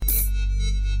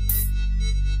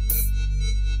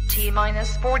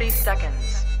T-minus 40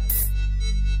 seconds.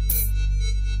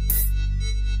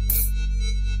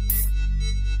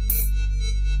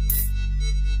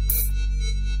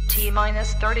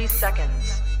 T-minus 30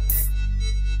 seconds.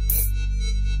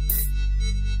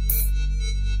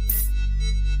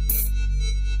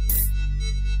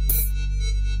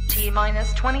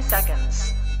 T-minus 20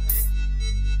 seconds.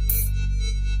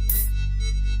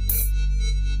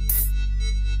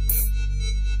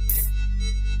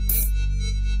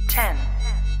 Ten,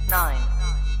 9,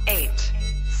 8,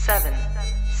 7,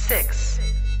 6,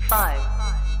 5,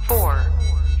 4,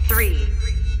 3,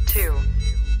 2,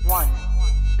 1,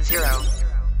 0.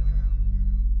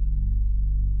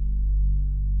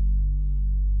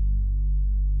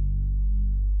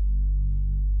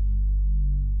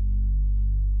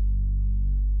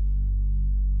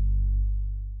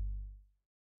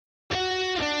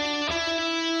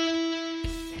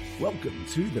 Welcome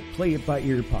to the Play It By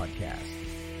Ear podcast.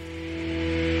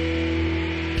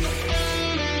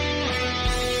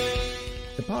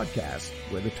 The podcast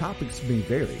where the topics may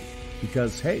vary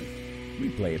because, hey, we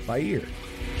play it by ear.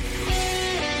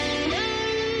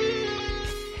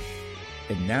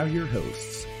 And now your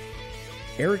hosts,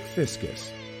 Eric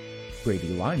Fiskus, Brady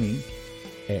Liming,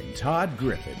 and Todd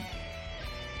Griffin.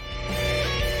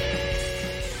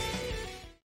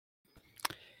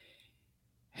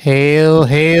 Hail,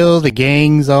 hail, the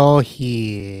gang's all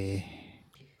here.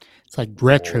 It's like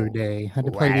retro day. Had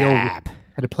to play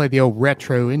the old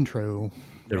retro intro.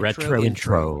 The retro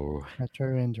intro.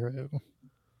 Retro intro.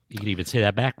 You can even say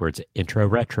that backwards. Intro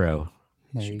retro.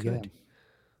 There you go.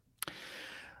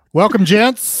 Welcome,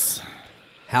 gents.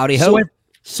 Howdy ho.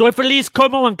 Soy feliz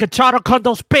como en cacharo con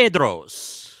dos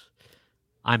Pedros.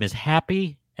 I'm as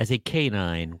happy as a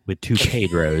canine with two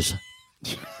Pedros.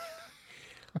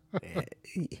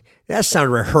 That sounded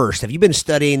rehearsed. Have you been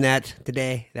studying that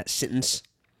today? That sentence?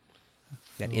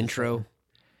 That intro?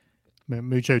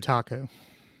 Mucho taco.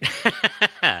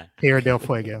 Tierra del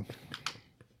Fuego.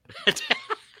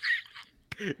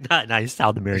 Nice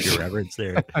South American reference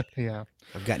there. Yeah.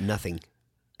 I've got nothing.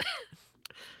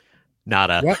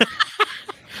 Nada. Yep.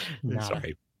 Nada.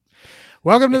 Sorry.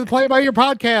 Welcome to the Play It By Ear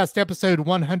podcast, episode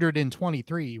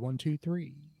 123.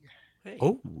 123. Hey.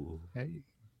 Oh. Hey.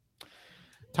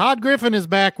 Todd Griffin is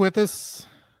back with us.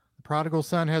 The prodigal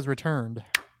son has returned.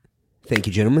 Thank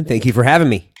you, gentlemen. Thank you for having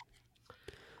me.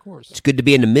 Of course. It's good to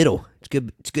be in the middle. It's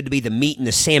good to be the meat and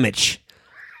the sandwich.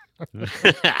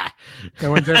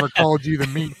 No one's ever called you the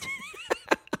meat.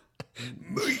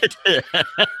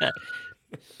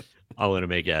 I want to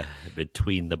make a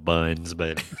between the buns,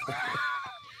 but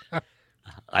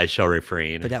I shall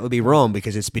refrain. But that would be wrong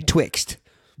because it's betwixt.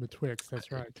 Betwixt,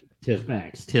 that's right. Tis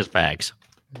facts. Tis facts.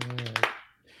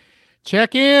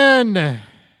 Check in. Hi,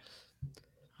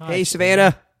 Hey,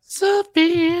 Savannah.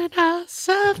 Savannah.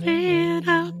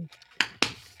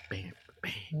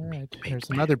 All right. There's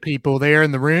some other people there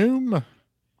in the room.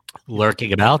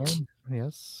 Lurking about.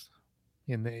 Yes.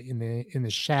 In the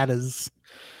shadows.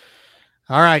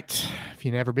 All right. If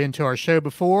you've never been to our show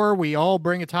before, we all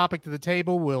bring a topic to the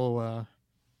table. We'll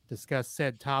discuss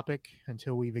said topic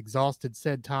until we've exhausted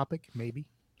said topic, maybe.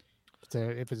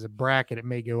 If it's a bracket, it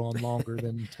may go on longer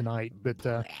than tonight. But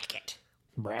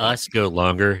Bracket. Us go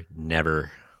longer,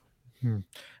 never.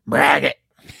 Bracket.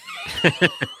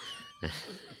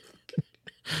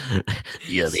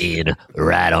 You mean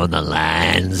right on the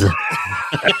lines?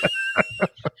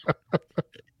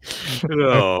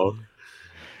 Oh,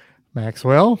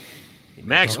 Maxwell.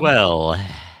 Maxwell.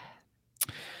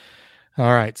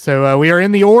 All right. So we are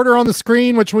in the order on the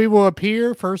screen, which we will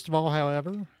appear. First of all,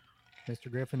 however,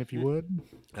 Mr. Griffin, if you would.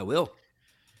 I will.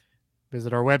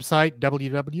 Visit our website,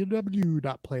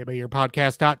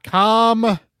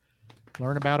 www.playitbyearpodcast.com.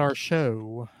 Learn about our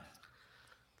show.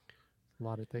 A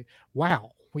lot of things.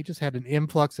 Wow. We just had an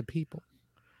influx of people.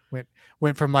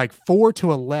 Went from like 4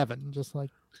 to 11. Just like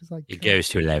It goes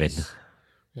to 11.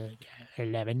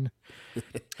 11.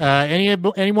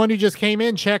 Anyone who just came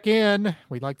in, check in.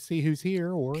 We'd like to see who's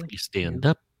here or Please stand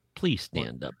up. Please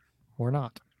stand up. or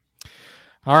not.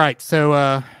 All right.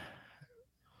 So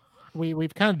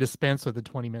we've kind of dispensed with the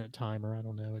 20-minute timer. I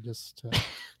don't know. It just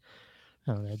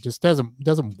I don't know. It just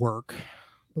doesn't work.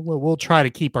 But we'll try to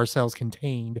keep ourselves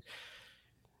contained.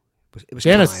 It was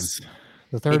Dennis, time.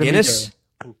 the third Hey, Dennis?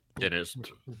 Dennis.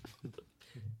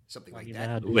 Something like Amigo.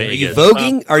 that. Wait, Are you yes.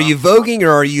 voguing? Are you voguing or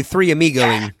are you three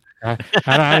amigoing? I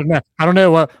don't know. I don't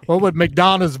know what would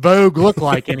McDonough's Vogue look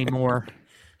like anymore.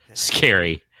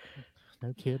 Scary.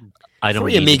 No kidding. I don't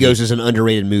Three need to Amigos is an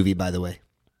underrated movie, by the way.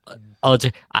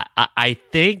 I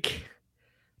think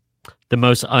the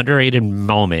most underrated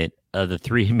moment of the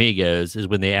Three Amigos is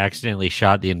when they accidentally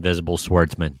shot the Invisible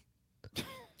Swordsman.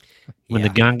 When the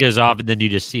gun goes off, and then you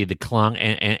just see the clunk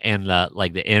and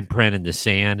like the imprint in the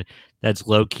sand. That's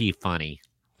low key funny.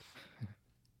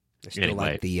 I still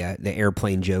like the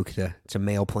airplane joke. It's a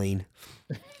male plane.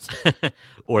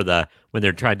 Or when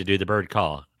they're trying to do the bird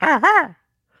call.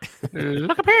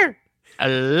 Look up here.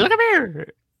 Look up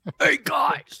here. Hey,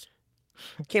 guys.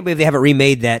 Can't believe they haven't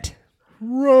remade that.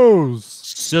 Rose.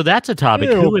 So that's a topic.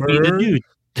 Who would be the new?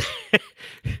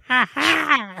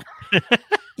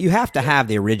 You have to have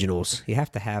the originals. You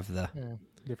have to have the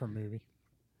different movie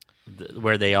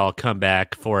where they all come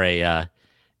back for a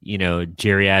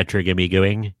geriatric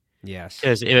amigoing. Yes,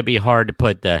 because it would be hard to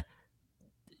put the,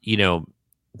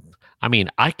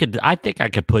 I think I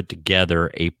could put together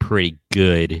a pretty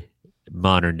good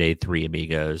modern day Three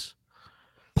Amigos.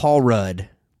 Paul Rudd.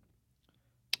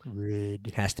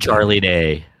 Rudd. Has to Charlie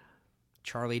Day.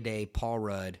 Charlie Day, Paul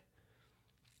Rudd.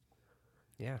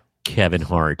 Yeah. Kevin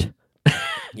Hart.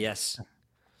 Yes.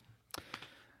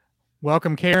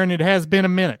 Welcome, Karen. It has been a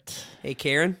minute. Hey,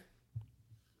 Karen.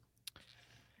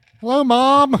 Hello,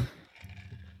 Mom.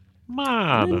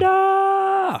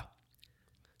 Linda.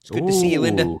 It's good to see you,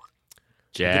 Linda.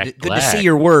 Jack Good to see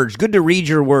your words. Good to read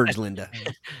your words, Linda.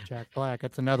 Jack Black.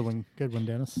 That's another one. Good one,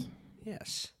 Dennis.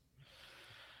 Yes.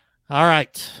 All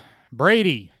right.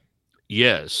 Brady.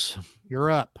 Yes.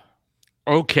 You're up.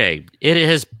 Okay. It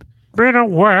has been a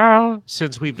while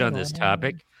since we've done this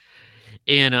topic.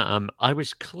 And I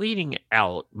was cleaning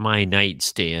out my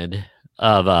nightstand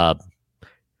of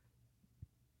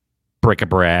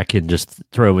bric-a-brac and just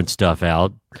throwing stuff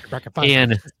out.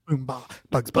 And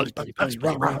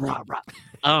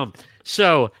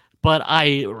but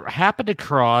I happened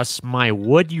across my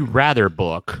Would You Rather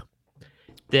book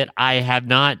that I have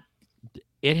not.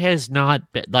 It has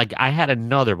not been like I had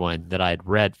another one that I'd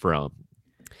read from.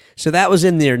 So that was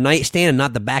in their nightstand and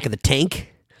not the back of the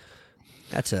tank.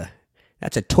 That's a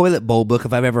toilet bowl book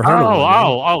if I've ever heard of one.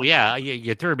 Oh, yeah.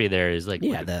 You threw me there. Is like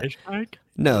yeah, fish tank?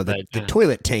 No, the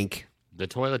toilet tank. The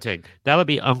toilet tank. That would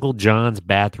be Uncle John's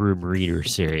Bathroom Reader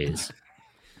series,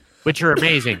 which are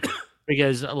amazing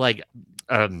because like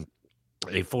a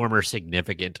former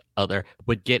significant other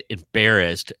would get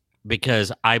embarrassed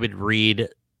because I would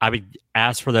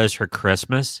ask for those for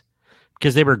Christmas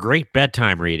because they were great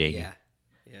bedtime reading. Yeah.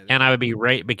 And I would be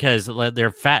right because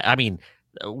they're fat. I mean,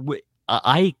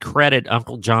 I credit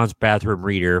Uncle John's Bathroom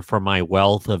Reader for my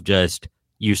wealth of just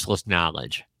useless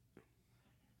knowledge.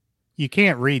 You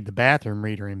can't read the bathroom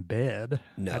reader in bed.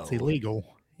 No. That's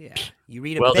illegal. Yeah. You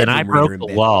read a well, then I bedroom reader broke in the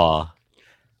bed. law.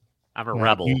 I'm a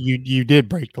rebel. You did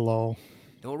break the law.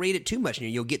 Don't read it too much,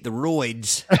 and you'll get the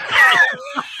roids.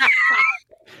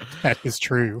 That is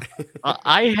true.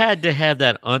 I had to have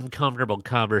that uncomfortable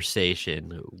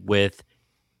conversation with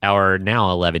our now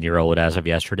 11-year-old as of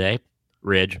yesterday,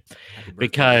 Ridge,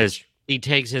 because he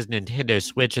takes his Nintendo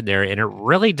Switch in there, and it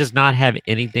really does not have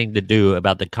anything to do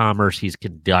about the commerce he's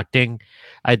conducting.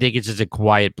 I think it's just a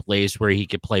quiet place where he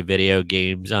could play video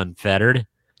games unfettered.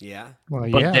 Yeah. Well,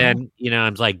 But then,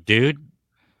 I'm like, dude,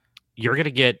 you're going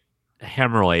to get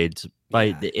hemorrhoids,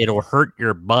 but it'll hurt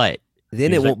your butt.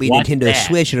 Then He's it won't be "What's Nintendo that?"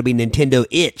 Switch. It'll be Nintendo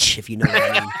Itch, if you know what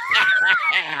I mean.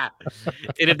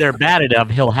 And if they're bad enough,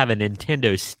 he'll have a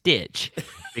Nintendo Stitch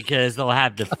because they'll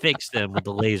have to fix them with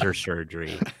the laser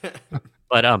surgery.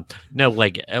 But no,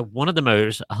 like one of the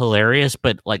most hilarious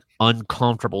but like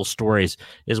uncomfortable stories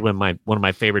is when one of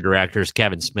my favorite directors,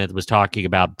 Kevin Smith, was talking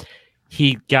about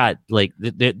he got like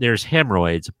there's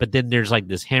hemorrhoids, but then there's like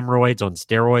this hemorrhoids on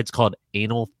steroids called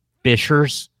anal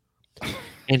fissures.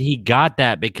 And he got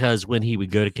that because when he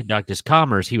would go to conduct his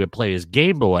commerce, he would play his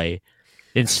Game Boy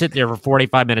and sit there for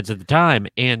 45 minutes at the time.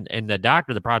 And the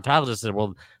doctor, the proctologist said,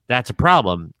 well, that's a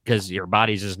problem because your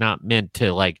body's just not meant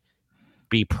to like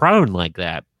be prone like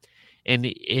that. And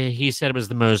he said it was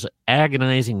the most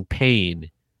agonizing pain.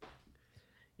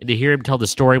 And to hear him tell the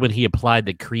story when he applied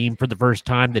the cream for the first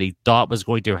time that he thought was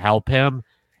going to help him.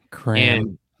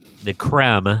 And the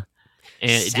creme. And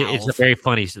it's a very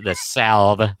funny, the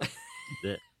salve.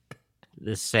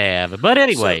 The salve. But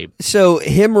anyway. So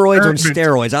hemorrhoids on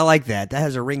steroids. I like that. That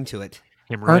has a ring to it.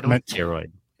 Hemorrhoid on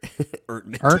steroid.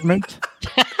 Ointment.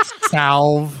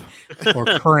 Salve. Or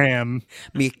creme.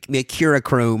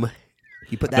 Mercurochrome.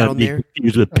 You put that on there?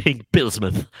 Confused with pink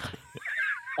bismuth.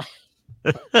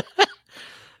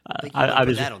 I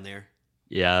was that on there.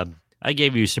 Yeah. I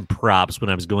gave you some props when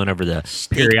I was going over the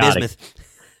Steak periodic.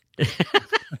 bismuth.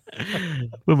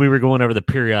 When we were going over the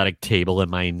periodic table in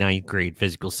my 9th grade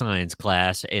physical science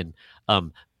class, and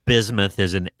bismuth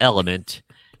is an element,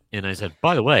 and I said,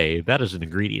 by the way, that is an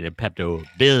ingredient in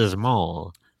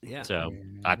Pepto-Bismol. Yeah. So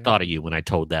I thought of you when I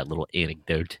told that little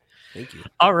anecdote. Thank you.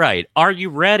 All right. Are you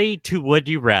ready to Would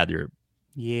You Rather?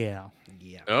 Yeah.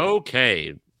 Yeah.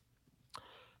 Okay.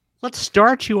 Let's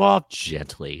start you off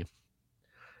gently.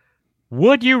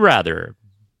 Would you rather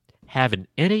have an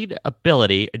innate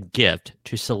ability and gift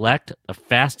to select the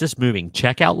fastest moving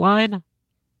checkout line,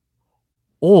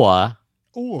 or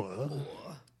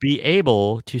be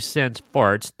able to sense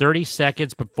farts 30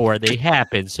 seconds before they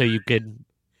happen so you can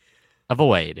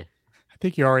avoid? I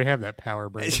think you already have that power,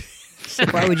 Brady.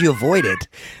 Why would you avoid it?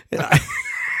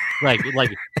 Like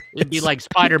it'd be like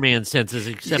Spider-Man senses,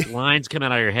 except lines come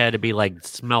out of your head. It'd be like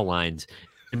smell lines.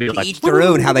 It'd be like, Each their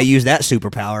own how they use that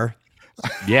superpower.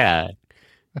 yeah.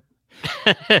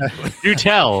 You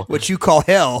tell. What you call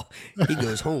hell, he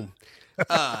goes home.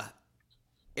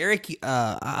 Eric,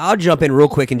 I'll jump in real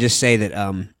quick and just say that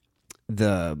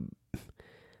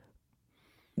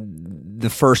the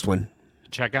first one,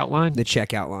 Checkout line. the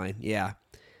checkout line, yeah.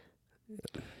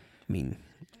 I mean,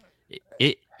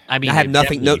 I mean, I have it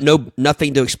nothing, definitely-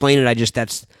 nothing to explain it. I just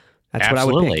that's what I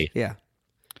would Absolutely. pick. Yeah.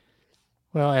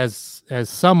 Well, as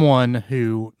someone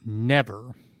who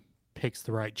never picks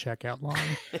the right checkout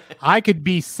line, I could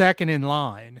be second in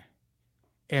line,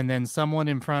 and then someone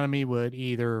in front of me would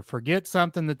either forget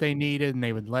something that they needed, and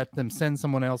they would let them send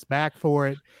someone else back for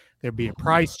it. There'd be a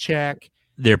price check,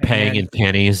 They're paying then- in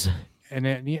pennies. and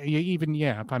then you even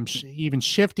if I'm even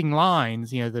shifting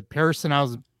lines, the person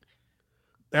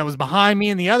that was behind me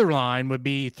in the other line would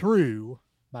be through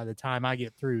by the time I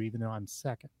get through, even though I'm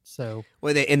second. So,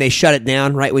 Well, they shut it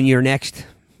down right when you're next.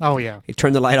 oh yeah. They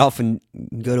turn the light off and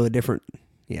go to a different.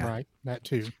 Yeah. Right, that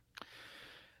too.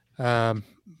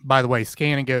 By the way,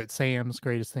 Scan and Go at Sam's,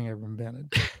 greatest thing ever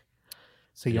invented.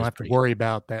 So you It don't is have to pretty worry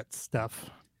about that stuff.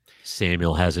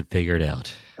 Samuel has it figured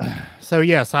out. So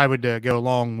yes, I would go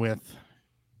along with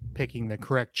picking the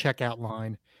correct checkout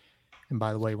line. And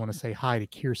by the way, I want to say hi to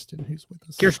Kirsten, who's with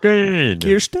us.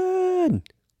 Kirsten.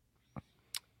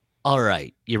 All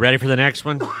right. You ready for the next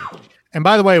one? And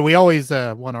by the way, we always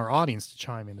want our audience to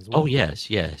chime in as well. Oh, yes.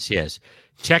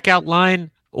 Checkout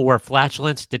line or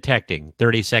flatulence detecting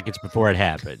 30 seconds before it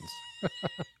happens.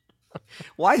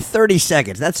 Why 30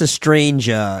 seconds? That's a strange.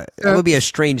 That would be a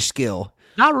strange skill.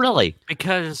 Not really,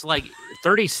 because like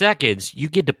 30 seconds, you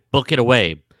get to book it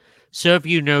away. So if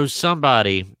you know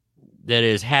somebody that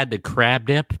has had the crab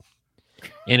dip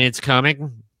and it's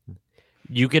coming,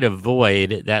 you could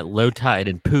avoid that low tide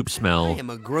and poop I smell am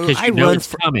a grown. because I you know run.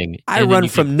 it's coming. I and then run you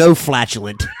from no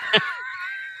flatulent.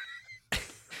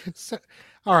 So,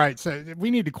 all right, so we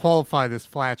need to qualify this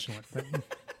flatulent. But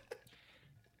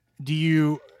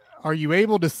are you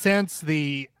able to sense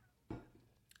the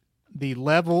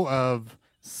level of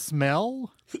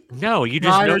smell? No, you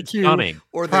just know Prior it's to- coming.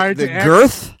 Or Prior the to X-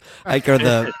 girth, like or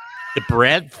the The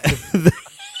breadth.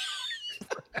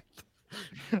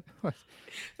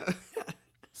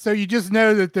 So you just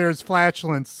know that there's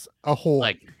flatulence a hole.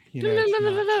 Like, you know, it's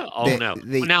not- oh the, no.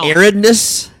 the Now,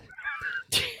 aridness.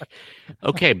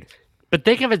 okay, but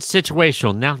think of it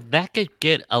situational. Now that could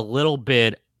get a little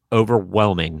bit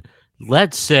overwhelming.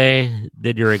 Let's say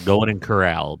that you're at Golden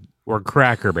Corral or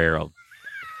Cracker Barrel,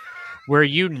 where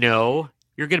you know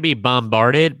you're going to be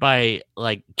bombarded by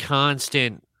like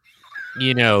constant,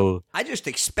 I just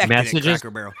expected Messages? it, Cracker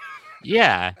Barrel.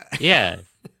 yeah.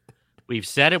 We've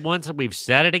said it once and we've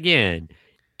said it again.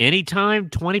 Anytime,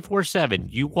 24/7,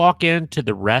 you walk into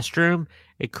the restroom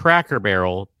at Cracker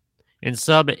Barrel and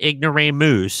some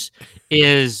ignoramus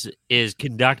is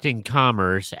conducting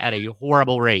commerce at a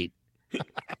horrible rate.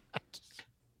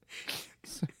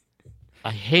 I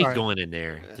hate All right. going in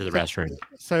there to the restroom.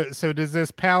 So does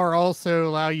this power also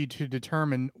allow you to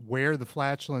determine where the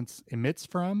flatulence emits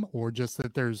from, or just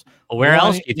that there's Well, where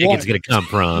else do you think it's one- going to come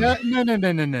from? no.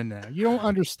 You don't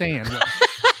understand.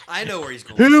 I know where he's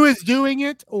going. Who is doing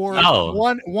it, or Oh.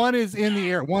 one is in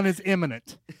the air, one is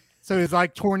imminent. So it's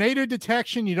like tornado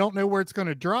detection. You don't know where it's going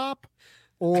to drop,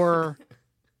 or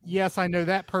yes, I know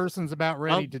that person's about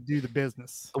ready to do the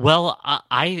business. Well,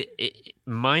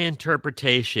 my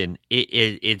interpretation,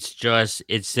 it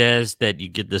says that you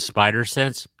get the spider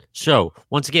sense. So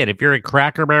once again, if you're at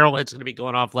Cracker Barrel, it's going to be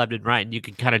going off left and right, and you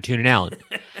can kind of tune it out.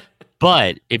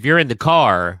 But if you're in the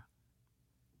car,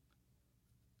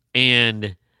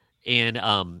 and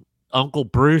Uncle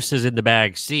Bruce is in the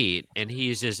back seat, and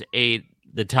he's just ate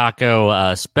the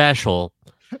taco special.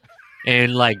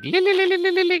 And like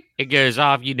it goes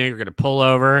off, you know you're gonna pull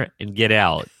over and get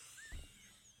out.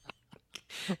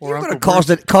 Or You're going Uncle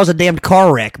to cause a damned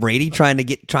car wreck, Brady, trying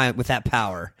with that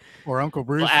power. Or Uncle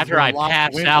Bruce. Well, is after gonna I lock the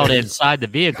pass window. out inside the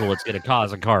vehicle, it's gonna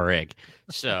cause a car wreck.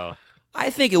 So I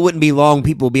think it wouldn't be long.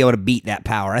 People will be able to beat that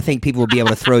power. I think people will be able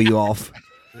to throw you off.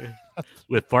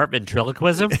 With fart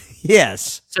ventriloquism?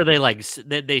 Yes. So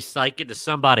they psych it to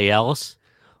somebody else?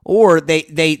 Or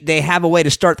they have a way to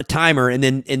start the timer and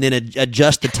then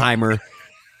adjust the timer.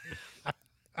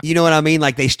 You know what I mean?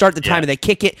 Like they start the timer, they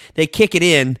kick it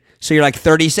in, so you're like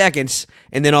 30 seconds,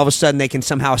 and then all of a sudden they can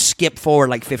somehow skip forward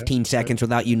like 15 seconds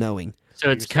without you knowing.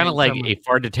 So it's kind of like a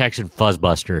fart detection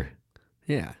fuzzbuster.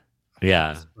 Yeah.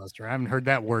 Yeah. Buster. I haven't heard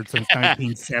that word since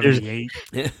 1978.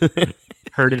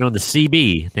 Heard it on the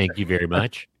CB. Thank you very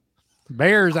much.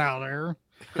 Bears out there.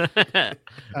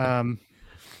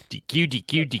 DQ,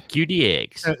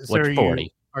 DX. So What's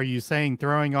 40? Are you saying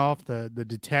throwing off the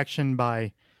detection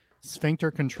by sphincter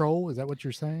control? Is that what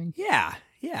you're saying? Yeah.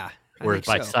 I Or think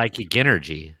by so. psychic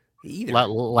energy? Either.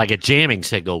 Like a jamming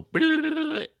signal.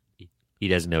 He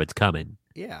doesn't know it's coming.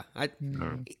 Yeah. I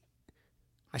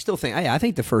still think I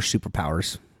think the first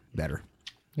superpower's better.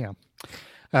 Yeah.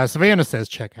 Savannah says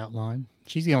checkout line.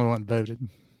 She's the only one that voted.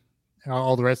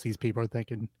 All the rest of these people are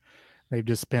thinking they've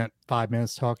just spent 5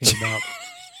 minutes talking about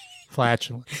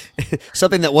flatulence.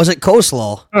 Something that wasn't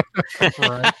coleslaw.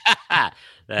 Right.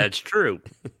 That's true.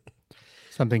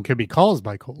 Something could be caused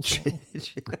by coleslaw.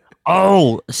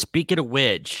 Oh, speaking of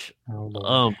which, Oh,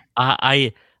 Lord.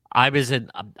 I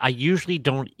usually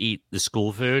don't eat the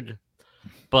school food,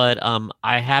 but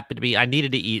I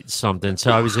needed to eat something,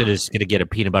 so I was just gonna get a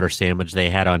peanut butter sandwich they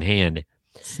had on hand,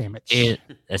 Sandwich. and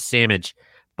a sandwich.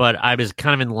 But I was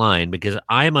kind of in line because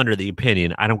I'm under the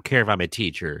opinion, I don't care if I'm a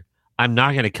teacher, I'm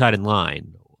not going to cut in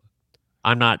line.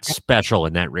 I'm not special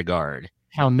in that regard.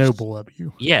 How noble of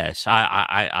you. Yes,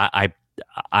 I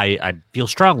feel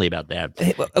strongly about that.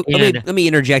 Hey, let me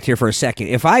interject here for a second.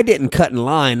 If I didn't cut in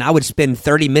line, I would spend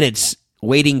 30 minutes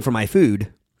waiting for my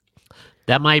food.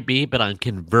 That might be, but I'm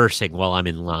conversing while I'm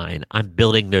in line. I'm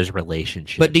building those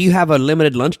relationships. But do you have a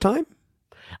limited lunchtime?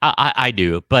 I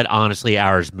do, but honestly,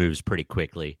 ours moves pretty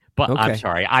quickly. But I'm Okay.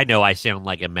 sorry. I know I sound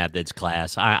like a methods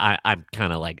class. I'm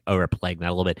kind of like overplaying that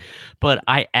a little bit. But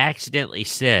I accidentally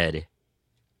said,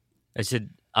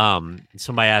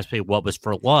 somebody asked me what was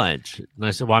for lunch. And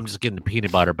I said, well, I'm just getting the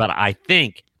peanut butter. But I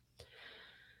think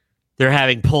they're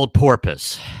having pulled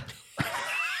porpoise.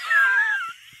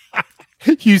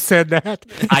 You said that?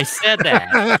 I said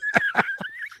that.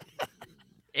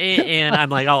 And I'm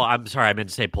like, oh, I'm sorry. I meant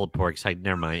to say pulled pork. It's like,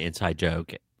 never mind, inside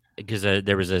joke. Because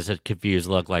there was a confused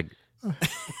look, like,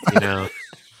 you know.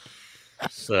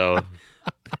 So,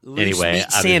 anyway.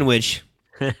 Meat sandwich.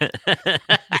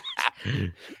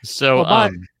 So,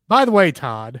 Well, by the way,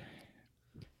 Todd,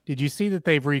 did you see that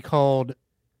they've recalled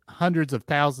hundreds of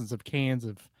thousands of cans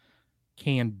of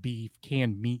canned beef,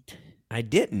 canned meat? I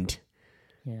didn't.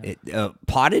 Yeah.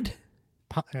 Potted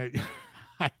Po-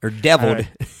 or deviled?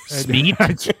 Meat?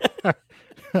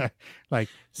 like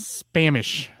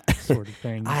Spanish sort of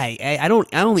thing. I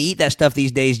don't eat that stuff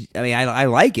these days. I mean, I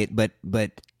like it, but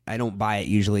I don't buy it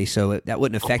usually, so that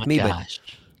wouldn't affect me. Gosh.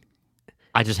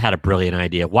 I just had a brilliant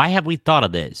idea. Why have we thought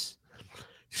of this?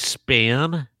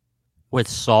 Spam with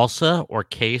salsa or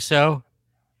queso,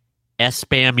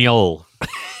 Espanol.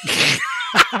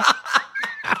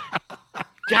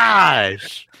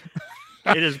 Gosh,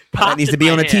 it is. That needs to be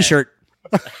on a T-shirt.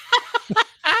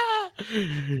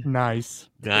 Nice.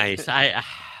 Nice. That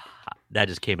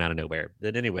just came out of nowhere.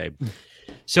 But anyway,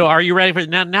 so are you ready for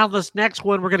now? This next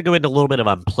one, we're going to go into a little bit of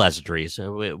unpleasantry.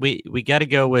 So we got to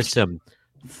go with some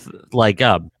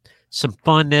funness,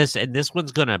 and this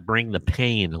one's going to bring the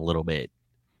pain a little bit.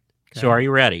 So Okay. are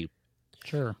you ready?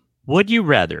 Sure. Would you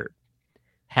rather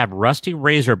have rusty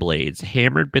razor blades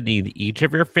hammered beneath each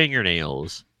of your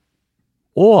fingernails,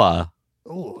 or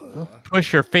Oh,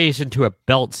 push your face into a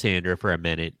belt sander for a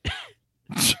minute?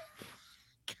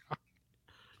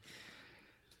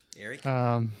 Eric?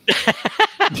 Now,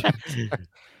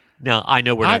 I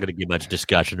know we're not going to get much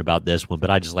discussion about this one, but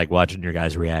I just like watching your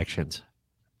guys' reactions.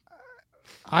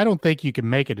 I don't think you can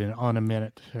make it on a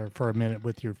minute or for a minute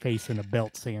with your face in a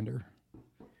belt sander.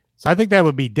 So I think that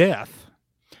would be death.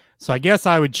 So I guess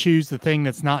I would choose the thing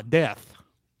that's not death.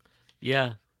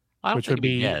 Yeah. I don't Which think would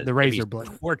it'd be death. the Maybe razor blade.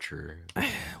 torture.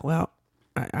 Well,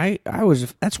 I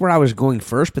was that's where I was going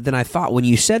first, but then I thought when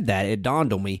you said that, it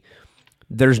dawned on me.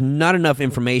 There's not enough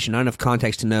information, not enough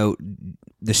context to know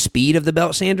the speed of the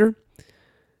belt sander.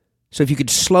 So if you could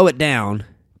slow it down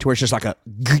to where it's just like a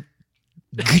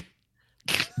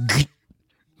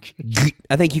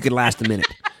I think you could last a minute.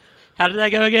 How did that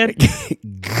go again?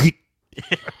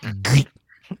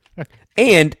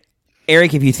 And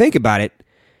Eric, if you think about it,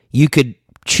 you could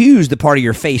choose the part of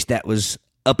your face that was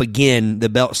up again the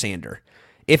belt sander.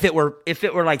 If it were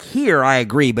like here, I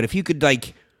agree. But if you could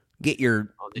like get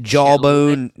your the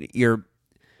jawbone, your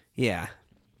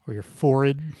Or your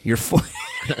forehead. your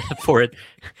for it,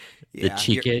 the yeah,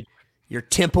 cheek your, it. your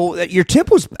temple. Your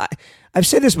temples. I've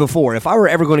said this before. If I were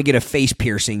ever going to get a face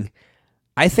piercing,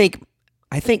 I think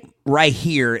right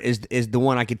here is the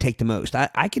one I could take the most.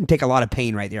 I can take a lot of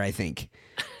pain right there, I think.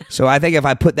 So I think if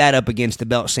I put that up against the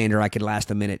belt sander, I could last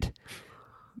a minute.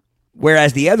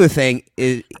 Whereas the other thing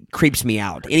creeps me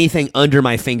out. Anything under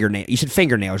my fingernail. You said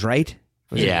fingernails, right?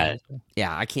 Yeah,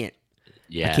 Yeah, I can't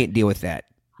yeah. I can't deal with that.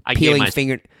 I gave Peeling my-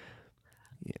 finger.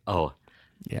 Oh,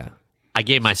 Yeah. I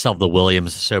gave myself the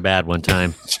Williams so bad one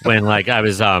time when like I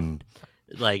was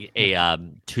like a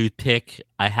toothpick.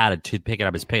 I had a toothpick and I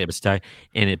was picking up a stuff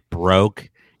and it broke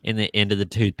and the end of the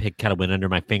toothpick kind of went under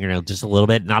my fingernail just a little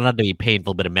bit. Not enough to be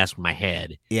painful, but it messed with my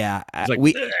head. Yeah. It's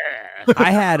like,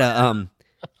 I had a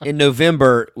in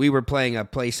November we were playing a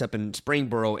place up in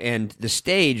Springboro and the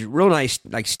stage, real nice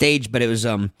like stage, but it was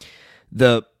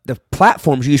the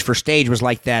platforms used for stage was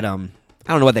like that I don't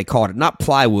know what they called it, not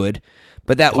plywood,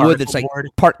 but that wood that's like Particle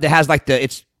board? part that has like the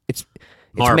it's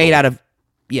Marble. made out of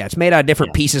it's made out of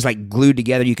different pieces like glued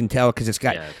together, you can tell because it's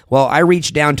got Yeah. well, I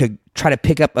reached down to try to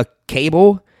pick up a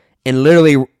cable and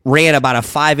literally ran about a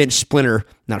 5-inch splinter,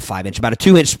 not 5-inch, about a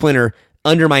 2-inch splinter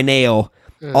under my nail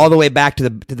all the way back to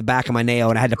the back of my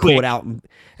nail, and I had to pull it out and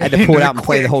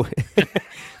play the whole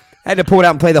I had to pull it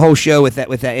out and play the whole show with that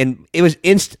and it was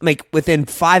like within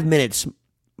 5 minutes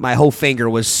my whole finger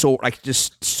was sore, like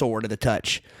just sore to the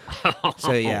touch.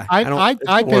 So yeah, I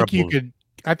think you horrible. could.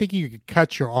 I think you could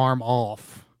cut your arm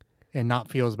off and not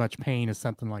feel as much pain as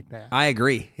something like that. I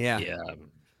agree. Yeah. yeah.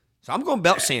 So I'm going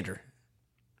belt sander.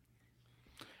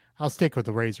 I'll stick with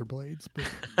the razor blades. But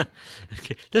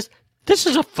Okay. This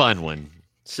is a fun one.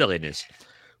 Silliness.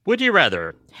 Would you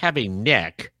rather have a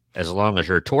neck as long as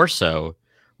your torso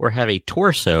or have a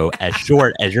torso as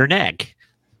short as your neck?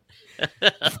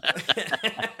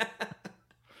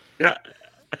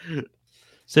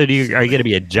 So are you going to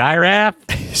be a giraffe?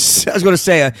 I was going to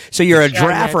say, so you're a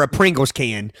giraffe or a Pringles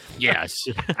can? Yes.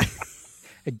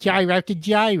 a giraffe to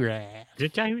giraffe.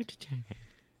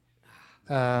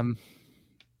 God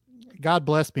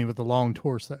bless me with a long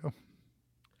torso.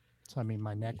 So I mean,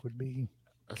 my neck would be.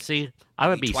 See, I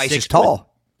would be Twice 6 as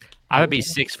tall. I would be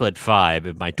 6'5"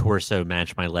 if my torso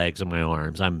matched my legs and my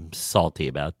arms. I'm salty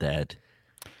about that.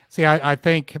 See, I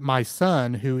think my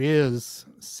son, who is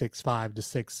 6'5" to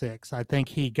 6'6", I think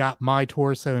he got my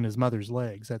torso in his mother's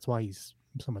legs. That's why he's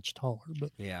so much taller.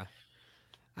 But Yeah.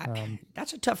 Um,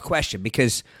 That's a tough question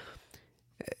because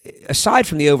aside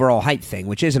from the overall height thing,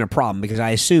 which isn't a problem because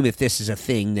I assume if this is a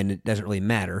thing, then it doesn't really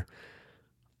matter.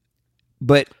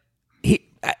 But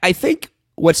I think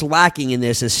what's lacking in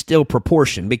this is still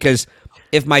proportion because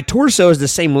if my torso is the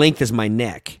same length as my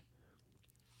neck,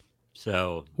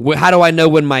 So how do I know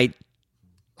when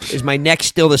is my neck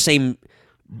still the same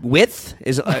width?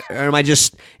 Or am I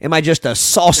just a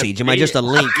sausage? Am I just a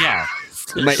link? yeah.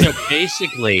 Am I- So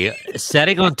basically,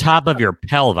 setting on top of your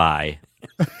pelvi,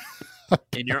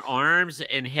 and your arms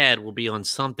and head will be on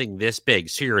something this big.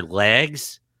 So your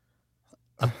legs,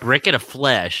 a brick of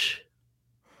flesh,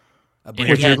 and your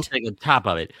Would your- head sitting on top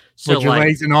of it. So would your like,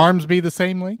 legs and arms be the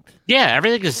same length? yeah,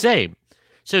 everything's the same.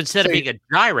 So instead of So- being a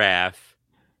giraffe,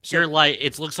 you're like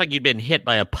it looks like you've been hit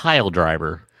by a pile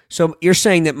driver. So you're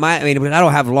saying that I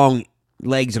don't have long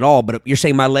legs at all, but you're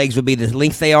saying my legs would be the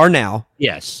length they are now,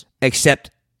 Yes. except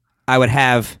I would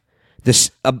have this.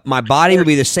 My body would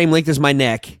be the same length as my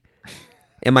neck,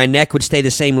 and my neck would stay the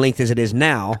same length as it is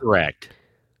now. Correct.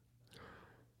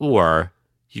 Or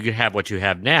you could have what you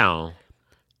have now,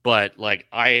 but like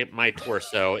my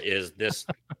torso is this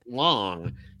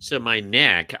long, so my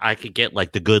neck I could get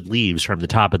like the good leaves from the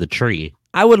top of the tree.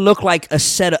 I would look like a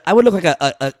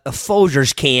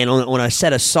Folgers can on a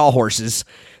set of sawhorses.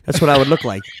 That's what I would look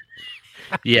like,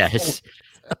 Yes.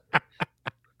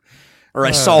 or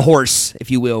a sawhorse, if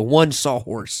you will, one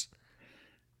sawhorse.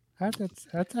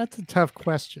 That's a tough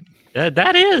question.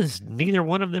 That is. Neither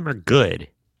one of them are good.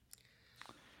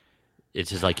 It's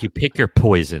just like you pick your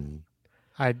poison.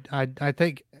 I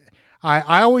think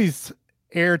I always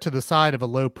err to the side of a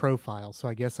low profile, so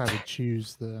I guess I would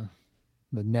choose the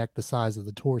neck the size of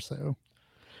the torso.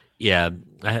 Yeah,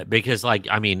 because like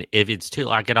I mean, if it's too,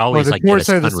 I could Or always the like get a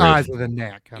torso the sunroof. size of the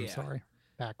neck. I'm Yeah. sorry,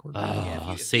 backwards.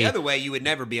 Oh, see, The other way, you would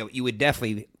never be able. You would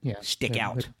definitely yeah, stick yeah,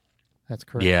 out. but That's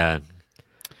correct. yeah.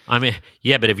 I mean,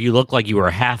 yeah, but if you look like you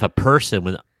were half a person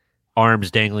with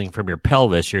arms dangling from your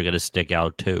pelvis, you're going to stick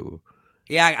out too.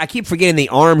 Yeah, I keep forgetting the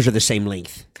arms are the same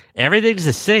length. Everything's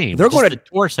the same. They're just gonna- the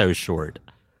torso short.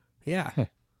 Yeah.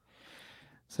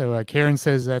 So Karen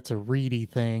says that's a Reedy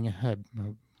thing,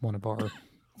 one of our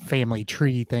family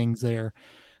tree things there.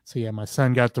 So yeah, my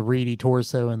son got the Reedy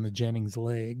torso and the Jennings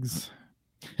legs.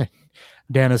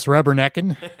 Dennis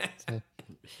rubbernecking. So,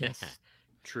 yes.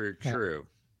 True.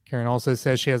 Karen also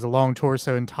says she has a long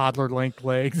torso and toddler-length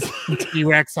legs and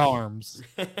T-Rex arms.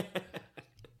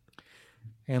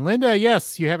 And Linda,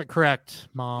 yes, you have it correct,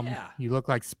 Mom. Yeah. You look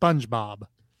like SpongeBob.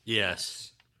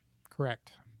 Yes.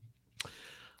 Correct.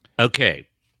 Okay.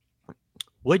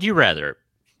 Would you rather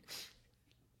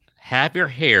have your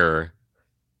hair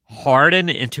harden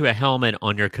into a helmet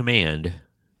on your command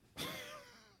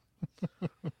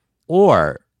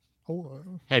or Oh,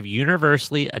 have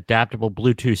universally adaptable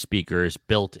Bluetooth speakers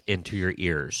built into your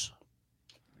ears?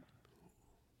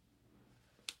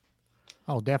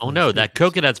 definitely. Oh no, that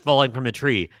speakers. coconut's falling from a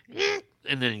tree.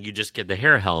 And then you just get the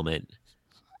hair helmet.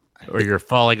 Or you're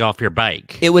falling off your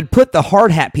bike. It would put the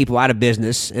hard hat people out of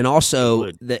business and also It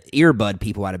would. the earbud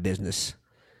people out of business.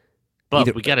 But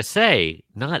either- we got to say,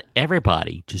 not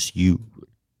everybody, just you.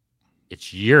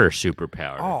 It's your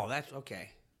superpower. Oh, that's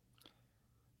okay.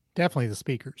 Definitely the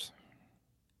speakers.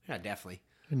 Yeah, definitely.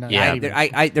 Not Yeah.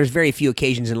 even- There's very few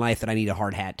occasions in life that I need a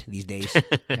hard hat these days.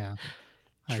 yeah.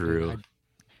 True.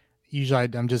 Usually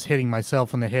I'm just hitting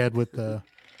myself on the head with the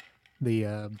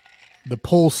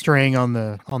pull string on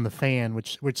the fan,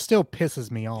 which still pisses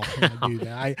me off when I do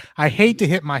that. I hate to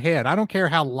hit my head. I don't care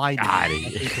how light it is. I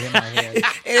hate to hit my head.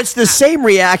 And it's the same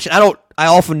reaction. I don't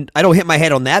hit my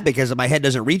head on that because my head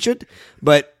doesn't reach it.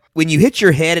 But when you hit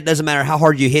your head, it doesn't matter how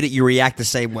hard you hit it. You react the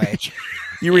same way.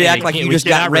 You react like you just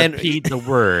got ran. Repeat the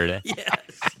word. Yes.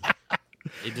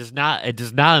 It does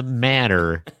not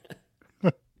matter.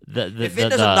 If it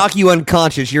doesn't knock you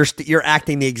unconscious, you're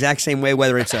acting the exact same way.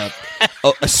 Whether it's a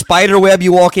spider web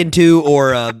you walk into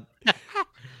or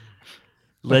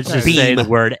let's just beam. say the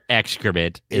word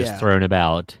excrement is Yeah. thrown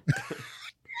about.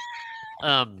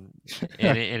 And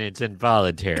it's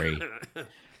involuntary.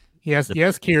 Yes,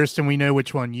 yes, Kirsten, we know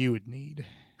which one you would need.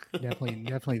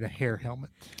 Definitely the hair helmet.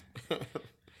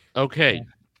 Okay.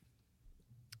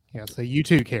 Yeah, so you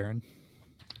too, Karen.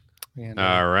 And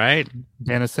All right.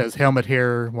 Dennis says helmet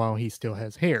hair while he still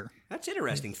has hair. That's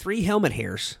interesting. 3 helmet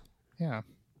hairs. Yeah.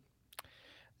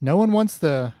 No one wants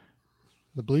the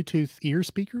Bluetooth ear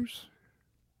speakers.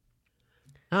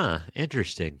 Huh.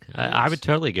 Interesting. I would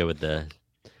totally go with the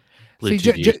See,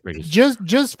 Bluetooth earphones.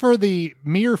 just for the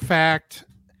mere fact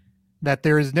that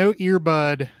there is no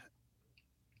earbud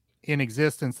in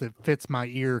existence that fits my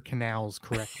ear canals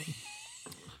correctly.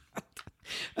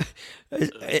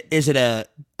 Is it a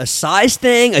size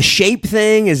thing, a shape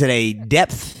thing? Is it a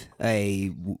depth? Do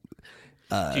you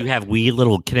have wee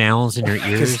little canals in your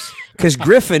ears? Because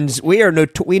griffins, we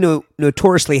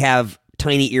notoriously have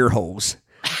tiny ear holes.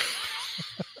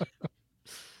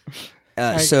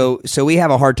 So we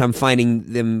have a hard time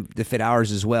finding them to fit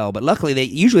ours as well. But luckily,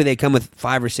 they come with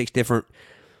 5 or 6 different.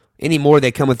 Anymore,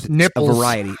 they come with Nipples. a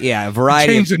variety. Yeah, a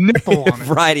variety. Change the nipple a on it.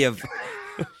 variety of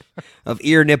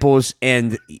ear nipples,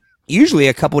 and usually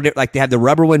a couple like they have the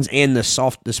rubber ones and the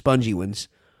spongy ones.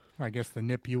 I guess the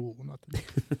nipule, not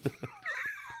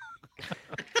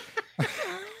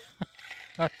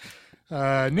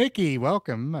the. Nikki,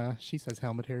 welcome. She says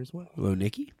helmet hair as well. Hello,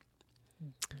 Nikki.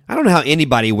 I don't know how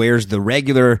anybody wears the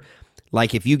regular,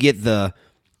 like if you get the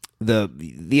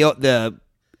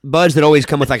buds that always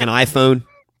come with like an iPhone.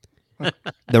 I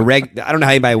don't know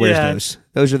how anybody wears Yeah. those.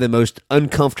 Those are the most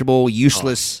uncomfortable,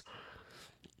 useless.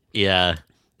 Yeah.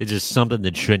 It's just something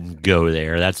that shouldn't go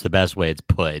there. That's the best way it's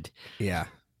put. Yeah.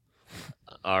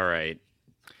 All right.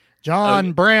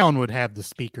 John Brown would have the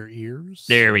speaker ears.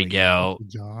 There we go.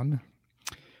 John.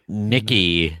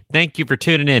 Nikki, thank you for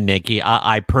tuning in, Nikki.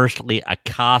 I personally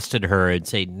accosted her and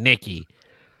say, Nikki,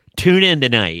 tune in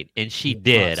tonight. And she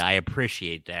did. I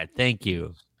appreciate that. Thank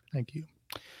you. Thank you.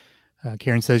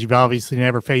 Karen says you've obviously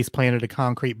never face planted a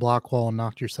concrete block wall and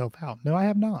knocked yourself out. No, I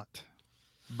have not.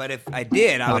 But if I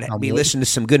did, I would Knock on be wood. listening to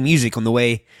some good music on the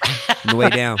way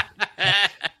down.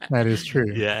 That is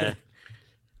true. Yeah.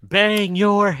 Bang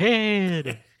your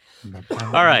head.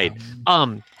 All right.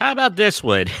 How about this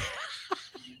one?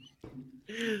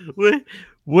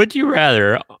 Would you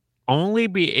rather only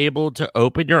be able to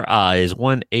open your eyes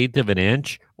 1/8 of an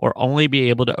inch or only be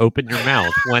able to open your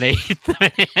mouth 1/8 of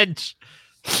an inch?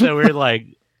 So we're like,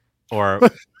 or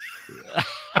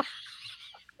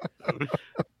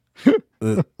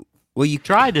Well, you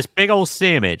try this big old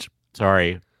sandwich.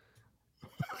 Sorry.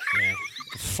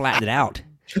 flatten it out.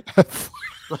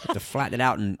 To flatten it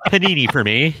out and Panini for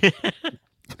me.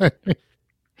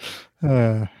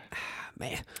 Uh,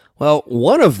 man. Well,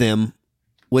 one of them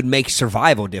would make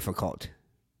survival difficult.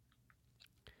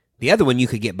 The other one you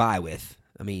could get by with.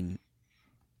 I mean,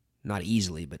 not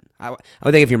easily, but I would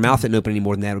think if your mouth didn't open any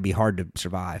more than that, it would be hard to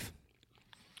survive.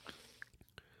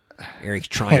 Eric's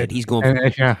trying it. He's going.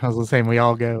 Yeah, I was the same. We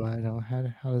all go. I know. How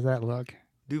does that look?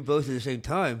 Do both at the same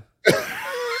time.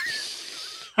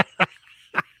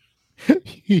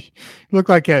 You look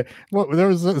like there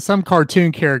was some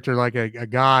cartoon character, like a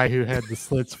guy who had the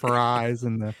slits for eyes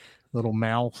and the little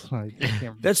mouth.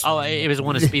 That's it was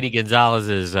one of Speedy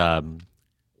Gonzalez's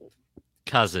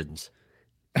cousins.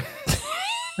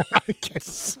 I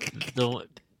guess.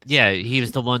 He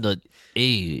was the one that.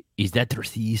 Hey, is that their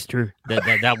sister?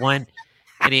 That one,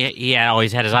 and he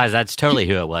always had his eyes. That's totally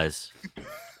who it was.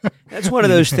 That's one of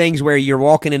those things where you're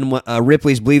walking in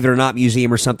Ripley's Believe It or Not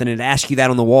museum or something, and it asks you that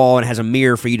on the wall, and it has a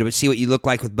mirror for you to see what you look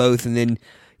like with both, and then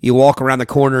you walk around the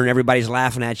corner and everybody's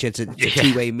laughing at you. It's a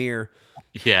two-way mirror.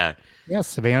 Yeah. Yes,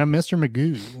 Savannah, Mr.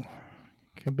 Magoo.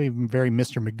 Could be very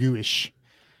Mr. Magoo-ish.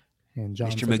 And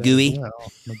John Mr. said that as Magooey?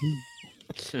 well.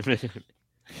 Magoo.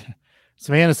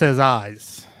 Savannah says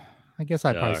eyes. I guess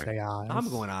I'd probably say eyes. I'm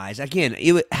going eyes. Again,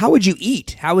 how would you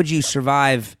eat? How would you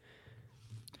survive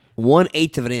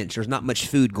 1/8 of an inch? There's not much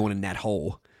food going in that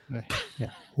hole. Yeah.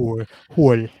 Hole.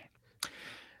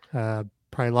 Probably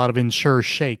a lot of Ensure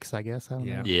shakes, I guess. I don't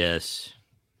know. Yes.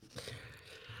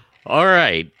 All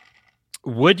right.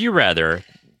 Would you rather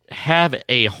have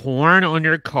a horn on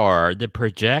your car that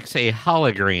projects a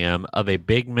hologram of a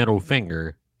big middle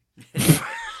finger,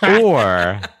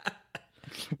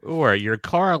 or your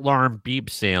car alarm beep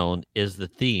sound is the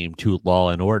theme to Law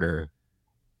and Order?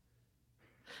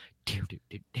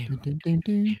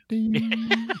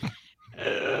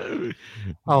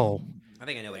 Oh. I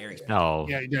think I know what Eric's. No.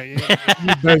 Yeah, you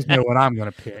both know what I'm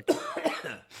going to pick.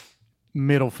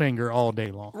 Middle finger all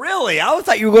day long. Really? I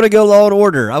thought you were going to go Law and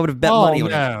Order. I would have bet money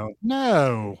on it.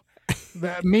 No.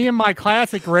 Me and my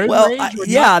classic road rage.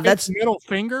 That's middle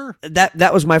finger.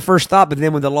 That was my first thought, but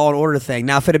then with the Law and Order thing.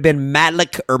 Now, if it had been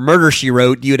Matlock or Murder She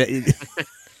Wrote, you'd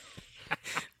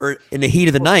or in the heat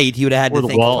of the night, you would have had to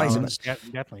think twice about it.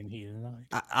 Definitely in the heat of the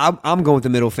night. I'm going with the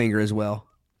middle finger as well.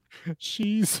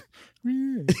 She's.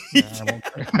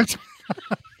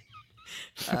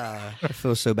 I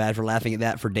feel so bad for laughing at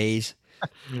that for days.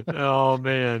 Oh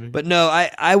man! But no,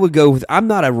 I would go with. I'm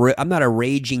not a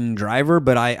raging driver,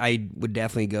 but I would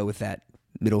definitely go with that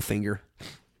middle finger.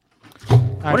 I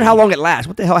wonder how long it lasts.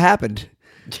 What the hell happened?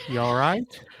 You all right?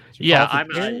 Yeah,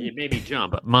 it made me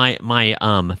jump.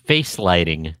 My face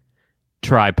lighting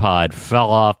tripod fell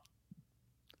off.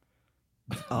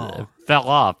 Fell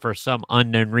off for some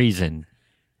unknown reason.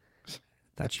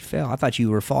 Thought you fell. I thought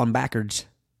you were falling backwards.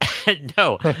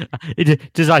 No,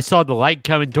 just I saw the light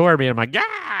coming toward me. And I'm like,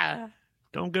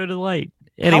 don't go to the light.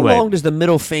 Anyway, how long does the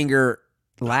middle finger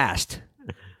last?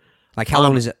 Like how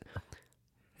long is it?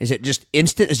 Is it just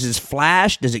instant? Is it just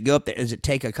flash? Does it go up there? Does it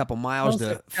take a couple miles to I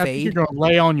think fade? you're going to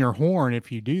lay on your horn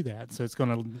if you do that, so it's going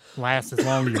to last as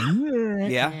long as you.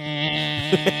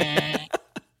 Yeah,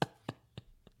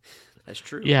 that's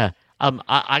true. Yeah.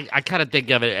 I kind of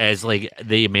think of it as like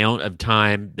the amount of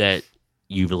time that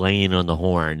you've lain on the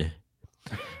horn,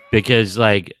 because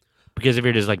if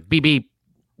you're just like beep beep,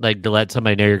 like to let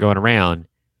somebody know you're going around,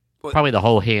 probably the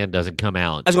whole hand doesn't come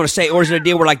out. I was going to say, or is it a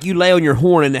deal where like you lay on your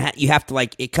horn and you have to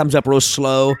like it comes up real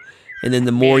slow, and then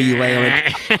the more you lay on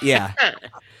it, yeah,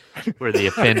 where the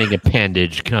offending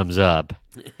appendage comes up,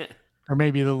 or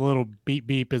maybe the little beep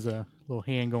beep is a little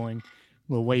hand going,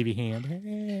 little wavy hand.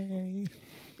 Hey.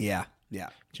 Yeah. You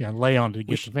gotta lay on to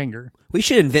get the finger. We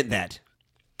should invent that.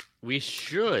 We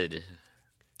should.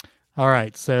 All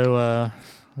right, so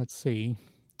let's see.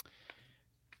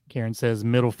 Karen says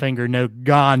middle finger, no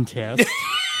gone test.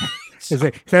 Is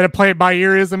that a play it by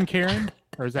earism, Karen?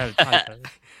 Or is that a typo?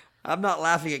 I'm not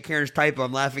laughing at Karen's typo.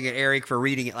 I'm laughing at Eric for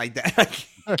reading it like that.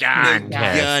 Gun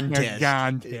test.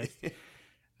 Gone test.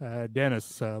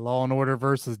 Dennis, Law and Order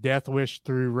versus Death Wish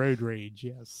through Road Rage.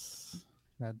 Yes.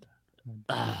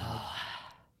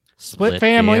 Split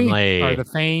family. Are the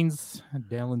Fanes.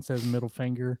 Dylan says middle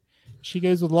finger. She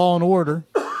goes with Law and Order.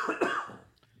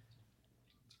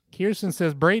 Kirsten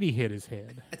says Brady hit his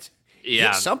head.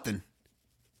 Yeah. Something.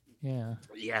 Yeah.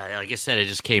 Yeah, like I said, it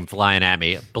just came flying at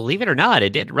me. Believe it or not,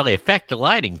 it didn't really affect the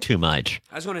lighting too much.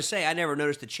 I was going to say, I never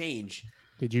noticed the change.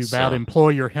 Did you about employ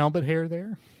your helmet hair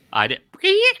there? I did.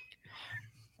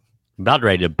 I'm about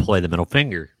ready to play the middle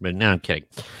finger, but no, I'm kidding.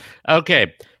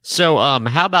 Okay, so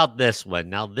how about this one?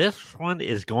 Now, this one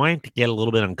is going to get a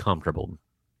little bit uncomfortable.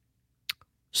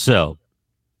 So,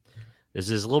 this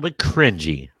is a little bit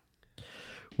cringy.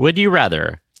 Would you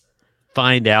rather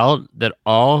find out that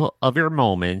all of your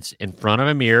moments in front of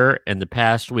a mirror in the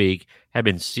past week have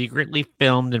been secretly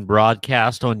filmed and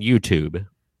broadcast on YouTube?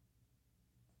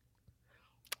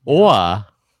 Or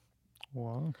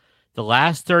Well, the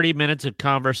last 30 minutes of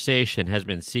conversation has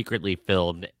been secretly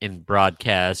filmed and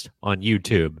broadcast on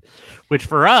YouTube, which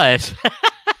for us,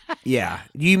 Yeah.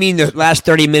 You mean the last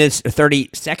 30 minutes, 30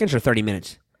 seconds or 30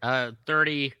 minutes?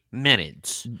 30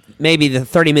 minutes. Maybe the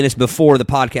 30 minutes before the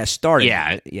podcast started.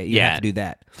 Yeah, You have to do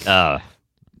that.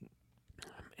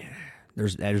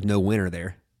 There's no winner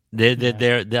there. Like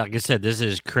I said, this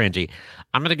is cringy.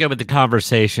 I'm going to go with the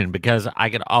conversation because I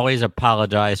could always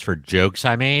apologize for jokes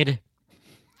I made.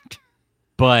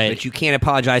 But you can't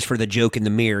apologize for the joke in the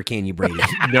mirror, can you, Brady?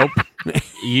 Nope.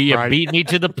 You Right. beat me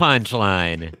to the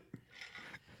punchline.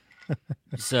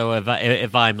 So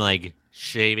if I'm like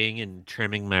shaving and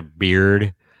trimming my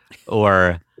beard,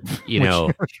 or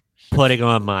putting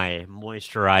on my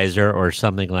moisturizer or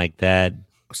something like that,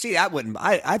 See, I wouldn't.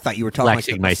 I thought you were talking like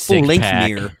flexing the my full length six-pack.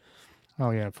 mirror.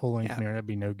 oh yeah, full length Yeah. mirror. That'd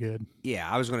be no good. Yeah,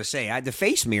 I was going to say the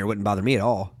face mirror wouldn't bother me at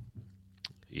all.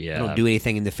 yeah, I don't do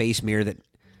anything in the face mirror that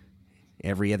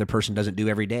every other person doesn't do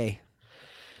every day.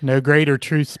 No greater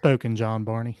truth spoken, John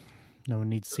Barney. No one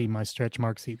needs to see my stretch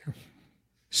marks either.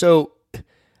 So,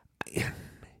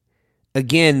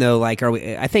 again, though, like,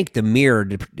 I think the mirror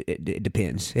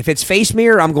depends. If it's face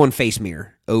mirror, I'm going face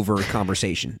mirror over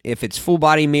conversation. If it's full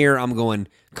body mirror, I'm going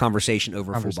conversation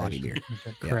over full body Conversation. mirror.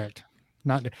 Okay, Yeah. correct.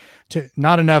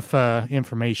 Not enough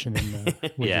information in the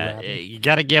Would You yeah. Rather. You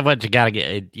got to give what you got to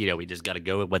get. We just got to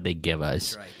go with what they give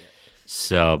us. Right.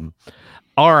 So,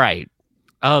 all right.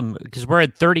 Because we're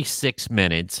at 36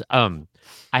 minutes.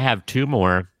 I have two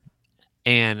more,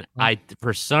 and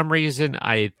for some reason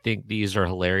I think these are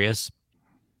hilarious,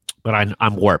 but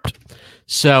I'm warped.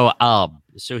 So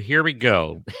here we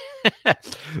go.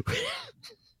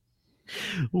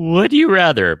 Would you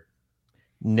rather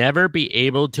never be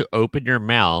able to open your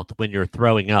mouth when you're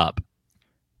throwing up,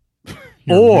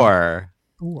 or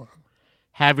Ooh.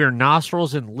 have your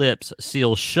nostrils and lips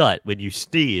seal shut when you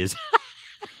sneeze?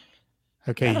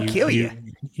 Okay, That'll kill you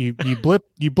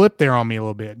blip there on me a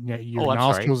little bit. Yeah, your Oh, I'm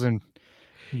sorry. nostrils and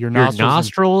your Your nostrils.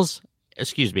 nostrils,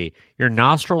 excuse me, your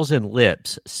nostrils and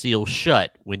lips seal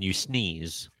shut when you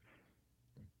sneeze.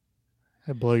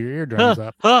 and blow your eardrums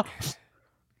up. Huh.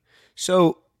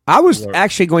 So I was Lord.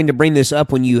 actually going to bring this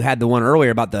up when you had the one earlier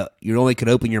about you only could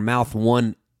open your mouth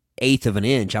 1/8 of an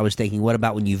inch. I was thinking, what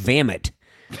about when you vomit?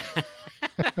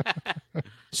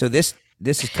 So this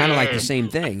is kind of like the same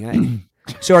thing.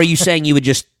 So are you saying you would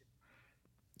just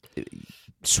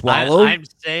swallow? I'm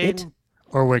saying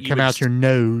Or would it You come would out your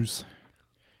nose?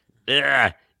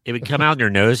 it would come out in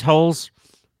your nose holes,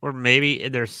 or maybe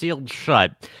they're sealed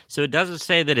shut. So it doesn't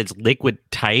say that it's liquid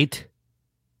tight.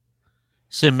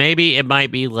 So maybe it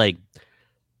might be like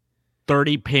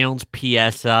 30 pounds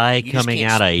psi You just coming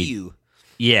can't out of spew.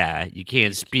 Yeah, you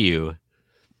can't spew.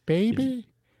 Baby,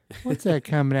 what's that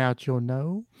coming out your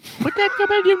nose? What that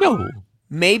coming, you know?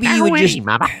 Maybe you would just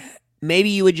Mama. maybe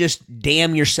you would just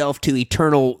damn yourself to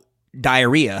eternal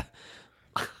diarrhea.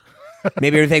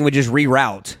 Maybe everything would just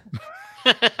reroute.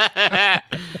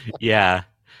 Yeah.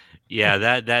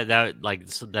 That like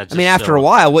that's. I mean, after a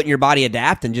while, wouldn't your body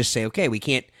adapt and just say, "Okay, we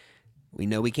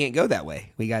know we can't go that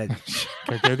way. We got to."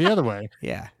 Could go the other way.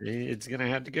 Yeah, it's gonna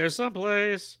have to go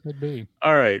someplace. Could be.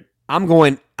 All right. I'm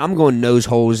going nose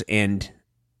holes and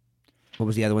what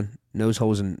was the other one? Nose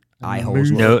holes and eye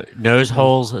holes. Moose. Nose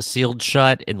holes sealed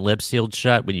shut and lips sealed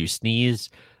shut when you sneeze,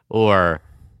 or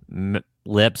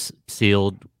lips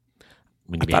sealed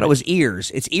when you I thought it was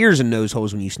ears. It's ears and nose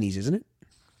holes when you sneeze, isn't it?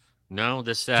 No,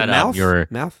 this The said mouth. your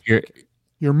Mouth. Your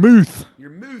mouth. Your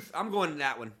mouth. I'm going to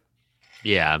that one.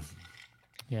 yeah.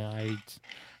 Yeah,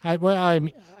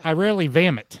 I rarely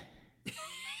vomit.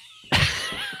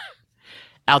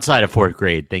 Outside of fourth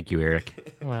grade, thank you,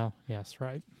 Eric. Well, yes,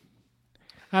 right.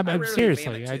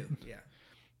 Seriously,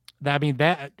 I mean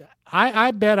that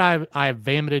I bet I've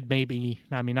vomited maybe.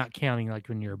 I mean, not counting like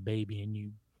when you're a baby and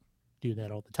you do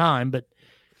that all the time, but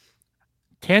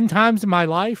 10 times in my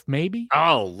life, maybe.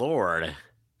 Oh Lord,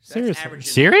 Seriously,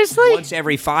 seriously, Once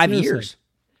every 5 Seriously. years.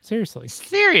 seriously.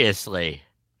 seriously.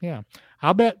 Yeah,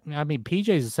 I'll bet. I mean,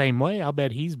 PJ's the same way. I'll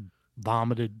bet he's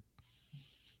vomited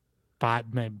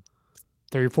 5, maybe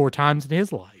 3 or 4 times in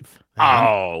his life.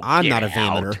 Oh, I'm not a get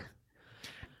out. vomiter.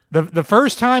 The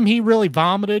first time he really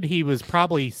vomited, he was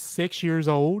probably 6 years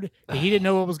old. He didn't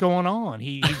know what was going on.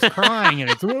 He's crying and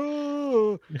it's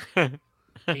 "Whoa."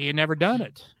 He had never done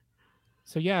it.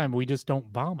 So yeah, we just don't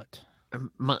vomit.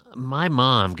 My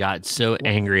mom got so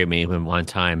angry at me when one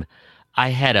time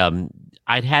I'd had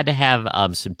to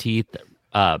have some teeth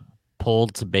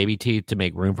pulled, some baby teeth, to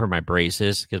make room for my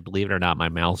braces, because believe it or not, my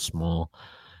mouth's small.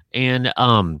 And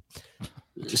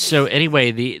so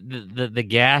anyway, the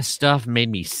gas stuff made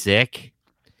me sick,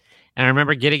 And I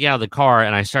remember getting out of the car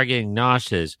and I started getting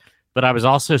nauseous, but I was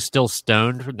also still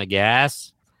stoned from the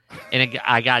gas. And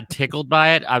I got tickled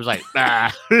by it. I was like,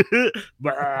 bah,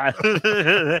 bah.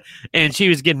 And she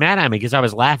was getting mad at me because I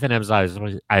was laughing as I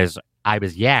was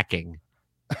yakking.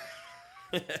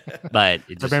 But it I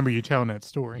just, remember you telling that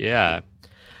story. yeah.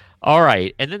 All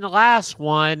right. And then the last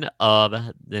one of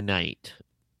the night.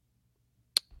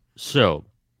 So,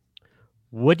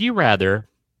 would you rather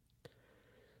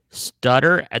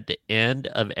stutter at the end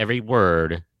of every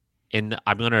word? And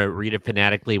I'm going to read it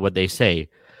phonetically what they say.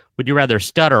 Would you rather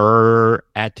stutter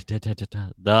at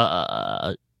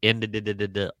the end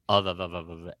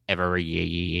of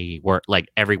every word, like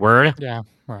every word, Yeah,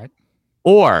 right.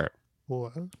 or Boy.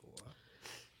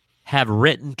 have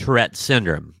written Tourette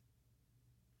syndrome?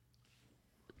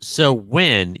 So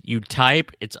when you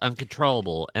type, it's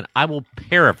uncontrollable, and I will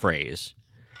paraphrase.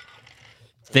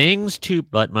 Things to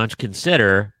but much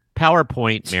consider: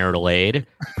 PowerPoint, marital aid,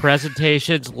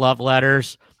 presentations, love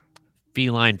letters,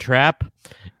 feline trap,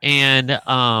 and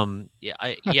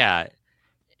yeah,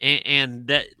 and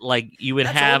that like you would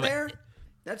That's have on there?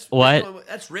 That's what?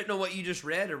 That's written on what you just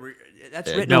read, or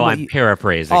that's written no, on what I'm you.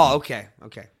 paraphrasing. Oh, okay.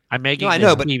 I'm making. No, I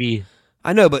know, this but- TV.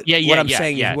 I know, but Yeah, what yeah, I'm yeah,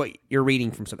 saying yeah. is what you're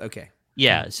reading from something. Okay.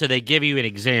 Yeah, so they give you an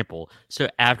example. So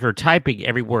after typing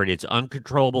every word, it's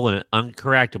uncontrollable and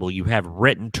uncorrectable. You have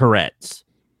written Tourette's.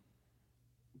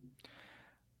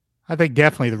 I think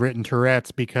definitely the written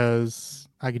Tourette's because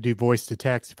I could do voice to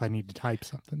text if I need to type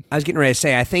something. I was getting ready to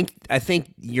say, I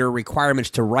think your requirements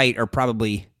to write are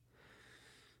probably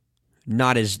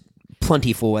not as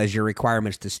plentiful as your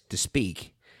requirements to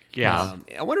speak. Yeah.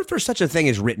 I wonder if there's such a thing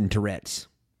as written Tourette's.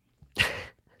 I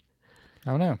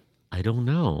don't know. I don't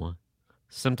know.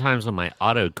 Sometimes when my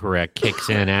autocorrect kicks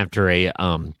in after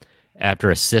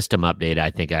a system update, I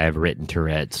think I have written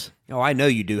Tourette's. Oh, I know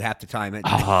you do half the time.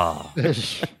 Oh,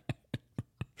 it's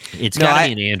No, got to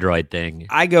be an Android thing.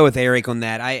 I go with Eric on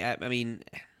that. I mean,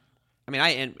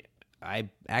 I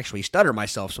actually stutter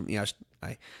myself.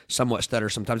 I somewhat stutter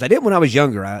sometimes. I did when I was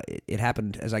younger. It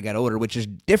happened as I got older, which is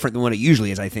different than what it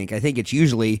usually is. I think it's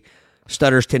usually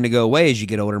stutters tend to go away as you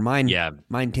get older. Mine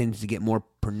tends to get more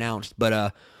pronounced. But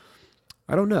I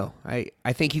don't know. I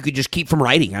think you could just keep from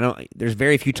writing. There's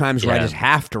very few times where I Yeah. just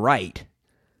have to write.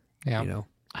 Yeah. You know.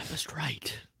 I must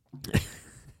write.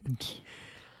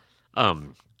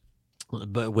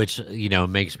 But which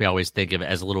makes me always think of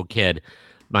as a little kid,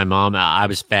 my mom. I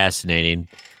was fascinating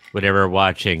whenever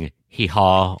watching Hee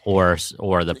Haw or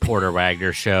the Porter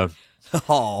Wagner show.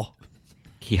 Oh,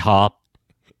 Hee Haw.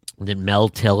 Then Mel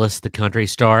Tillis, the country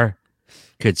star,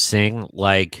 could sing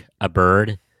like a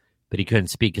bird, but he couldn't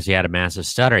speak because he had a massive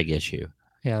stuttering issue.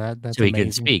 Yeah, that's So he amazing.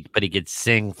 could speak, but he could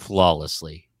sing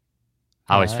flawlessly.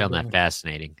 I always found that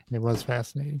fascinating. It was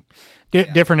fascinating.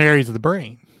 Different areas of the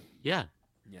brain. Yeah.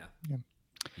 yeah.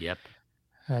 Yep.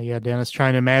 Yeah, Dennis,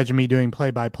 trying to imagine me doing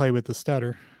play-by-play with the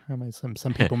stutter. I mean, some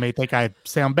people may think I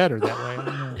sound better that way. I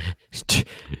don't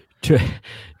know.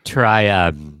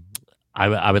 Try.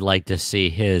 I would like to see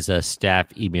his staff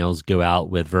emails go out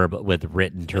with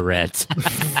written Tourette's.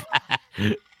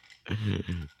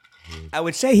 I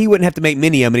would say he wouldn't have to make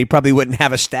many of them, and he probably wouldn't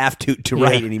have a staff to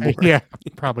write anymore. Yeah,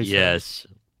 probably. So.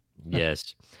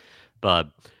 Yes. But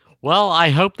well, I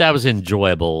hope that was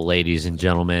enjoyable, ladies and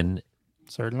gentlemen.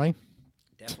 Certainly.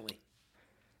 Definitely.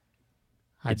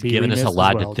 I'd It's be given us remiss a as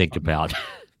lot well. to think about.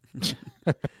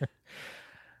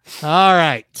 All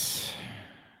right.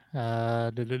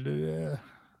 Let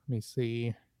me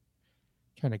see.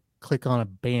 Trying to click on a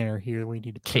banner here. We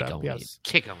need to put Kick up. on Yes. it.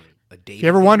 Kick on it. If you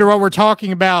ever wonder what we're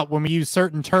talking about when we use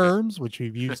certain terms, which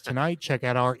we've used tonight, check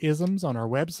out our isms on our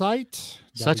website.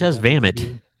 Such as vomit.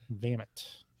 Vomit.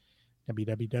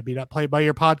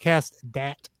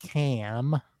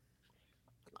 www.playbyyourpodcast.com.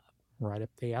 Right up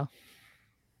there.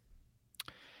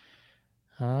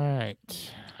 All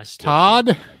right. I still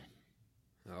Todd.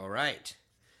 All right.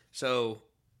 So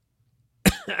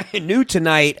I knew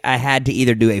tonight I had to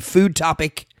either do a food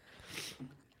topic,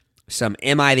 some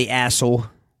Am I the Asshole,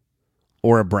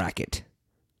 or a bracket.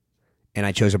 And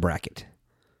I chose a bracket.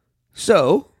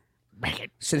 So,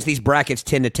 since these brackets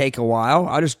tend to take a while,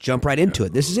 I'll just jump right into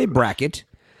it. This is a bracket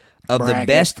of the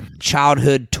best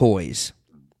childhood toys.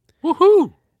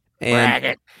 Woohoo!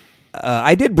 And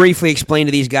I did briefly explain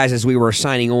to these guys as we were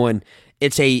signing on.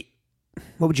 It's a,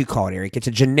 what would you call it, Eric? It's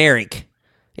a generic.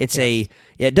 It's a,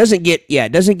 it doesn't get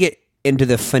into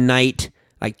the finite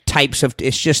like types of.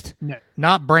 It's just No,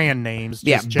 not brand names.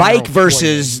 yeah, just general bike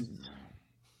versus toy names.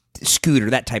 scooter,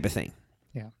 that type of thing.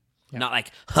 Yeah. Not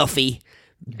like Huffy,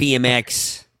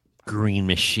 BMX. Green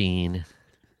Machine,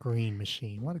 Green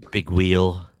Machine. What a great Big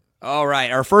Wheel. All right,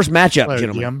 our first matchup, hello,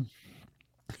 gentlemen. Jim.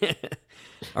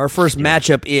 Our first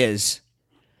matchup is,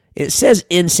 it says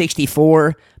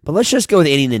N64, but let's just go with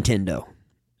any Nintendo.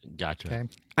 Gotcha. Okay.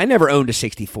 I never owned a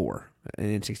 64,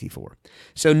 an N64.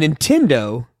 So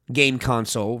Nintendo game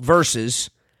console versus,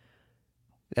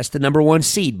 that's the number one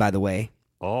seed, by the way,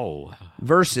 Oh,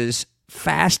 versus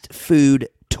fast food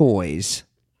toys.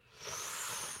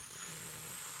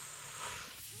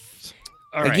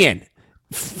 all right. Again,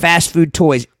 fast food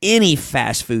toys, any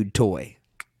fast food toy.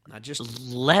 Not just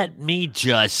Let me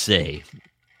just say,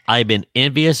 I've been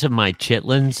envious of my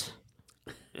chitlins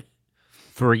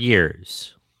for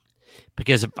years.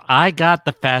 Because if I got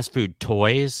the fast food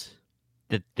toys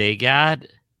that they got,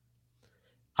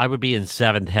 I would be in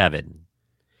seventh heaven.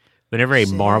 Whenever a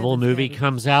Marvel Seventh movie heaven.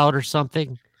 comes out or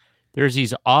something, there's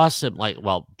these awesome,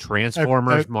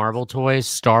 Transformers, Marvel toys,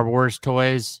 Star Wars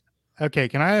toys. Okay,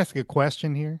 can I ask a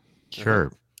question here?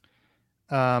 Sure.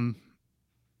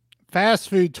 Fast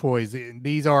food toys,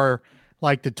 these are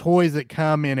like the toys that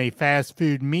come in a fast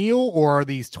food meal, or are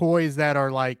these toys that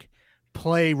are like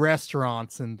play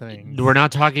restaurants and things? We're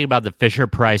not talking about the Fisher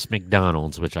Price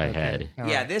McDonald's, which I Okay, had. all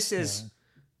yeah, right, this is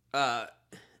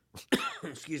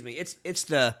excuse me. It's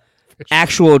the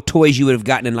actual toys you would have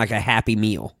gotten in like a Happy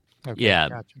Meal. Okay, Yeah.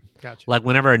 Gotcha. Like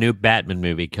whenever a new Batman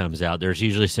movie comes out, there's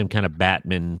usually some kind of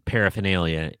Batman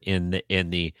paraphernalia in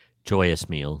the joyous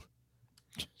meal.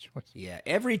 Yeah,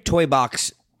 every toy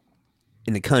box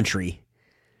in the country,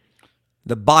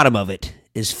 the bottom of it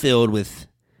is filled with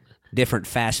different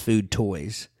fast food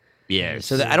toys. Yes.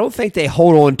 So that I don't think they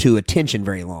hold on to attention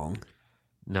very long.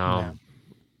 No. No.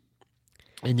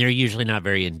 And they're usually not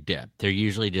very in depth. They're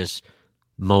usually just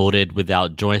molded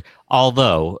without joint.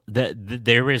 Although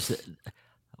there was,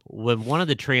 when one of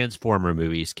the Transformer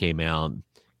movies came out,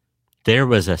 there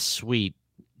was a sweet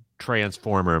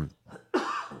Transformer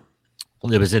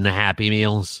that was in the Happy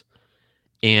Meals.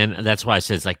 And that's why I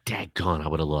said, it's like, daggone, I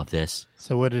would have loved this.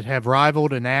 So would it have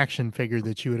rivaled an action figure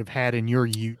that you would have had in your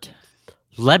Ute?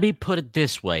 Let me put it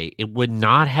this way. It would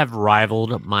not have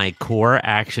rivaled my core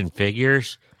action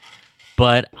figures,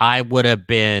 but I would have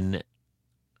been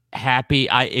happy.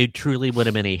 It truly would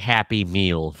have been a happy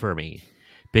meal for me,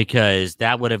 because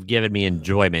that would have given me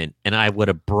enjoyment, and I would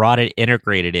have brought it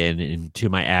integrated into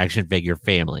my action figure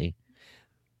family.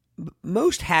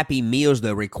 Most Happy Meals,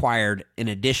 though, required an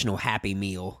additional Happy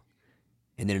Meal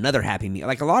and then another Happy Meal.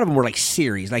 Like, a lot of them were like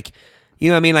series. Like, you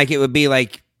know what I mean? Like, it would be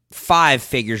like 5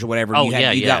 figures or whatever. Oh,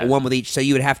 You got one with each, so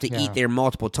you would have to Yeah. eat there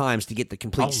multiple times to get the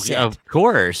complete set. Of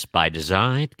course, by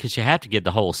design, because you have to get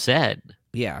the whole set.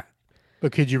 Yeah.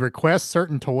 But could you request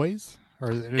certain toys?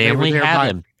 Or They only have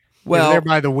them. Well, Well, there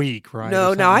by the week, right?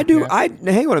 no, or no, I something do. like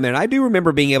that? Hang on a minute. I do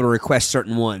remember being able to request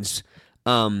certain ones.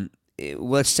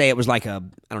 Let's say it was like I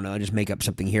don't know, I just make up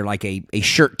something here, like a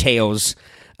Shirt Tails,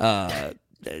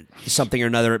 something or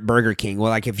another at Burger King. Well,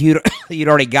 like if you'd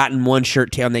already gotten one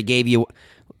Shirt Tail and they gave you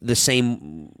the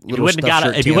same little If you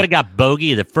stuffed would have got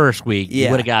Bogey the first week, you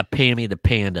Yeah. would have got Pammy the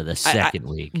Panda the second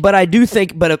week. But I do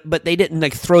think, but they didn't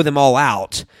like throw them all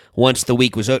out once the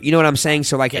week was over. You know what I'm saying?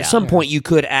 So like Yeah. at some point you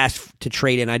could ask to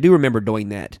trade in. I do remember doing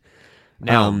that.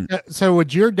 Now, So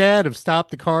would your dad have stopped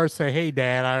the car and say, "Hey,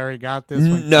 Dad, I already got this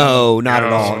one"? No, not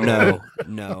at all. No.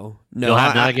 No. you'll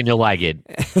have I- nothing and you'll like it.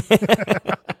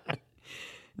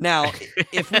 Now,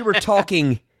 if we were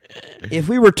talking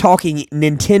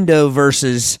Nintendo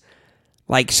versus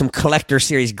like some collector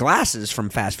series glasses from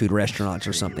fast food restaurants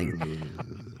or something,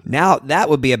 now that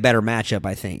would be a better matchup,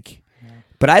 I think.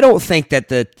 But I don't think that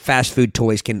the fast food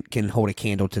toys can hold a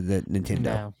candle to the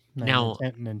Nintendo. No, Now-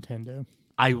 Nintendo.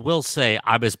 I will say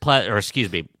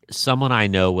someone I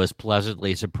know was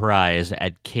pleasantly surprised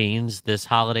at Cane's this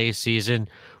holiday season,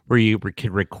 where you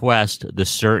could request the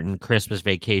certain Christmas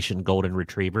Vacation Golden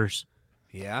Retrievers.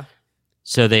 Yeah.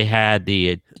 So they had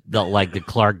the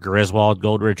Clark Griswold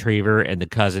Golden Retriever and the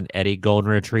cousin Eddie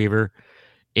Golden Retriever,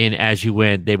 and as you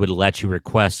went, they would let you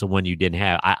request the one you didn't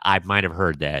have. I might have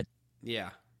heard that. Yeah.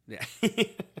 Yeah.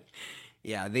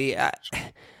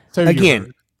 So you Again,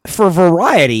 heard. for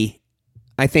variety,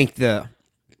 I think I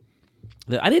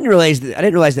didn't realize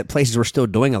that places were still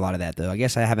doing a lot of that, though. I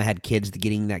guess I haven't had kids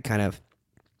getting that kind of.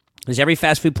 Does every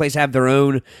fast food place have their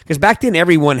own? Because back then,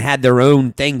 everyone had their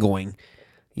own thing going.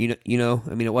 You know.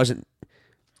 I mean, it wasn't.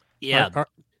 Yeah,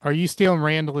 Are you stealing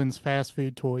Randall's fast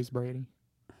food toys, Brady?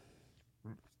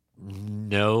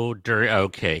 no. During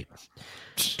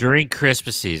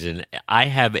Christmas season, I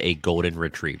have a Golden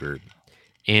Retriever,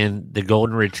 and the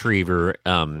Golden Retriever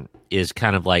is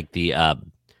kind of like the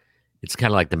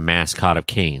mascot of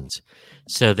Cane's.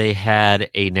 So they had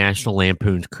a National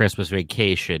Lampoon's Christmas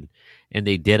Vacation, and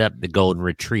they did up the Golden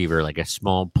Retriever, like a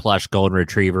small plush Golden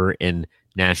Retriever, and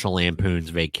National Lampoon's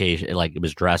Vacation. Like it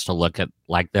was dressed to look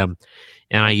like them,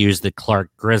 and I used the Clark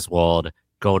Griswold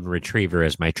Golden Retriever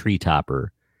as my tree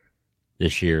topper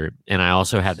this year. And I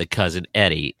also have the cousin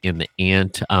Eddie in the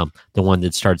aunt, the one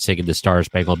that started singing the Star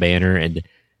Spangled Banner. And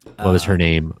what was her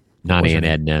name? Not Aunt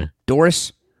Edna.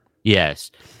 Doris? Yes,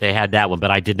 they had that one,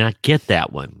 but I did not get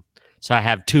that one. So I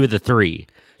have 2 of the 3.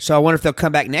 So I wonder if they'll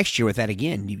come back next year with that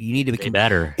again. You need to They become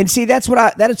better. And see, that's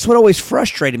what always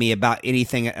frustrated me about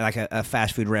anything like a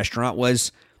fast food restaurant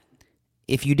was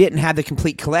if you didn't have the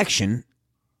complete collection,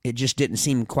 it just didn't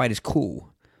seem quite as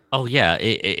cool. Oh yeah,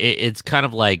 it's kind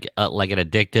of like an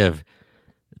addictive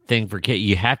thing for kids.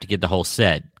 You have to get the whole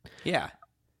set. Yeah.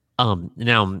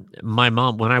 Now my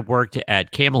mom, when I worked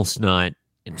at Camel Snot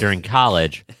during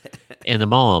college in the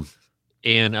mall,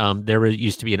 and there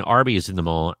used to be an Arby's in the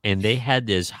mall, and they had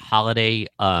this holiday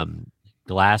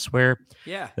glassware.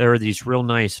 Yeah. There were these real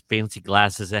nice fancy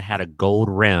glasses that had a gold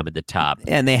rim at the top.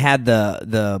 And they had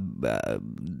the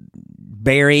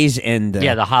berries and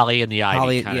The holly and the ivy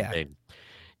holly, kind yeah. of thing.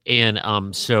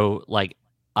 And so like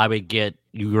I would get,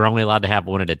 you were only allowed to have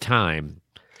one at a time.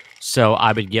 So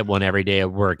I would get one every day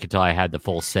at work until I had the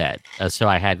full set. So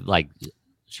I had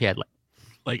she had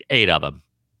like 8 of them.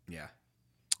 Yeah.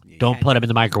 Don't put them in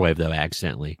the microwave though,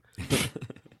 accidentally.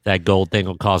 That gold thing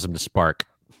will cause them to spark.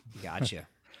 Gotcha.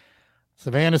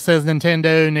 Savannah says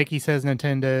Nintendo. Nikki says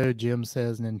Nintendo. Jim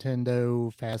says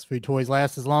Nintendo. Fast food toys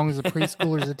last as long as a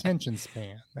preschooler's attention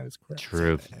span. That is correct.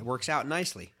 True. It works out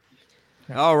nicely.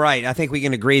 All right. I think we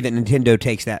can agree that Nintendo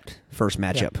takes that first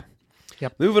matchup.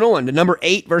 Yep. Moving on to number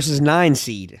 8 versus 9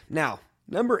 seed. Now,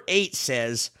 number 8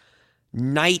 says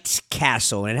Knight's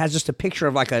Castle, and it has just a picture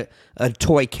of like a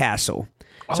toy castle.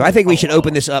 So I think we should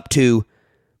open this up to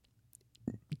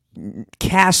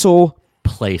castle,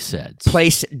 Play sets.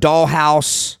 place,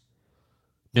 dollhouse.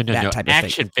 No. that type of thing.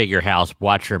 Action figure house.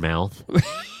 Watch your mouth.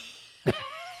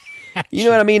 You know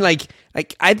what I mean? Like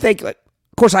I think, of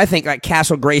course, I think like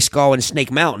Castle Grayskull and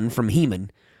Snake Mountain from He-Man,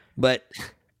 but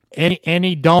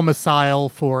Any domicile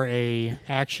for a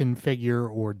action figure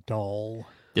or doll.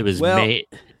 It was Well, made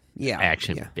yeah,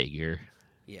 action yeah, figure.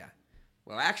 yeah.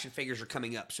 Well, action figures are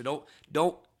coming up, so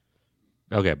don't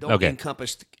Okay.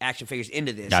 encompass action figures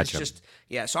into this. Gotcha. It's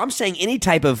just So I'm saying any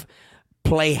type of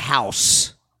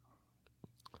playhouse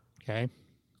Okay.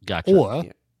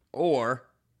 Gotcha. or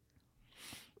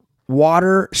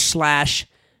water /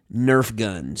 Nerf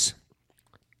guns.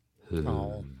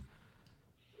 Oh.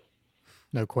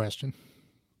 No question.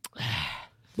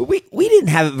 But we didn't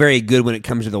have it very good when it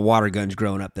comes to the water guns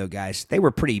growing up, though, guys. They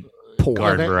were pretty poor.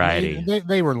 Garden They- variety.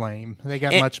 They were lame. They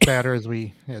got And- much better as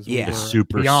we Yeah. were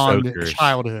Super beyond soakers.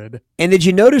 childhood. And did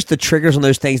you notice the triggers on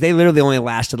those things? They literally only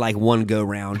lasted like one go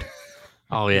round.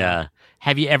 Oh yeah.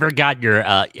 Have you ever got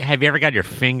your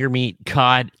finger meat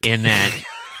caught in that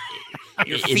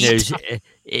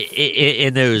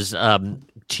in those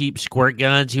cheap squirt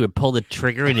guns? You would pull the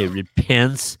trigger and it would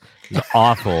pinch. It was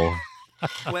awful.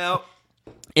 Well,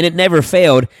 and it never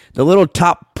failed. The little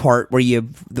top part where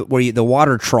the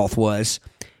water trough was,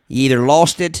 you either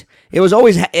lost it. It was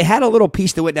always it had a little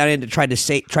piece that went down in to try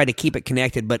to keep it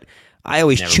connected, but I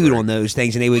always Never chewed worked. on those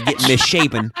things and they would get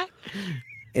misshapen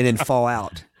and then fall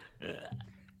out.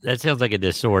 That sounds like a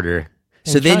disorder.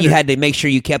 So And then trying you to- had to make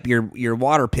sure you kept your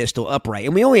water pistol upright.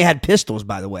 And we only had pistols,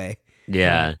 by the way.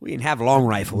 Yeah. We didn't have long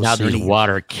rifles. Now or these any-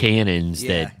 water cannons Yeah.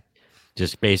 that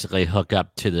just basically hook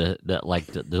up to the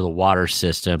water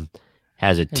system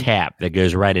has a tap that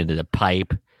goes right into the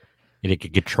pipe, and it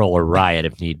can control a riot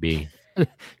if need be. You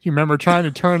remember trying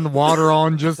to turn the water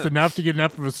on just enough to get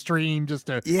enough of a stream just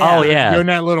to Yeah. Oh yeah. go in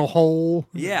that little hole.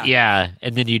 Yeah. Yeah,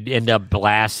 and then you'd end up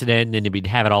blasting it, and then you'd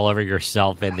have it all over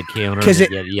yourself and the counter, 'Cause and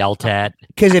it- get yelled at.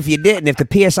 Because if you didn't, if the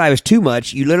PSI was too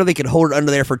much, you literally could hold it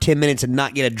under there for 10 minutes and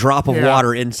not get a drop of Yeah,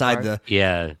 water inside right. the.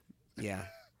 Yeah. Yeah.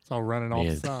 It's all running off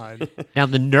Man. the side. Now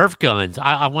the Nerf guns,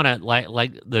 I want to like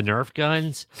the Nerf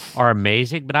guns are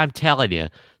amazing, but I'm telling you,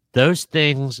 those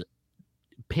things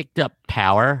picked up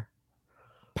power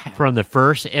from the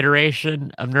first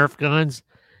iteration of Nerf guns.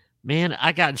 Man,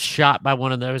 I got shot by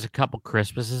one of those a couple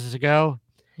Christmases ago,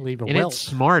 Leave a and welt. it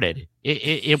smarted.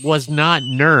 It was not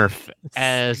Nerf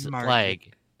as Smarted.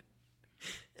 like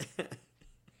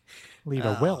Leave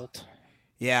a welt.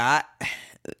 Yeah.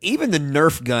 Even the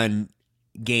Nerf gun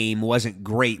game wasn't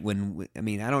great when. I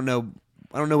mean, I don't know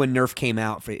when Nerf came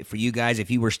out for you guys. If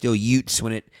you were still Utes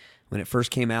when it first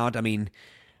came out. I mean,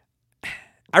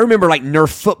 I remember like Nerf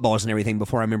footballs and everything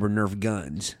before I remember Nerf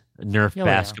guns. Nerf yeah.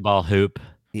 basketball hoop.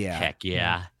 Yeah. Heck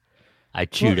yeah. I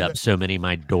chewed Well, up so many of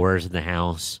my doors in the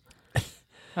house.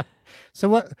 So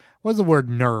what's the word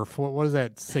nerf? What does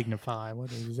that signify?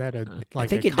 What is that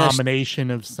think a it does-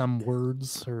 combination of some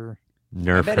words or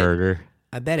Nerf bet it- herder.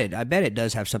 I bet it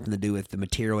does have something to do with the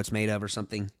material it's made of or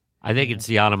something. I think it's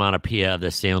the onomatopoeia of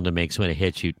the sound it makes when it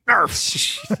hits you.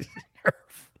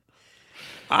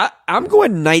 I'm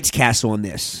going Knight's Castle on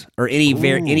this, or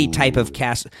any type of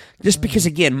castle, just because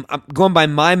again, I'm going by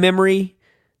my memory.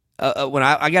 When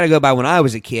I got to go by when I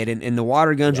was a kid, and the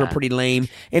water guns were pretty lame.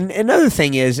 And another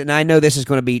thing is, and I know this is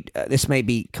going to be this may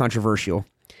be controversial,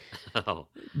 Oh.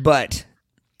 but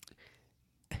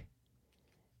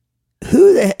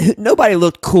nobody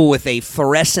looked cool with a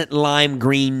fluorescent lime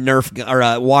green Nerf gun, or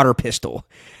a water pistol,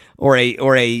 or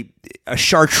a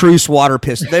chartreuse water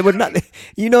pistol. They would not,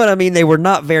 you know what I mean? They were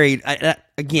not very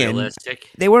again. Realistic.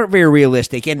 They weren't very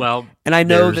realistic, and Well, I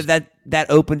know there's-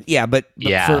 that opened, but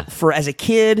Yeah. for as a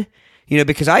kid,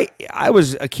 because I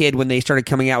was a kid when they started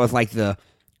coming out with like the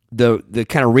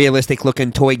kind of realistic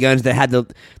looking toy guns that had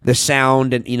the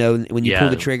sound, and when you pull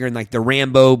the trigger, and like the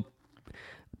Rambo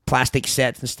plastic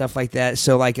sets and stuff like that.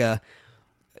 So like a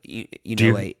you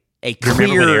a Do you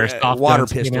remember when clear airsoft water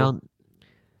guns came pistol. out?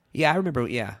 Yeah, I remember.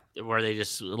 Yeah, Where they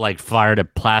just like fired a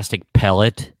plastic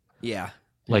pellet, yeah.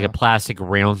 like a plastic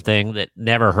round thing that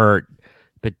never hurt.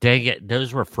 But dang it,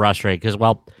 those were frustrating because,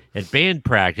 at band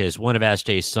practice, one of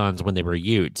SJ's sons, when they were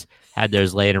Utes, had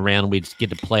those laying around. We'd just get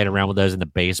to playing around with those in the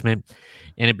basement,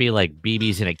 and it'd be like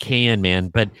BBs in a can, man.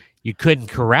 But you couldn't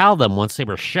corral them once they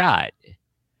were shot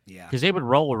Yeah. because they would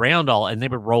roll around and they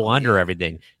would roll under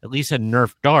everything. At least a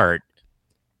Nerf dart,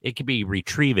 it could be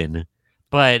retrieving,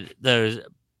 but those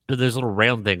little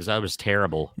round things, that was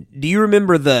terrible. Do you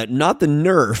remember not the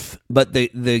Nerf, but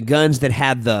the guns that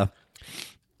had the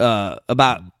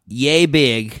about yay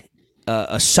big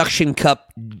a suction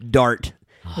cup dart?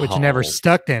 which never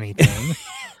stuck to anything.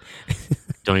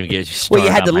 Don't even get you started. Well,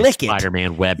 you had on to my lick it.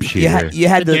 Spider-Man web shooter. You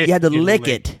had to You lick lick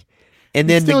it, and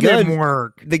then Still the gun didn't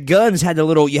work. The guns had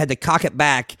you had to cock it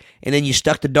back, and then you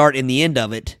stuck the dart in the end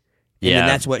of it, and then Yeah.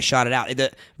 that's what shot it out.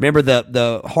 Remember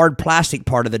the hard plastic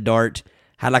part of the dart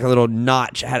had like a little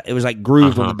notch. It was like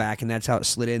grooved on the back, and that's how it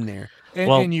slid in there.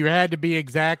 And you had to be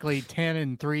exactly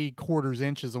 10 3/4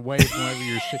 inches away from wherever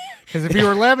you're because if you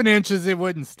were 11 inches, it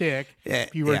wouldn't stick. Yeah,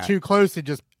 If you were yeah. too close, it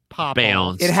just popped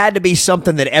Bounce. off. It had to be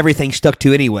something that everything stuck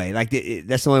to anyway. Like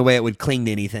that's the only way it would cling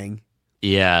to anything.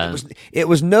 Yeah. It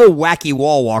was no wacky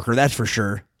wall walker, that's for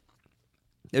sure.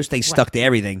 Those things stuck to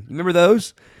everything. Remember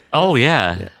those? Oh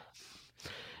yeah.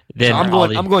 Then So I'm all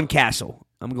going. I'm going castle.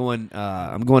 I'm going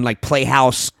like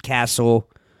playhouse castle.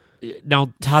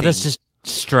 Now, Todd, this just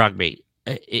struck me.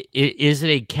 Is it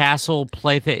a castle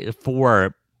play thing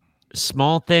for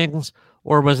small things,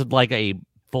 or was it like a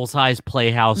full size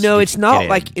playhouse? No, to it's not get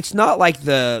like in? it's not like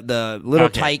the little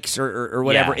Okay. tykes or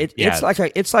whatever. Yeah,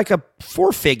 It's like a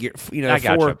four figure. I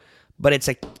gotcha. But it's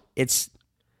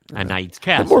a knight's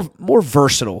castle. more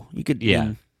versatile. You could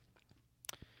Yeah.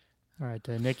 All right.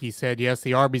 Nikki said, yes,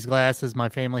 the Arby's glasses. My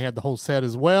family had the whole set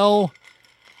as well.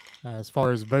 As far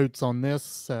as votes on this,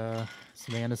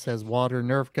 Savannah says water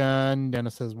Nerf gun.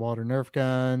 Dennis says water Nerf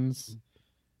guns.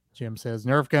 Jim says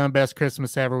Nerf gun, best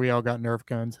Christmas ever. We all got Nerf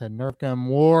guns. Had Nerf gun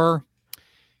war.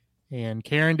 And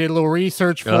Karen did a little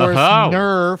research for us. Oh.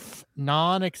 Nerf,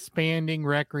 non-expanding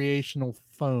recreational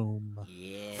foam.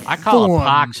 I call Form. a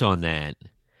pox on that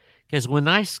because when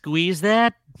I squeeze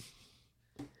that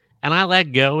and I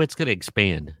let go, it's going to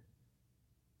expand.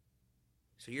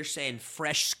 So you're saying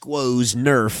fresh squoze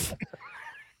Nerf?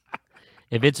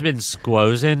 If it's been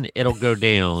squozing, it'll go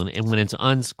down, and when it's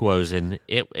unsquozing,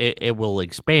 it will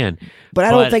expand. But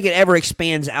I don't think it ever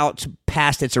expands out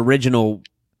past its original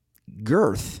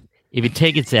girth. If you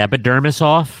take its epidermis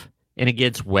off and it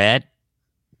gets wet,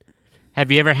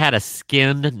 have you ever had a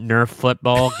skinned Nerf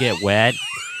football get wet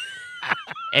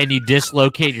and you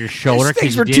dislocate your shoulder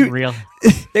things because you were didn't too-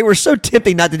 realize? They were so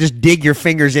tempting not to just dig your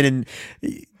fingers in, and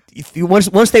if you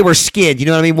once they were skinned, you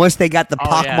know what I mean. Once they got the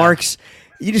pock yeah. marks,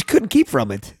 you just couldn't keep from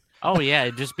it. Oh yeah,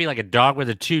 it'd just be like a dog with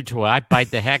a chew toy. I'd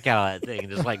bite the heck out of that thing,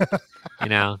 just like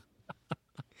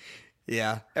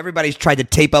Yeah, everybody's tried to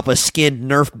tape up a skinned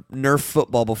Nerf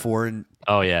football before, and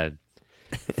Oh yeah.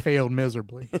 Failed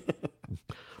miserably.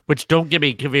 Which don't get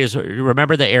me confused.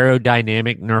 Remember the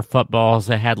aerodynamic Nerf footballs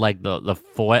that had like the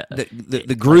foot?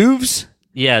 the grooves.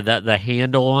 Yeah, the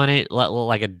handle on it,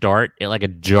 like a dart, like a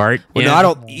jart. Well, end. no, I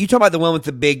don't. You talking about the one with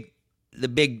the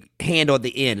big handle at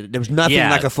the end? There was nothing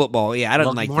Yeah. like a football. Yeah, I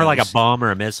don't like more like a those. bomb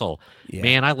or a missile. Yeah.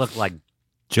 Man, I look like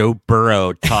Joe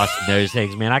Burrow tossing those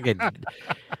things. Man, I could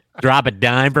drop a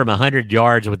dime from 100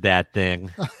 yards with that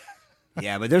thing.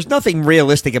 Yeah, but there's nothing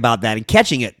realistic about that, and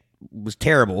catching it was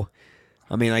terrible.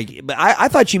 I mean, like, but I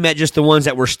thought you meant just the ones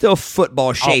that were still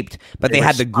football shaped, but they were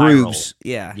had the spiral. grooves.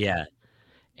 Yeah. Yeah.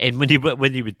 And when you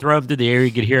would throw them through the air,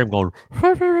 you could hear them going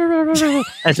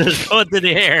as it's going through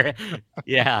the air.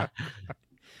 Yeah.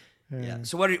 Yeah.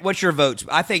 So what's your votes?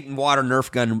 I think water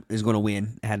Nerf gun is going to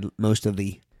win. Had most of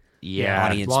the Yeah.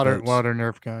 audience Water votes.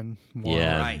 Nerf gun.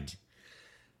 Yeah. Right.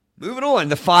 Moving on,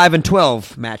 the 5 and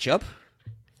 12 matchup.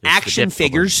 the Action difficult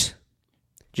figures.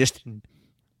 Just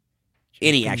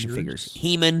any action figures.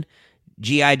 He-Man,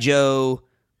 G.I. Joe,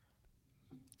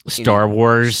 Star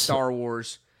Wars. Star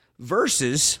Wars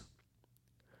versus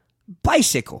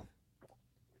bicycle.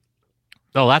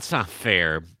 Oh, that's not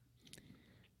fair.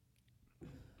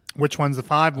 Which one's a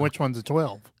 5? Which one's a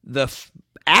 12? The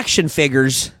action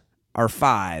figures are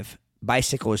 5.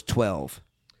 Bicycle is 12.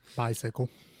 Bicycle.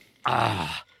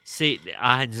 See,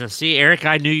 Eric,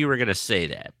 I knew you were going to say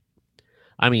that.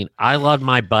 I mean, I loved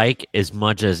my bike as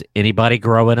much as anybody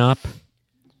growing up.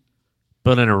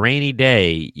 But on a rainy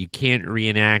day, you can't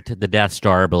reenact the Death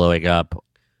Star blowing up.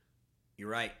 You're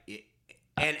right.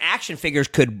 And action figures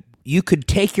you could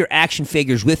take your action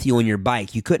figures with you on your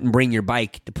bike. You couldn't bring your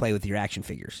bike to play with your action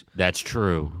figures. That's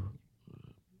true.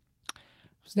 I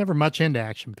was never much into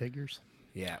action figures.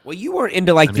 Yeah. Well, you weren't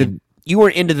into you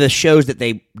weren't into the shows that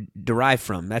they derive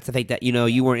from. That's the thing that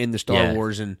you weren't into Star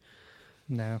Wars, and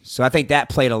No. so I think that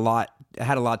played a lot. It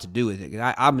had a lot to do with it.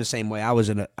 I'm the same way. I was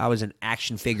an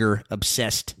action figure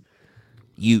obsessed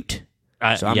Ute.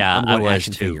 So I'm I going was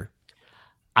action too. figure.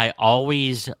 I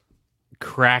always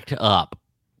cracked up,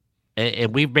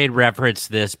 and we've made reference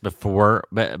to this before,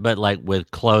 but like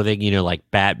with clothing, like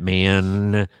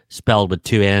Batman spelled with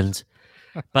 2 N's.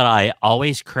 But I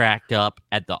always cracked up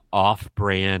at the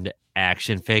off-brand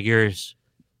action figures,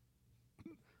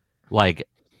 like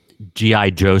G.I.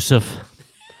 Joseph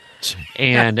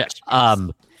and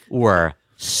or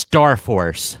Star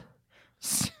Force,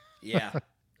 Yeah.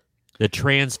 the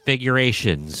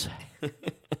Transfigurations.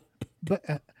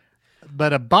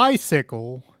 But a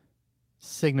bicycle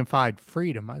signified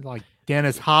freedom. I like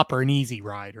Dennis Hopper and Easy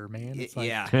Rider, man. It's like,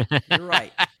 Yeah. You're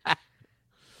right.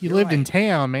 you you're lived in right.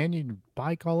 town, man. You'd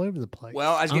bike all over the place.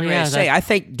 Well, I was Oh, getting ready yeah, to say, that- I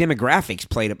think demographics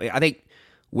played I think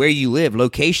where you live,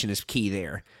 location is key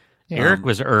there. Yeah. Eric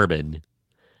was urban,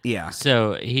 Yeah.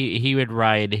 so he would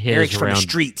ride his Eric's from around. the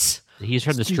streets. He's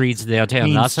from the streets of downtown,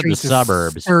 Mean not from the streets of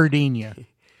suburbs. Sardinia.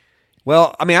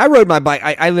 Well, I mean, I rode my bike.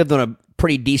 I lived on a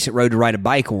pretty decent road to ride a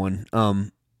bike on.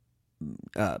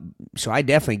 So I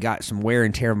definitely got some wear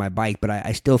and tear of my bike, but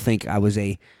I still think I was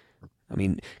and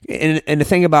the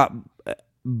thing about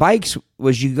bikes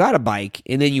was you got a bike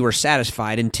and then you were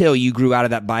satisfied until you grew out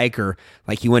of that bike, or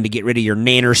like you wanted to get rid of your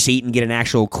nanner seat and get an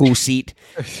actual cool seat.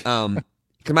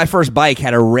 Because my first bike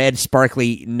had a red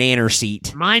sparkly nanner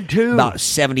seat. Mine too. About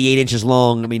 78 inches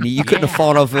long. I mean, you couldn't have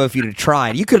fallen off if you'd have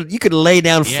tried. You could lay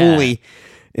down Yeah. fully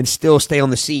and still stay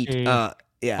on the seat. Yeah.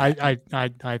 Yeah.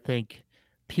 I think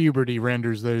puberty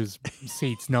renders those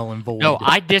seats null and void. No,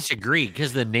 I disagree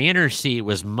because the nanner seat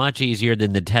was much easier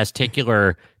than the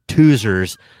testicular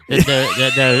toozers. That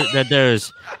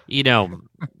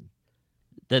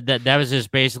those, that was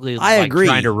just basically I like agree.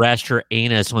 trying to rest your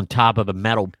anus on top of a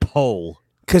metal pole.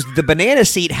 Because the banana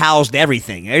seat housed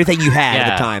everything you had at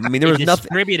Yeah. the time. I mean, there It was nothing.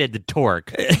 distributed the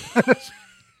torque.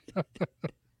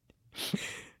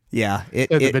 Yeah.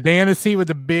 the banana seat with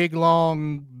the big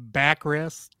long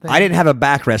backrest. Thing. I didn't have a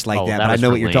backrest like Oh, that, but I was know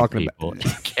for what you're lame talking people.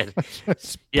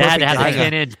 about. You had to have perfect a to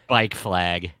hang 10-inch bike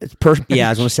flag. It's yeah,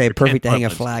 I was going to say perfect to hang a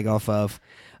purpose. flag off of.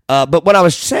 But what I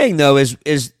was saying though is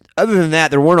other than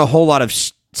that, there weren't a whole lot of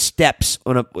steps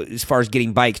as far as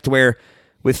getting bikes. To where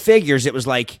with figures, it was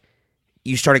like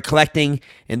you started collecting,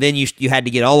 and then you had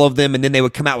to get all of them, and then they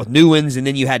would come out with new ones, and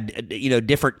then you had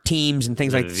different teams and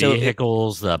things The like that. So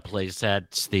vehicles, the play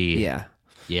sets, yeah,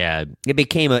 it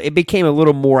became a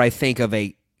little more, I think, of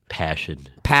a passion.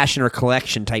 passion or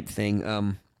collection type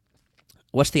thing.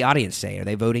 What's the audience say? Are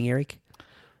they voting, Eric?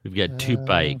 We've got 2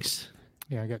 bikes.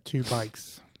 Yeah, I got 2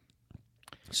 bikes.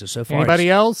 So far, Anybody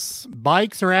else?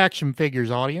 Bikes or action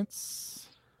figures, audience?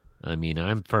 I mean,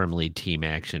 I'm firmly team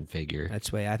action figure.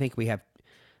 that's the way I think we have.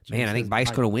 Man, I says think Bike's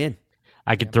bike. going to win.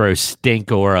 I could throw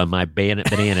Stinkor on my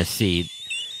banana seat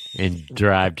and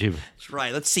drive to. That's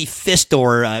right. Let's see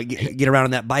Fistor get around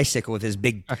on that bicycle with his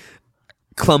big,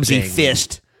 clumsy Big.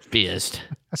 fist. Fist.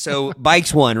 So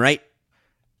Bike's won, right?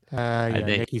 Yeah, think-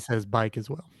 Nikki says bike as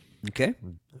well. Okay.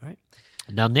 All right.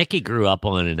 Now, Nikki grew up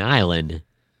on an island,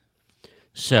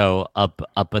 so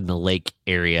up in the Lake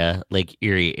Erie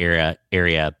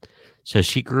area. So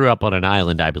she grew up on an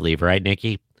island, I believe, right,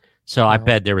 Nikki? So I No.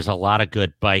 bet there was a lot of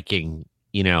good biking.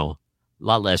 A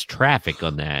lot less traffic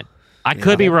on that. I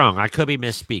could be wrong. I could be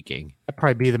misspeaking. That'd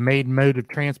probably be the main mode of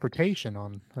transportation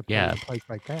on a Yeah. place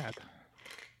like that.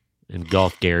 And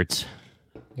golf Garrett's.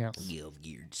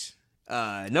 Yes.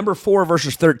 Number 4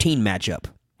 versus 13 matchup.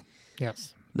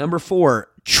 Yes. Number 4,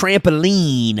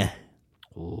 trampoline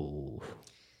Ooh.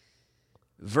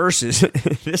 versus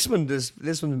this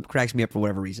one cracks me up for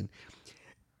whatever reason.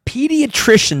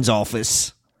 Pediatrician's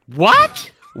office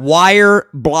What? wire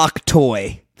block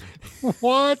toy.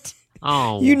 What?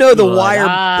 Oh, You know the good. wire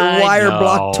I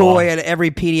block know. toy at every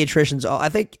pediatrician's. I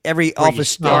think every Where you office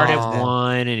start has at that.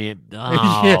 one and it.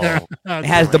 Yeah. Oh, It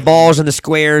has the balls and the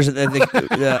squares and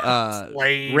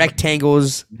the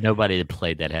rectangles. nobody that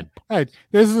played that had. Hey,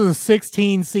 this is a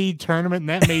 16 seed tournament and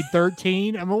that made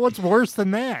 13. I mean, what's worse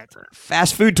than that?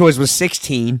 Fast food toys was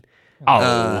 16.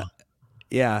 Oh,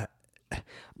 Yeah.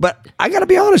 But I got to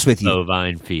be honest with you.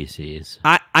 bovine feces.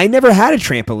 I never had a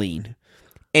trampoline.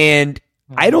 And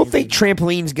I don't think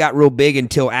trampolines got real big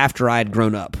until after I had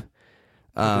grown up.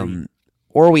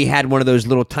 Or we had one of those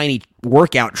little tiny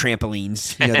workout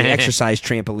trampolines, the exercise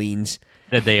trampolines.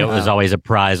 That they was always a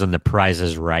prize on The Prize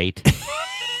is Right,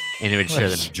 and it would show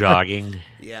them jogging.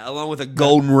 Yeah, along with a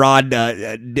goldenrod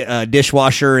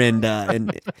dishwasher and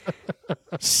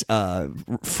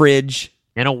fridge.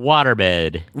 And a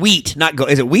waterbed. Wheat, not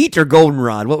is it wheat or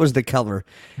goldenrod? What was the color?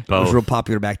 It was Both. real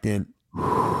popular back then.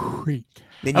 Sweet.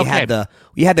 Then you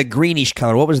had the greenish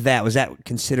color. What was that? Was that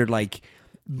considered like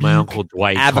My Uncle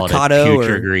Dwight Avocado called it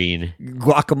or- putre green.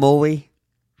 guacamole?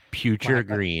 Putre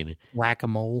green.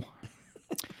 Whack-a-mole.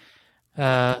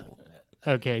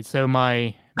 Okay, so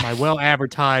my well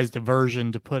advertised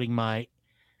aversion to putting my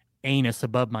anus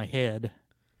above my head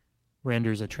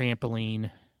renders a trampoline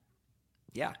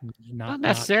Yeah, Not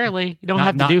necessarily. You don't not-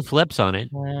 have to not- do flips on it.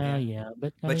 yeah,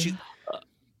 but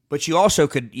but you also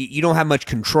could. You don't have much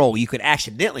control. You could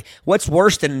accidentally. What's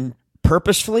worse than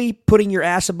purposefully putting your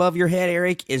ass above your head,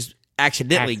 Eric, is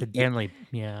accidentally. yeah. If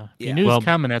Yeah. you knew it Well- was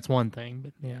coming, that's one thing,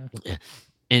 but yeah.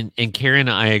 And Karen,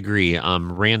 I agree.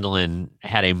 Randolyn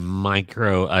had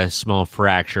a small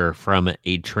fracture from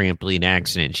a trampoline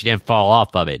accident. She didn't fall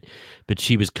off of it, but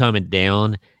she was coming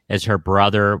down as her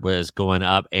brother was going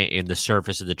up, and the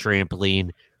surface of the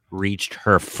trampoline reached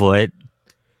her foot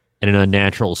at an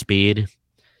unnatural speed.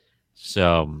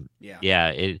 So,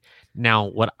 yeah. Now,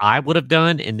 what I would have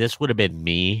done, and this would have been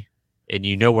me, and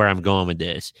you know where I'm going with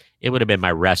this, it would have been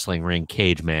my wrestling ring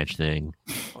cage match thing.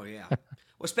 Oh yeah.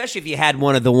 Well, especially if you had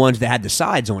one of the ones that had the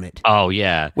sides on it, Oh,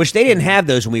 yeah. which they didn't have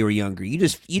those when we were younger. You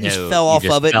just No, fell you off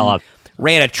just of it fell and off.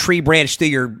 ran a tree branch through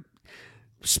your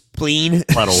spleen.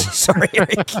 Puddle. Sorry,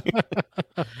 Eric.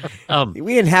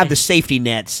 We didn't have the safety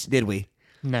nets, did we?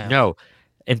 No.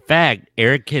 In fact,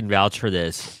 Eric can vouch for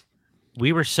this.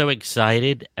 We were so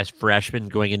excited as freshmen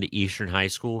going into Eastern High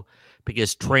School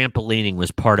because trampolining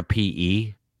was part of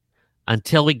PE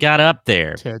until we got up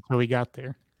there. Until we got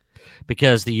there.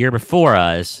 Because the year before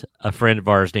us, a friend of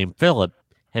ours named Philip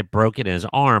had broken his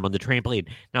arm on the trampoline.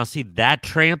 Now, see, that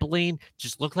trampoline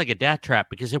just looked like a death trap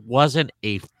because it wasn't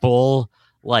a full,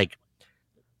 like,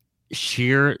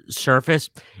 sheer surface.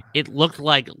 It looked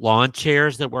like lawn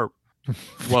chairs that were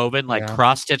woven, like Yeah.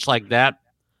 cross-stitched like that.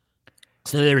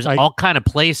 So there's Like- all kind of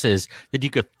places that you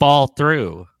could fall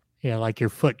through. Yeah, like your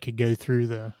foot could go through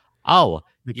the Oh,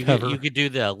 the you cover. could do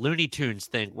the Looney Tunes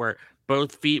thing where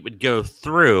both feet would go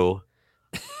through,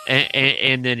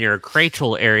 and then your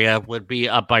cranial area would be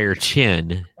up by your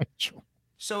chin.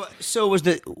 So was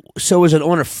it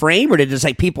on a frame or did just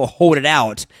like people hold it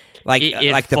out like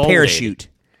It like the folded. parachute?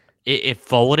 It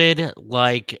folded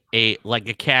like a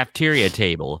cafeteria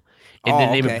table, and then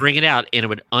Oh, they okay. would bring it out, and it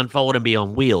would unfold and be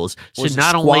on wheels. So Was it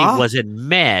not squaw? only was it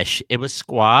mesh, it was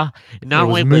squaw. And not It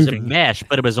was only was it moving. mesh,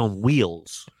 but it was on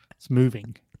wheels. It's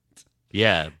moving.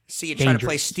 Yeah. See you trying to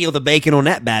play Dangerous. steal the bacon on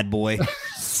that bad boy.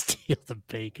 Steal the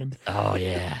bacon. Oh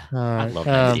yeah. I Alright, love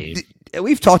that game.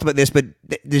 We've talked about this, but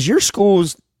does your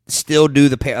schools still do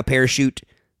a parachute?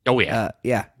 Oh yeah.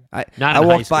 Yeah. I Not I in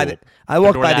walked high by school. I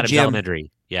walked North by the Adams gym.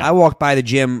 Elementary. Yeah. I walked by the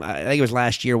gym. I think it was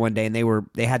last year one day, and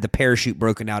they had the parachute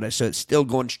broken out, so it's still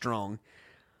going strong.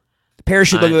 The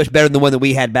parachute looked much better than the one that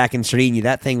we had back in Sardinia.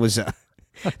 That thing was that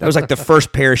was like the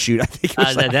first parachute. I think it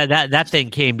was like, that thing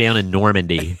came down in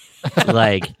Normandy.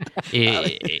 Like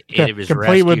it was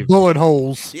complete with rescued. bullet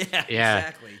holes. yeah, Yeah.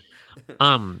 exactly.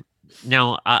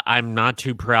 Now I'm not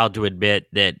too proud to admit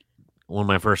that one of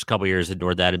my first couple years at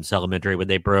North Adams Elementary, when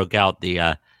they broke out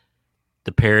the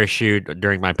parachute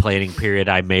during my planning period,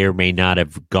 I may or may not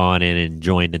have gone in and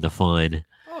joined in the fun.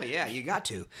 Oh yeah, you got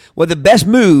to. Well, the best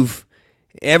move.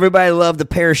 Everybody loved the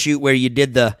parachute where you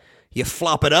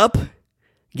flop it up,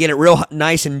 get it real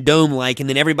nice and dome-like, and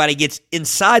then everybody gets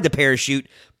inside the parachute,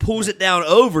 pulls it down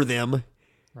over them,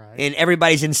 Right. and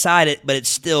everybody's inside it, but it's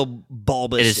still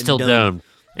bulbous. It is and still domed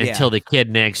until the kid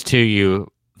next to you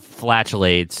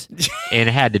flatulates and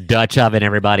had to Dutch oven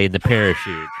everybody in the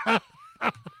parachute.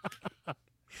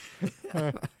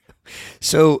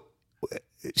 So,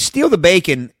 Steal the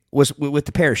Bacon was with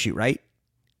the parachute, right?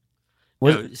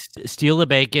 No, steal the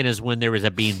bacon is when there was a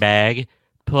bean bag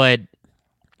put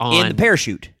on In the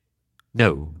parachute.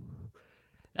 No.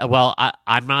 Well,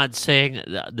 I'm not saying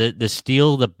the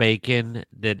steal the bacon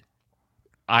that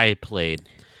I played.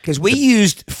 Because we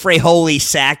used Frejoli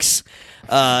sacks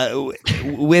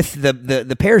with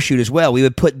the parachute as well. We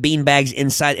would put bean bags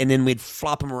inside, and then we'd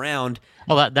flop them around.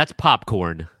 Well, that's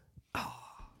popcorn.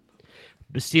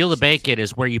 The steal the bacon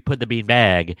is where you put the bean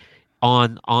bag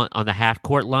on the half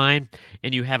court line,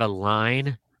 and you have a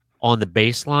line on the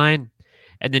baseline,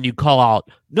 and then you call out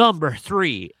number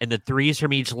 3, and the 3s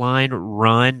from each line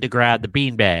run to grab the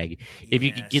bean bag. If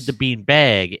you can get the bean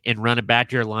bag and run it back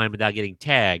to your line without getting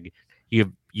tagged,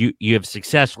 you have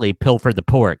successfully pilfered the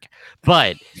pork.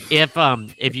 But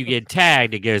if you get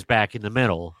tagged, it goes back in the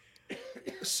middle.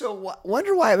 So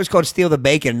wonder why it was called Steal the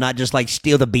Bacon, not just like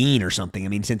Steal the Bean or something. I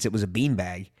mean, since it was a bean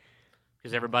bag.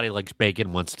 Because everybody likes bacon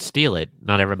and wants to steal it.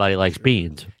 Not everybody likes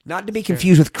beans. Not to be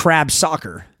confused with crab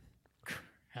soccer.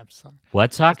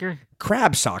 What soccer?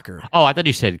 Crab soccer. Oh, I thought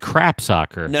you said crap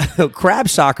soccer. No, crab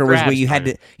soccer was Crab where you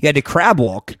soccer. had to crab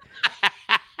walk.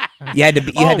 You had to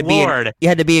be Lord. you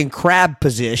had to be in crab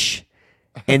position,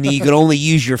 and then you could only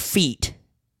use your feet,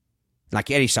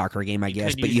 like any soccer game, I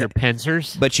guess. Couldn't But use your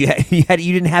pincers. but you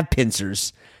didn't have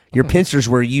pincers. Your pincers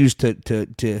were used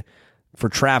to for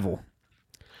travel.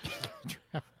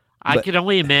 I but- could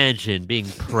only imagine being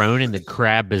prone in the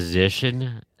crab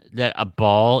position that a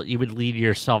ball, you would leave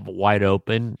yourself wide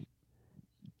open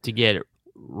to get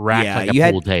racked like a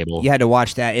you pool table. You had to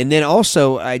watch that, and then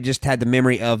also I just had the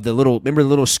memory of remember the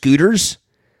little scooters,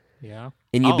 Yeah.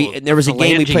 and Oh, and there was a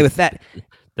game we phalange- played with that.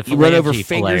 The You run over phalange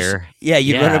fingers. flare. Yeah,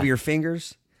 you run Yeah. over your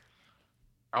fingers.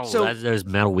 Oh, So- that's those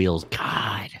metal wheels.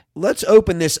 God. Let's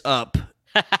open this up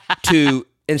to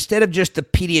instead of just the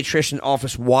pediatrician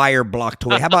office wire block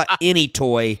toy. How about any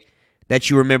toy that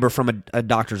you remember from a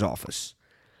doctor's office?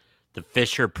 The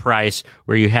Fisher Price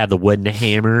where you had the wooden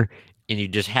hammer and you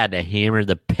just had to hammer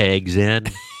the pegs in.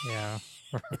 Yeah.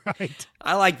 Right.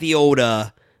 I like the old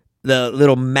the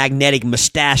little magnetic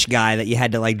mustache guy that you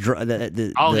had to like draw. Oh,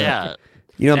 the- yeah.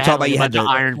 You know what I'm It talking about? like You a had bunch of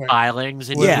the iron filings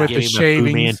and Yeah. you With give the him a Fu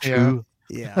shavings, Manchu.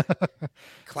 yeah,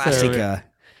 classic. So-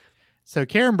 So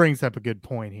Karen brings up a good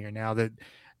point here now that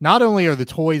not only are the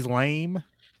toys lame,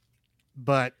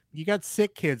 but you got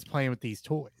sick kids playing with these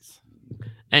toys.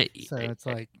 Hey, So it's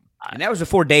like, And that was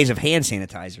before days of hand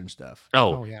sanitizer and stuff.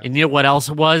 oh, Oh, yeah. and you know what else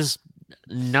it was?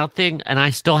 Nothing. And I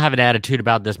still have an attitude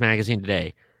about this magazine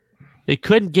today. They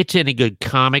couldn't get you any good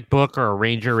comic book or a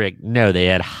Ranger rig. No, they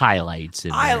had highlights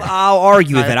in there. I'll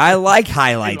argue with it. I like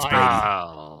highlights, baby.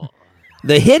 Oh.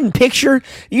 The hidden picture.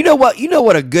 You know what? You know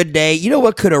what a good day. You know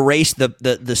what could erase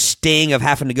the sting of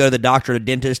having to go to the doctor or the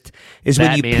dentist is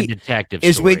when you Batman detective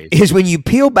is when stories. is when you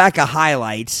peel back a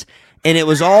highlights and it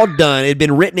was all done. It had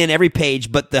been written in every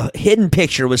page, but the hidden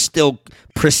picture was still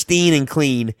pristine and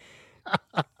clean.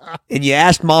 And you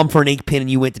asked mom for an ink pen, and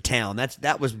you went to town.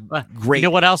 That was great. You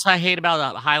know what else I hate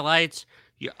about highlights?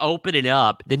 You open it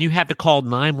up, then you have to call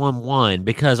 911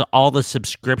 because all the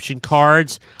subscription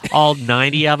cards, all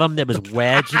 90 of them that was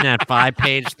wedged in that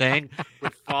 5-page thing,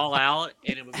 would fall out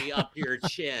and it would be up to your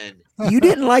chin. You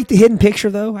didn't like the hidden picture,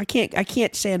 though. I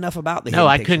can't say enough about the. No, hidden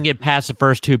I picture. couldn't get past the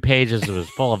first 2 pages. It was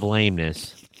full of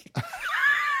lameness.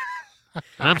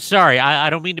 I'm sorry. I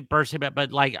don't mean to burst him,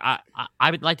 but like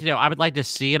I would like to know. I would like to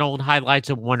see an old highlights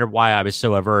and wonder why I was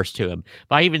so averse to him.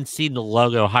 If I even seen the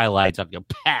logo highlights, I'd go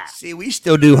pass. See, we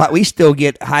still do. We still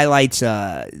get highlights.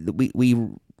 We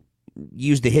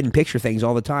use the hidden picture things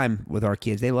all the time with our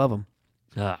kids. They love them.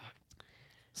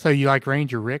 so you like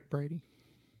Ranger Rick, Brady?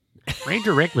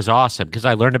 Ranger Rick was awesome because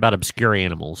I learned about obscure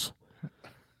animals.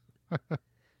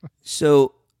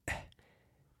 So,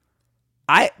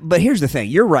 but here's the thing.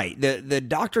 You're right. The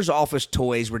doctor's office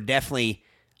toys were definitely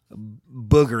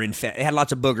booger infested. They had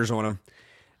lots of boogers on them.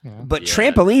 Yeah. But Yeah.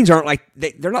 trampolines aren't like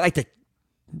they're not like the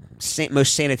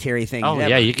most sanitary things. Oh ever.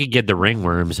 yeah, you could get the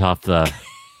ringworms off the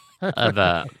of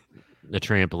the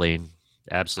trampoline.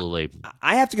 Absolutely.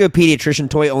 I have to go pediatrician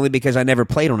toy only because I never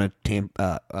played on a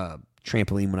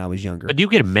trampoline when I was younger. But you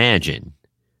can imagine.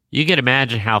 You can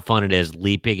imagine how fun it is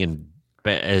leaping and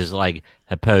as like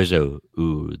opposed to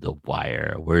ooh the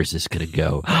wire. Where's this gonna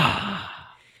go?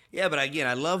 Yeah, but again,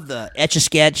 I love the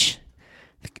Etch-a-Sketch,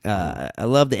 I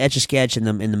love the Etch-a-Sketch and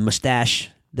the mustache,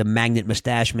 the magnet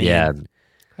mustache man. Yeah.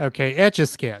 Okay,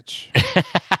 Etch-a-Sketch.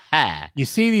 You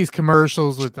see these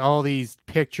commercials with all these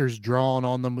pictures drawn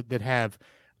on them that have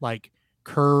like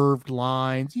curved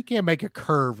lines. You can't make a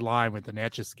curved line with an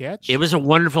Etch-a-Sketch. It was a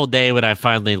wonderful day when I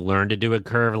finally learned to do a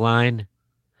curved line,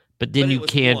 but then But it you was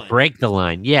can't one. break the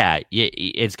line. Yeah,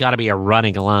 it's got to be a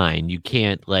running line. You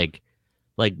can't like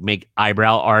make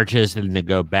eyebrow arches and then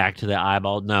go back to the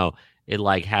eyeball. No, it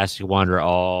like has to wander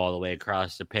all the way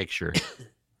across the picture.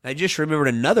 I just remembered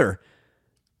another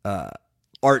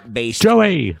art-based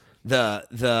Joey.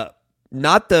 the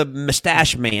not the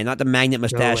mustache man, not the magnet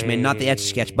mustache man, not the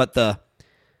Etch-a-Sketch, but the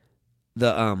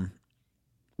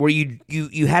where you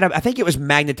had I think it was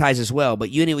magnetized as well,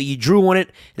 but you drew on it,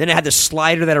 then it had the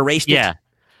slider that erased it. Yeah.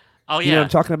 Oh yeah. You know what I'm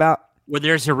talking about? Well,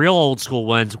 there's the real old school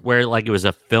ones where like it was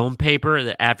a film paper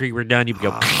that after you were done you would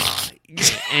go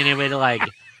and it would like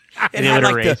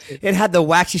It had the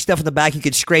waxy stuff in the back. You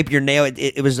could scrape your nail.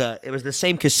 It was the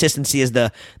same consistency as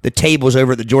the tables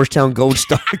over at the Georgetown Gold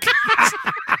Star.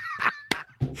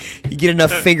 You get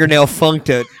enough fingernail funk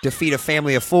to feed a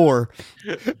family of 4.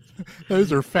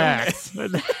 Those are facts.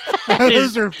 That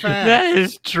Those are facts. That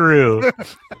is true.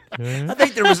 I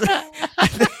think there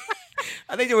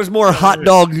was more hot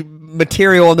dog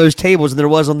material on those tables than there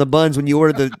was on the buns when you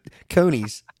ordered the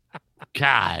conies.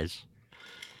 Gosh.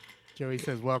 Joey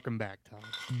says, "Welcome back, Tom."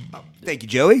 Thank you,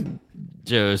 Joey.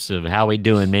 Joseph, how we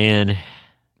doing, man?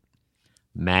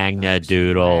 Magna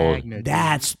Doodle. Magna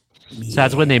That's So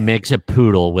that's when they mix a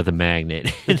poodle with a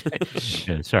magnet.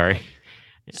 Sorry.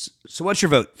 So what's your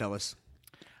vote, fellas?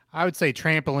 I would say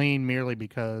trampoline merely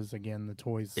because, again, the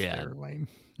toys Yeah. are lame.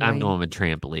 I'm Lame. going with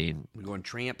trampoline. We're going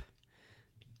tramp.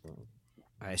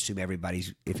 I assume if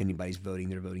anybody's voting,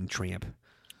 they're voting tramp.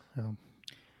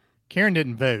 Karen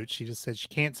didn't vote. She just said she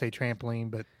can't say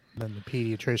trampoline, but then the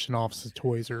pediatrician office's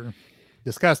toys are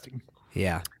disgusting.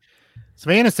 Yeah.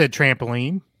 Savannah said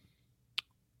trampoline.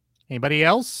 Anybody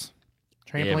else?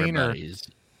 Trampoline or Everybody's.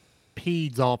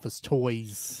 Peds office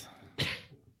toys?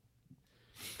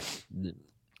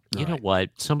 You know what?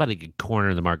 Somebody could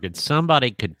corner the market.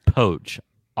 Somebody could poach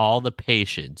all the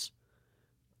patients.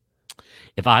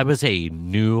 If I was a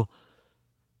new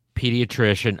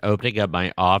pediatrician opening up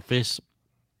my office,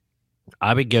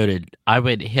 I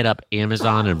would hit up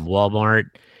Amazon and Walmart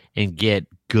and get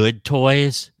good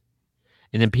toys.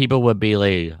 And then people would be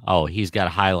like, oh, he's got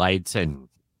highlights and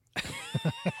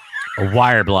a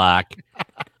wire block.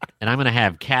 And I'm going to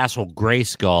have Castle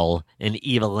Grayskull and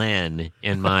Evelyn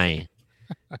in my...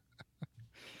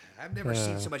 I've never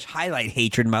seen so much highlight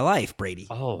hatred in my life, Brady.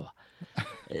 Oh,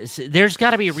 there's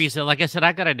got to be a reason. Like I said,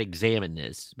 I got to examine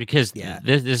this because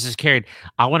this is carried.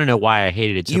 I want to know why I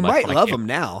hated it so You much. might love them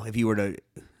now if you were to.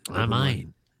 I might.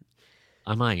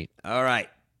 All right.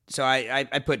 So I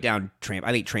put down tramp.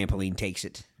 I think trampoline takes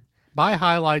it. Buy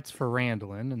highlights for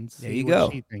Randolin and see There you what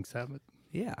go. she thinks of it.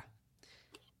 Yeah.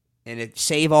 And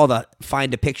save all the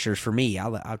find the pictures for me.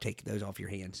 I'll take those off your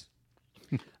hands.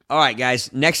 All right,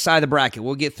 guys. Next side of the bracket.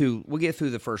 We'll get through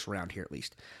the first round here at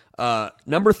least.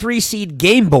 Number 3 seed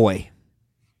Game Boy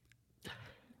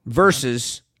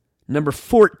versus number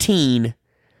 14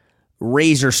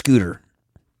 Razor Scooter.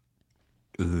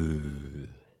 Didn't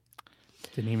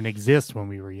even exist when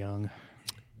we were young.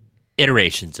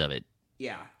 Iterations of it.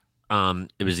 Yeah.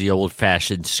 It was the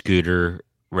old-fashioned scooter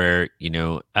where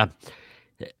the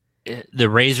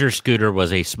Razor scooter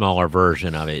was a smaller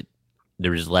version of it.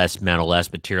 There was less metal,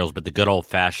 less materials, but the good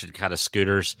old-fashioned kind of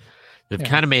scooters, they've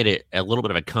kind of made it a little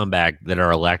bit of a comeback that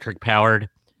are electric powered,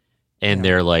 and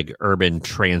they're like urban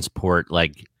transport,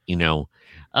 like,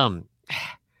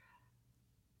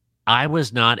 I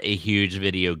was not a huge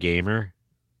video gamer,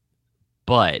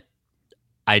 but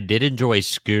I did enjoy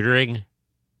scootering.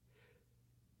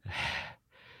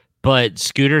 But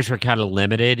scooters were kind of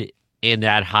limited in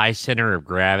that high center of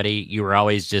gravity. You were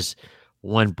always just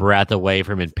one breath away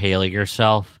from impaling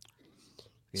yourself.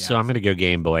 Yeah. So I'm going to go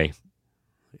Game Boy.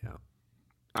 Yeah.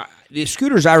 The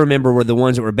scooters I remember were the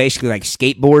ones that were basically like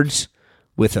skateboards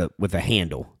with a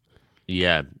handle.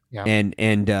 Yeah.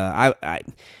 And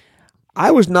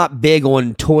I was not big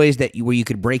on toys where you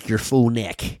could break your full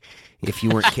neck if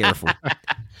you weren't careful.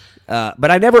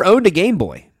 But I never owned a Game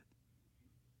Boy.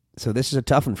 So this is a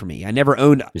tough one for me. I never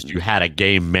owned. Because you had a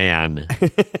game man.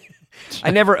 I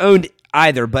never owned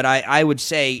either, but I would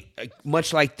say,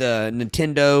 much like the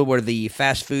Nintendo, where the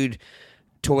fast food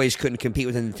toys couldn't compete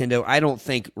with the Nintendo, I don't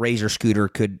think Razor Scooter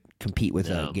could compete with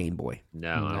a Game Boy.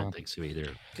 No, I don't think so either.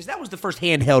 Because that was the first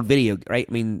handheld video, right?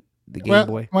 I mean, the Game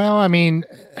Boy. Well, I mean,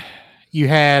 you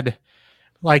had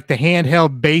like the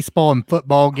handheld baseball and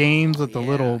football games with the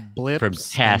little blips. From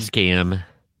Tascam.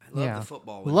 I love Yeah. the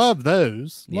football ones. Love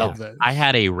those. Yeah. Love those. I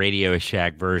had a Radio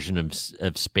Shack version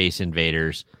of Space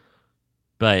Invaders,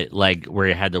 but like where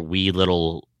it had the wee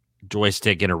little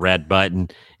joystick and a red button,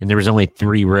 and there was only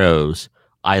 3 rows.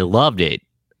 I loved it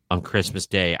on Christmas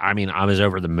Day. I mean, I was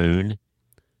over the moon,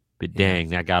 but dang,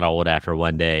 that got old after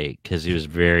one day because it was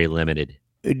very limited.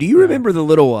 Do you remember the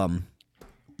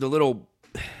little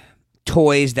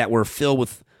toys that were filled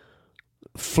with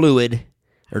fluid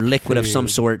or liquid of some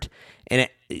Dude. sort, and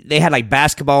they had like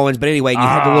basketball ones, but anyway, you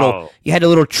had the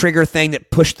little trigger thing that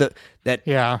pushed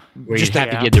Yeah. Where Just you have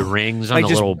like- to get the rings on like the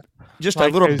just- little. just Like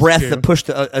a little those breath two. that pushed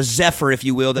a zephyr, if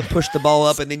you will, that pushed the ball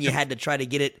up, and then you had to try to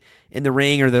get it in the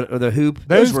ring or the hoop.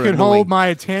 Those were could annoying. hold my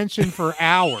attention for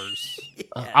hours.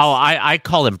 Oh, I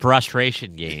call them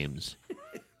frustration games.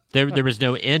 There was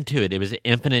no end to it. It was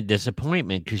infinite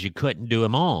disappointment because you couldn't do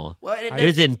them all. Well, and It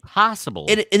was impossible.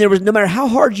 and there was no matter how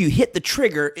hard you hit the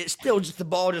trigger, it's still just the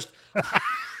ball just.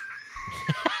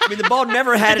 I mean, the ball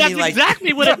never had That's any like.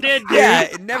 exactly what it did, dude. Yeah,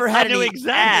 it never had I knew any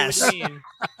exactly. ass.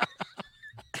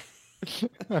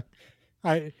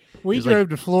 We It's like- drove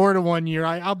to Florida one year.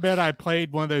 I'll bet I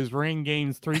played one of those ring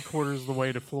games 3/4 of the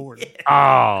way to Florida.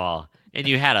 Oh, and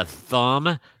you had a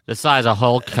thumb the size of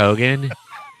Hulk Hogan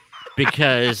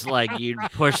because, like, you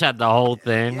push out the whole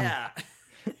thing. Yeah.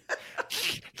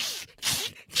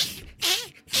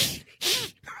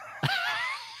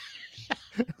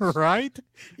 Right?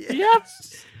 Yep.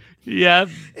 Yep.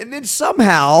 And then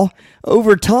somehow,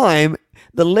 over time,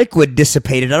 the liquid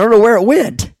dissipated. I don't know where it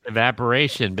went.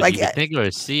 Evaporation, but Like, you could think it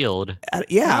was sealed.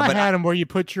 Yeah, I but had them where you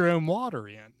put your own water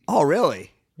in. oh,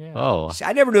 really? Yeah. Oh, See,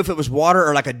 I never knew if it was water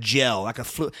or like a gel, like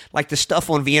like the stuff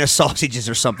on Vienna sausages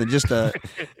or something. Just a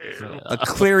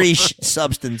clearish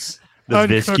substance. the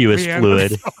Uncooked viscous Vienna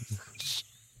fluid.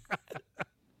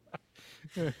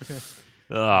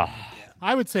 Ugh.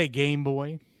 I would say Game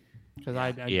Boy because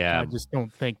Yeah. I just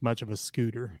don't think much of a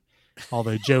scooter.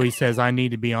 Although Joey says I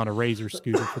need to be on a Razor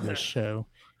scooter for this show.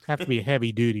 Have to be a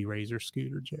heavy duty Razor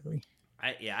scooter, Joey.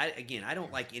 I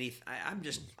don't like anything.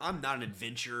 I'm not an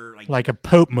adventurer. Like a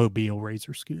Pope Mobile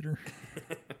Razor scooter.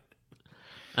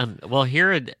 Well,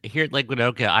 here at Lake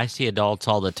Winoka, I see adults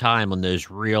all the time on those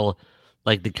real,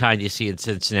 like the kind you see in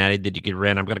Cincinnati that you can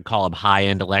rent. I'm going to call them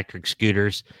high-end electric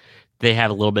scooters. They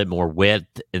have a little bit more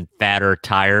width and fatter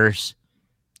tires.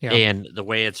 Yeah. And the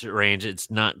way it's arranged, it's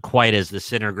not quite as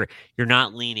disintegrate. You're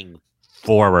not leaning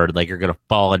forward like you're going to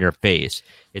fall on your face.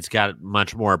 It's got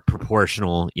much more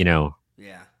proportional, Yeah.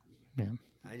 Yeah.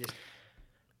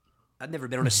 I've never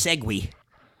been on a Segway.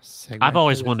 Segway. I've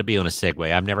always wanted to be on a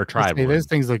Segway. I've never tried Hey, one. those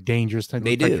things look dangerous. They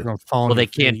They look like do. you're gonna fall on Well, they your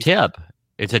can't face. tip.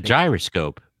 It's a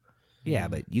gyroscope. Yeah,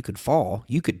 but you could fall.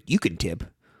 You could tip.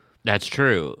 That's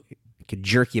true. It could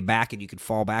jerk you back, and you could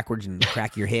fall backwards and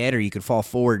crack your head, or you could fall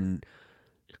forward and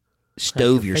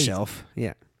stove your face. yourself.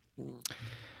 Yeah.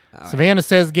 Savannah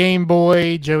says Game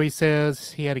Boy. Joey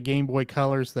says he had a Game Boy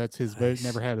Color, so that's his vote.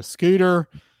 Never had a scooter.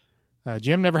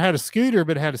 Jim never had a scooter,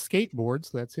 but had a skateboard,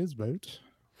 so that's his vote.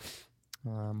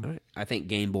 I think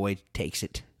Game Boy takes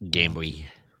it. Game Boy.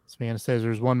 Savannah says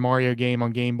there's one Mario game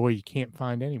on Game Boy you can't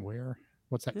find anywhere.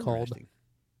 What's that called?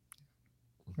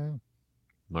 Interesting.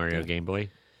 Mario Game Boy.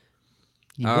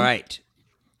 You All vote? right.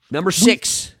 Number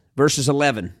 6 versus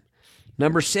 11.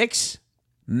 Number 6,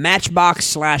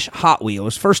 Matchbox / Hot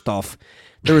Wheels. First off,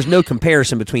 there was no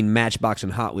comparison between Matchbox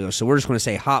and Hot Wheels, so we're just going to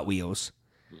say Hot Wheels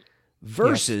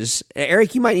versus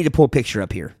Eric. You might need to pull a picture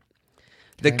up here.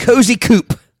 The Cozy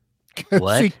Coupe.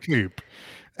 What? Cozy Coupe.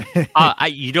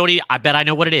 You don't even. I bet I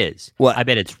know what it is. What? I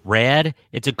bet it's red.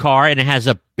 It's a car and it has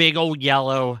a big old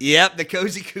yellow. Yep, the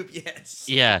Cozy Coupe. Yes.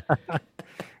 Yeah.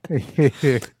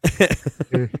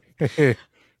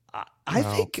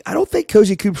 I don't think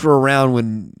Cozy Coupes were around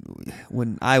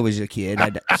when I was a kid.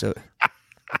 So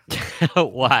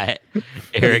What?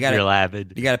 Eric, gotta- you're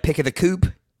laughing. you got a pick of the coupe.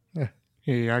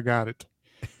 Yeah, I got it.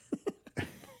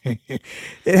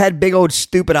 It had big old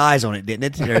stupid eyes on it,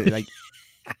 didn't it? Or, like,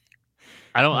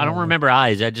 I don't remember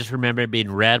eyes. I just remember it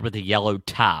being red with a yellow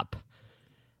top.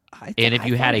 And if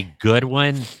you had a good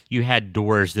one, you had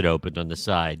doors that opened on the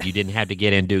side. You didn't have to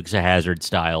get in Dukes of Hazzard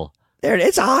style. there,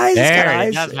 it's eyes. It's got There, it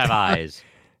eyes. does have eyes.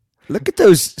 Look at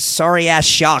those sorry ass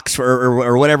shocks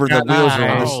or whatever the Got wheels are on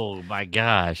eyes. this. Oh my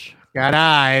gosh. Got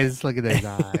eyes. Look at those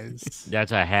eyes.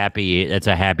 That's a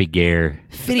happy gear.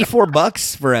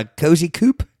 $54 for a Cozy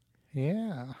Coupe.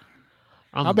 Yeah.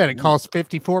 I bet it cost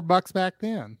 $54 back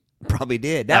then. Probably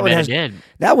did. I That one bet has. it did.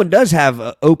 That one does have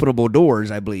openable doors,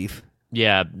 I believe.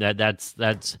 Yeah, that's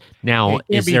now. It can't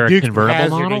Is be there a Dukes of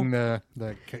convertible Hazzarding model?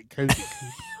 the Cozy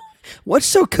Coupe. What's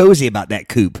so cozy about that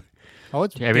coupe? Oh,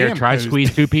 it's Have you ever damn tried to cozy.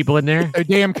 squeeze two people in there? So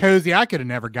damn cozy. I could have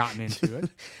never gotten into it.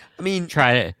 I mean,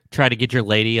 Try to get your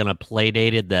lady on a play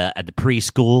date at the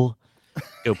preschool.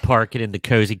 Go park it in the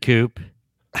cozy coop.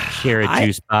 Share a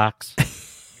juice box.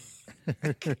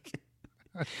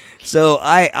 so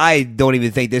I don't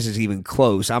even think this is even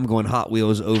close. I'm going Hot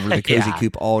Wheels over the cozy Yeah.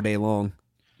 coupe all day long.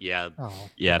 Yeah. Oh,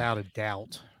 Yeah. without a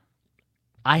doubt.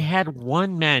 I had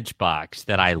one Matchbox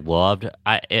that I loved.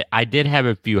 I did have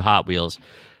a few Hot Wheels,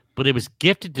 but it was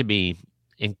gifted to me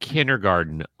in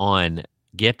kindergarten on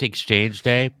gift exchange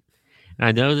day. And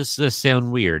I know this does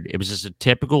sound weird. It was just a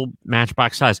typical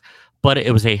Matchbox size, but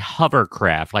it was a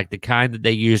hovercraft, like the kind that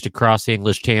they used to cross the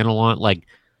English Channel on, like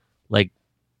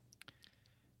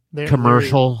There-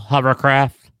 commercial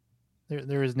hovercraft.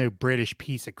 There is no British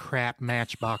piece of crap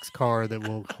Matchbox car that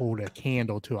will hold a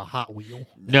candle to a Hot Wheel.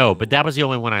 No, but that was the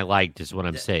only one I liked, is what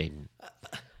I'm saying.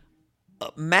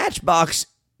 Matchbox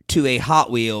to a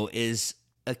Hot Wheel is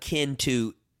akin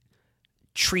to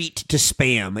treat to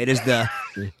spam. It is the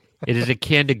It is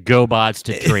akin to GoBots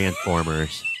to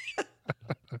Transformers.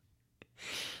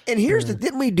 and here's the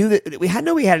didn't we do that? I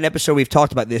know we had an episode we've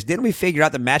talked about this. Didn't we figure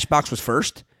out the Matchbox was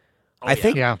first? I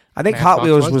think Yeah, I think Hot Matchbox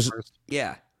Wheels was first.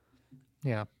 yeah.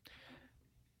 Yeah,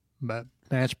 but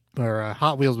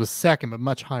Hot Wheels was second, but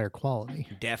much higher quality.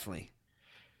 Definitely.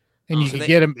 And you So could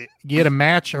they- get a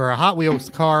match or a Hot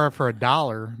Wheels car for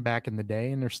 $1 back in the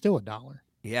day, and they're still $1.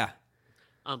 Yeah.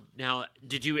 Now,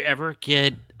 did you ever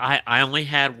get? I only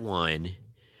had one,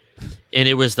 and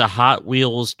it was the Hot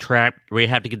Wheels trap where you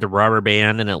have to get the rubber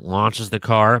band and it launches the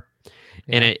car,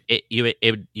 and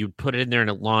you put it in there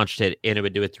and it launched it, and it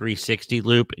would do a 360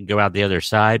 loop and go out the other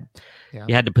side. Yeah.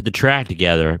 You had to put the track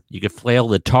together. You could flail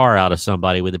the tar out of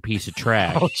somebody with a piece of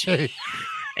track. Oh, gee.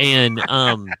 And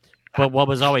but what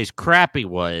was always crappy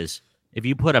was if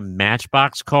you put a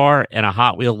Matchbox car and a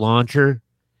Hot Wheel launcher,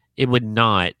 it would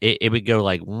not. It would go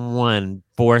like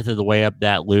 1/4 of the way up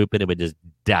that loop, and it would just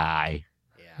die.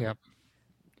 Yep.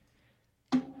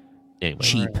 Anyway,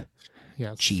 Cheap.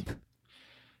 Yes. Cheap.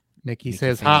 Nikki Nikki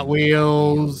says Fanning. Hot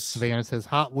Wheels. Savannah says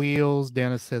Hot Wheels.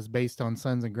 Dennis says based on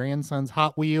sons and grandsons,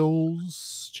 Hot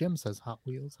Wheels. Jim says Hot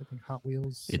Wheels. I think Hot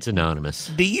Wheels. it's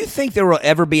anonymous. Do you think there will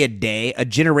ever be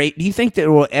do you think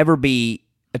there will ever be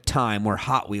a time where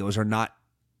Hot Wheels are not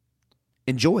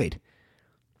enjoyed?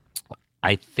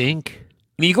 I think.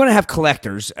 I mean, you're going to have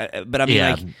collectors, but I mean,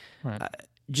 Yeah. like, Right.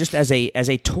 just as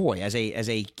a toy, as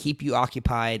a keep you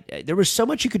occupied. There was so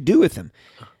much you could do with them,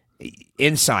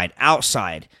 inside,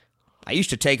 outside. I used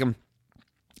to take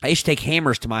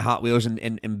hammers to my Hot Wheels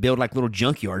and build like little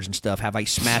junkyards and stuff. Have like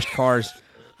smashed cars.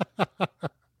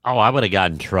 Oh, I would have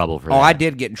gotten in trouble for that. Oh, I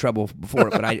did get in trouble before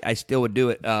it, but I still would do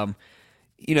it.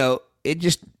 You know, it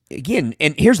just again.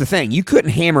 And here's the thing: you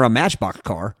couldn't hammer a Matchbox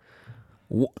car.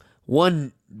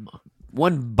 One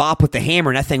bop with the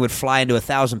hammer, and that thing would fly into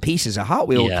 1,000 pieces. A Hot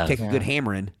Wheel Yeah. could take a good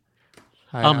hammering.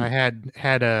 I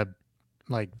had a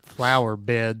like flower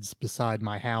beds beside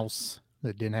my house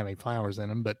that didn't have any flowers in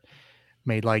them, but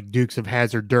made like Dukes of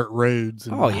Hazzard dirt roads.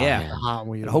 And Oh, yeah. Hot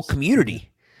Wheels. The whole community.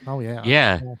 Oh yeah.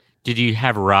 Yeah. Did you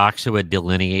have rocks that would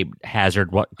delineate Hazard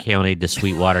County to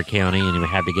Sweetwater County, and you would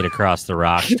have to get across the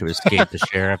rocks to escape the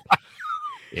sheriff?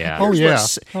 Yeah. Oh Here's yeah. what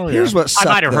s- Oh, Here's yeah. what I sucked.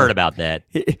 might have though. heard about that.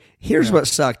 Here's what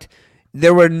sucked.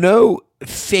 There were no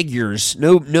figures,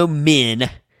 no men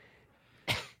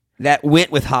that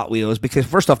went with Hot Wheels because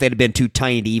first off, they'd have been too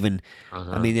tiny to even.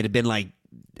 Uh-huh. I mean, they'd have been like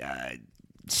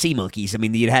sea monkeys. I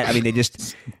mean, they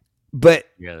just. But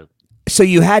Yeah. so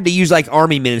you had to use like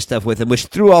army men and stuff with them, which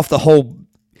threw off the whole.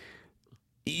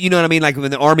 You know what I mean? Like when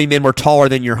the army men were taller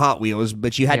than your Hot Wheels,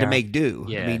 but you had to Yeah. make do.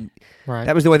 Yeah. I mean, Right.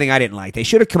 that was the only thing I didn't like. They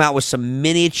should have come out with some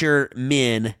miniature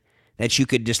men that you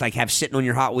could just like have sitting on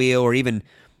your Hot Wheel or even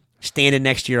standing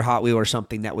next to your Hot Wheel or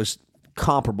something that was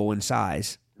comparable in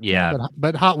size. Yeah.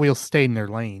 But Hot Wheels stayed in their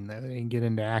lane though. They didn't get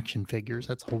into action figures.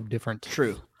 That's a whole different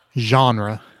True.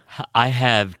 genre. I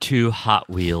have two Hot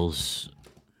Wheels.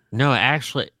 No,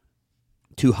 actually,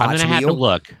 Two I'm Hot gonna have to Wheel.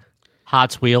 look.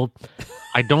 Hot Wheel.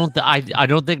 I don't. I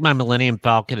don't think my Millennium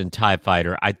Falcon and Tie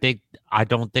Fighter. I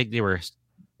don't think they were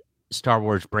Star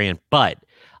Wars brand, but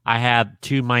I have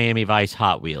two Miami Vice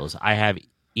Hot Wheels. I have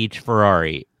each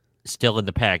Ferrari still in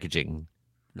the packaging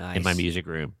Nice. in my music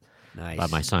room Nice. by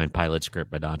my signed pilot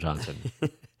script by Don Johnson.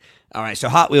 All right, so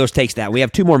Hot Wheels takes that. We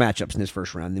have two more matchups in this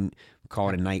first round. Then we'll call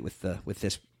it a night with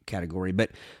this category.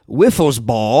 But Wiffles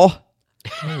Ball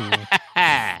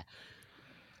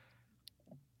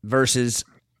versus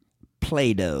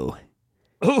Play-Doh.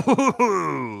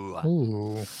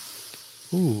 Ooh.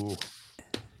 Ooh.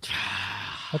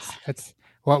 That's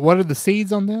What are the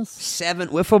seeds on this? 7.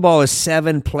 Wiffle ball is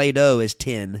 7. Play-Doh is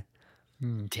 10.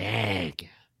 Dang.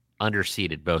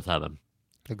 Underseeded, both of them.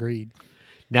 Agreed.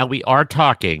 Now, we are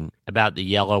talking about the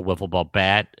yellow wiffle ball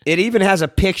bat. It even has a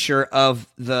picture of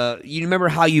you remember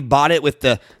how you bought it with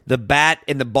the bat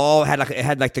and the ball it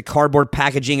had like the cardboard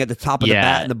packaging at the top of the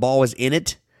bat and the ball was in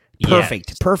it? Perfect.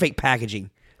 Yes. Perfect packaging.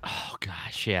 Oh,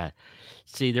 gosh, yeah.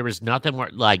 See, there was nothing more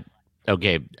like,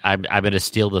 okay, I'm going to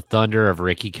steal the thunder of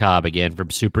Ricky Cobb again from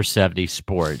Super 70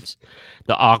 Sports.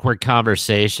 The awkward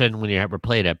conversation when you ever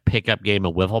played a pickup game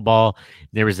of wiffle ball,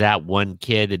 there was that one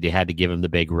kid that you had to give him the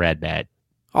big red bat.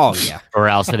 Oh, yeah. Or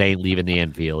else it ain't leaving the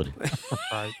infield.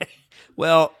 Right.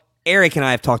 Well, Eric and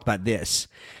I have talked about this.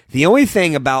 The only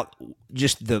thing about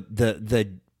just the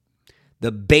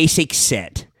basic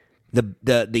set,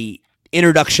 the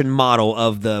introduction model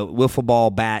of the wiffle ball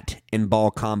bat and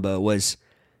ball combo was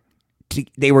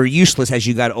they were useless as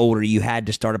you got older. You had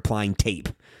to start applying tape.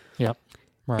 Yep.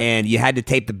 Right. And you had to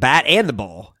tape the bat and the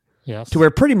ball. Yes. To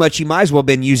where pretty much you might as well have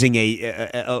been using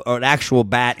an actual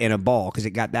bat and a ball because it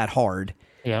got that hard.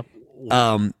 Yep.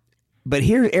 But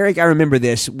here, Eric, I remember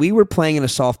this. We were playing in a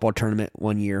softball tournament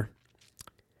one year,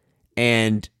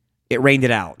 and it rained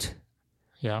it out.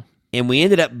 Yeah. And we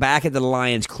ended up back at the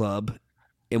Lions Club,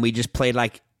 and we just played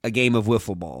like a game of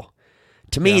wiffle ball.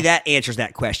 To me, that answers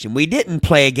that question. We didn't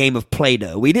play a game of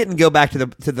Play-Doh. We didn't go back to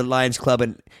the Lions Club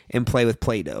and play with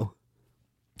Play-Doh.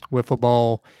 Wiffle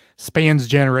ball spans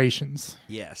generations.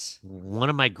 Yes.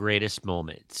 One of my greatest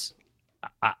moments.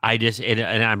 I just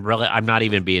and I'm not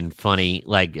even being funny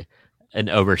like and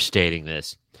overstating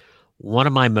this. One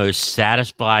of my most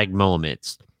satisfying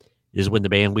moments is when the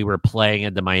band we were playing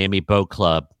at the Miami Boat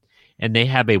Club, and they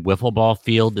have a wiffle ball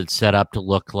field that's set up to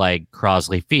look like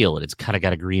Crosley Field. It's kind of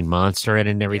got a green monster in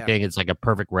it and everything. Yeah. It's like a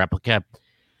perfect replica.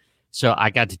 So I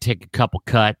got to take a couple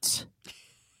cuts,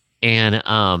 and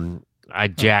I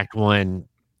jacked one,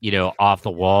 off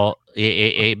the wall.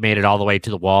 It made it all the way to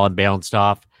the wall and bounced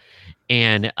off.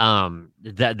 And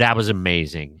that was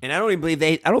amazing. And I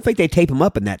don't think they tape them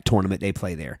up in that tournament they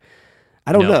play there.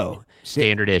 I don't know.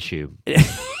 Standard issue.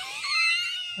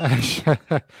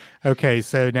 Okay,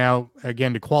 so now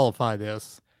again to qualify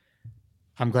this,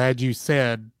 I'm glad you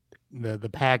said the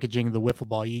packaging of the wiffle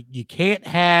ball. You can't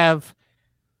have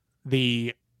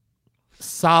the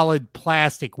solid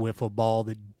plastic wiffle ball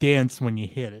that dents when you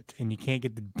hit it, and you can't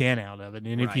get the dent out of it.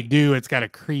 And if you do, it's got a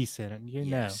crease in it.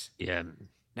 Yes. Yeah.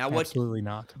 Now absolutely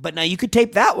not. But now you could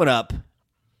tape that one up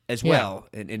as well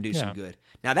and do some good.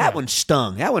 Now that one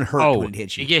stung. That one hurt when it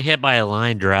hit you. You get hit by a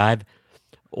line drive,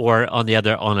 or on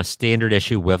a standard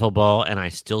issue wiffle ball, and I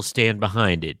still stand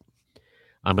behind it.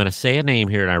 I'm going to say a name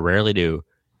here, and I rarely do.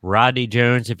 Rodney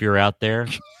Jones, if you're out there.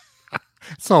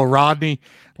 So Rodney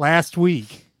last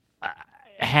week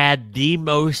had the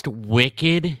most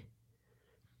wicked,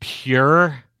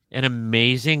 pure, and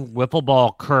amazing wiffle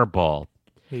ball curveball.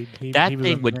 That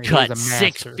thing would cut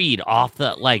 6 feet off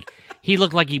he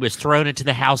looked like he was throwing it to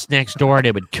the house next door, and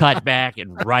it would cut back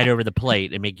and right over the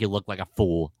plate and make you look like a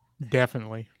fool.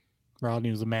 Definitely. Rodney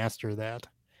was a master of that.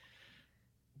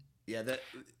 Yeah,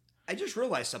 I just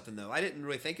realized something, though. I didn't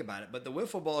really think about it, but the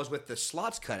wiffle balls with the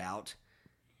slots cut out,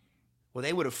 well,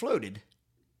 they would have floated.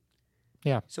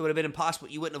 Yeah. So it would have been impossible.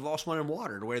 You wouldn't have lost one in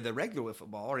water, to where the regular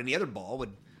wiffle ball or any other ball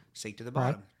would sink to the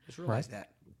bottom. Right. Just realized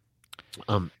that.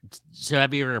 So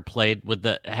have you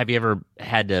ever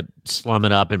had to slum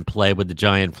it up and play with the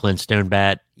giant Flintstone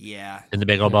bat? Yeah. In the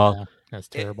big old ball? That's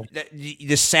terrible.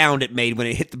 The sound it made when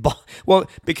it hit the ball. Well,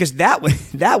 because that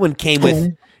one came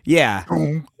with,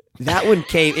 that one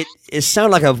came, it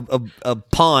sounded like a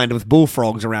pond with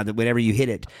bullfrogs around it whenever you hit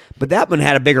it. But that one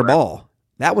had a bigger ball.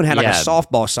 That one had like a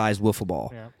softball-sized wiffle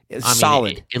ball. Yeah. It was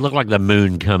solid. It looked like the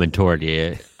moon coming toward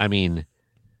you. I mean,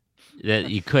 that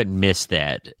you couldn't miss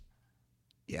that.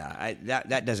 Yeah,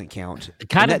 that doesn't count.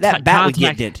 That bat would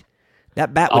get dent.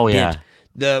 That bat would dent.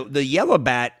 The yellow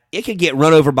bat, it could get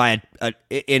run over by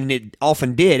and it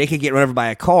often did. It could get run over by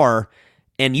a car,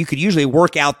 and you could usually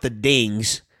work out the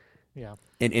dings. Yeah,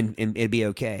 and it'd be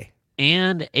okay.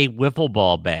 And a wiffle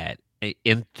ball bat,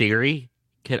 in theory,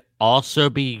 could also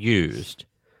be used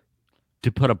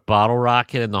to put a bottle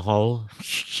rocket in the hole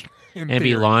and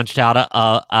be launched out of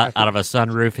a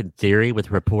sunroof. In theory,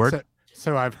 with report.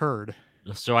 So I've heard.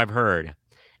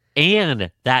 And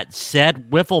that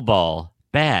said wiffle ball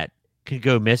bat could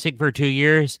go missing for 2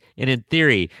 years and, in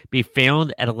theory, be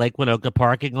found at a Lake Winoka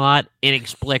parking lot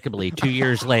inexplicably 2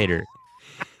 years later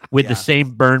with the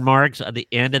same burn marks at the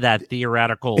end of that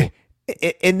theoretical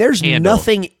and there's handle.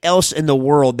 Nothing else in the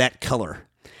world that color.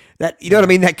 That, you know what I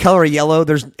mean? That color of yellow,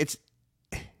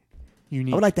 You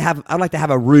need. I'd like to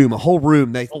have a room, a whole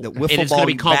room. The wiffle and it's ball going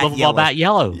to be called bat Wiffle yellow. Ball Bat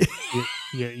Yellow.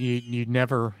 You'd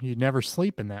never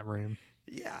sleep in that room.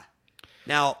 Yeah.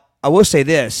 Now I will say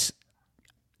this: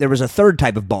 there was a third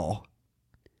type of ball.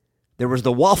 There was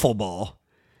the waffle ball.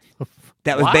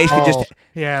 That was Wow. basically just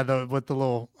Yeah, with the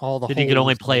little all the. Then you could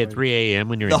only holes play all at over. 3 a.m.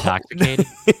 when you're The whole- intoxicated.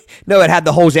 no. It had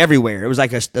the holes everywhere. It was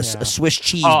like a Yeah. Swiss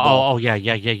cheese ball. Yeah.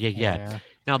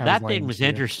 Now That that was thing lame was too.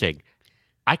 interesting.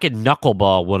 I could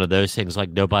knuckleball one of those things like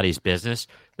nobody's business.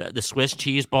 The Swiss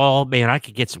cheese ball, man, I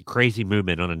could get some crazy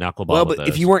movement on a knuckleball. Well, with but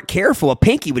those. if you weren't careful, a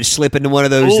pinky would slip into one of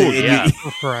those. Ooh, and you- yeah.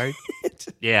 Right.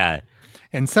 yeah,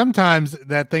 And sometimes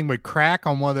that thing would crack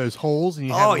on one of those holes, and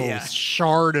you have Oh, a little yeah.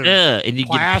 shard of and you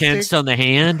get plastic. pinched on the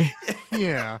hand.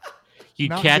 yeah. You'd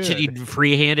Not catch it, good. you'd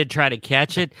free-handed try to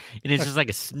catch it, and it's just like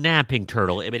a snapping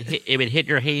turtle. It would hit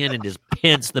your hand and just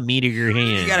pinch the meat of your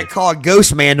hand. You got to call a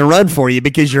ghost man to run for you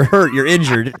because you're hurt. You're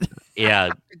injured. Yeah.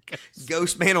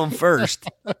 Ghost man on first.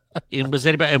 And was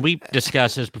anybody? And we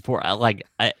discussed this before.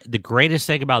 The greatest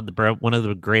thing about one of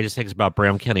the greatest things about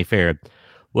Brown County Fair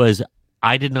was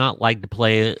I did not like to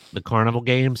play the carnival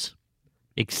games,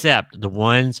 except the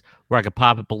ones where I could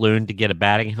pop a balloon to get a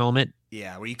batting helmet.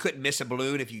 Yeah, where you couldn't miss a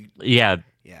balloon if you. Yeah.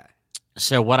 Yeah.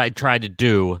 So what I tried to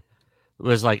do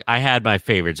was like I had my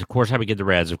favorites. Of course, I would get the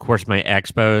Reds. Of course, my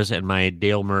Expos and my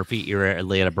Dale Murphy era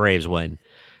Atlanta Braves one.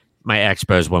 My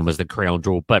Expos one was the Crown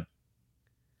Jewel, but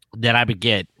then I would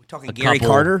get We're talking a Gary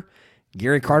couple- Carter.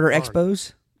 Gary Carter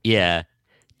Expos.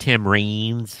 Tim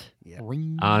Raines,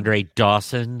 Ring. Andre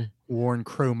Dawson, Warren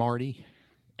Cromartie.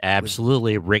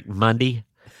 absolutely Rick Mundy.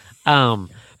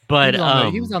 But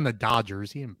He was on the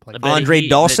Dodgers. He didn't play. But Andre he-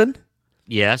 Dawson.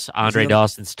 yes, Andre on-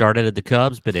 Dawson started at the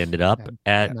Cubs, but ended up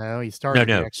at No, he started.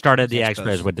 no, the started at the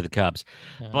Expos. Expos, went to the Cubs.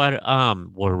 Yeah. But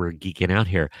well, we're geeking out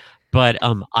here. But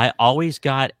I always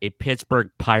got a Pittsburgh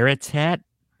Pirates hat,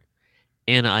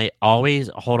 and I always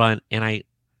wait a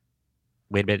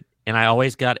minute, and I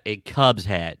always got a Cubs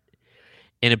hat.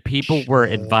 And if people were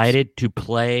Shit. invited to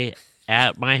play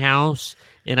at my house,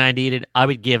 and I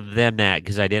would give them that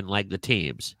because I didn't like the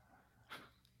teams.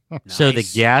 So the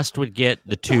Nice. guest would get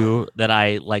the two that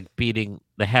I like beating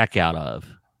the heck out of.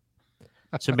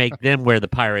 So make them wear the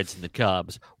Pirates and the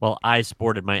Cubs while I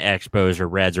sported my Expos or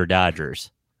Reds or Dodgers.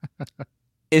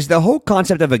 Is the whole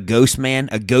concept of a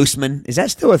ghostman, is that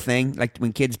still a thing? Like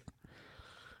when kids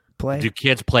play? Do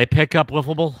kids play pickup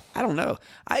wiffle ball? I don't know.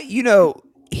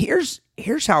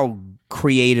 Here's how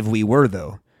creative we were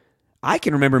though. I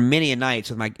can remember many a nights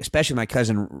with especially my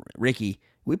cousin Ricky.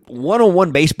 We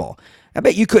one-on-one baseball. I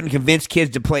bet you couldn't convince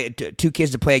kids to play two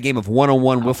kids to play a game of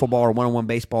one-on-one wiffle ball or one-on-one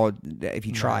baseball if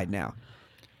you tried now.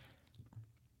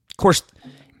 Of course,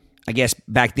 I guess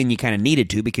back then you kind of needed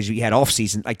to because you had off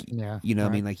season, like Yeah, I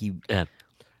right. mean, like you.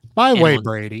 By the way, And-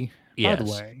 Brady. Yes. By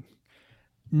the way,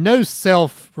 no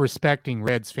self-respecting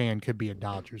Reds fan could be a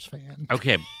Dodgers fan,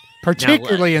 Okay.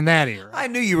 particularly in that era. I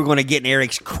knew you were going to get in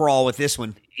Eric's crawl with this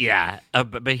one. Yeah.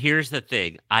 But here's the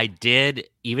thing. I did,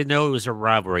 even though it was a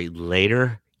rivalry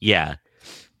later, yeah.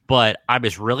 But I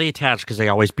was really attached because they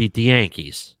always beat the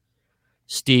Yankees.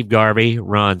 Steve Garvey,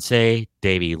 Ron Say,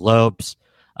 Davey Lopes,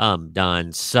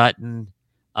 Don Sutton,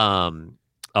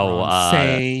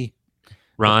 Say,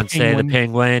 Ron Say, the Penguin.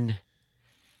 Penguin.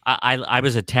 I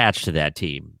was attached to that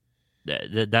team.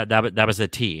 That was the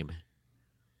team.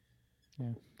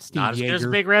 Steve Not as good as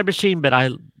Yeager. Big Red Machine, but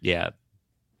yeah,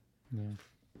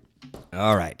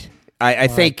 All right. I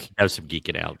think that was some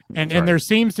geeking out. And Sorry. there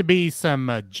seems to be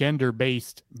some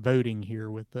gender-based voting here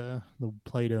with the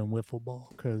Play-Doh and wiffle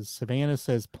ball because Savannah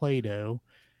says Play-Doh,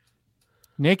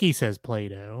 Nikki says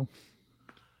Play-Doh.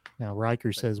 Now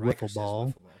Riker says wiffle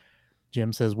ball.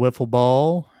 Jim says wiffle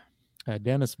ball.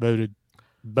 Dennis voted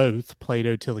both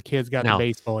Play-Doh till the kids got Now- to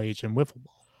baseball age and wiffle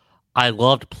ball. I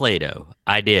loved Play-Doh.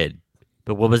 I did.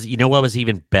 But what was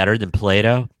even better than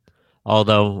Play-Doh?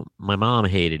 Although my mom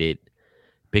hated it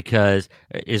because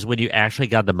is when you actually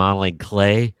got the modeling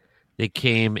clay that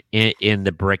came in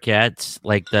the briquettes,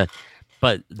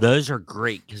 but those are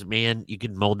great because man, you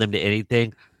could mold them to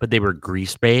anything, but they were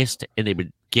grease based and they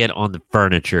would get on the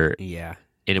furniture yeah.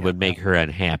 and it would make her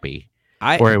unhappy.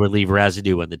 I Or it would leave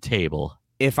residue on the table.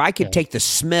 if I could Yeah. take the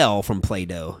smell from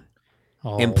Play-Doh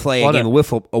and Oh, play a what game of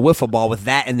wiffle ball with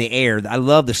that in the air, I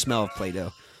love the smell of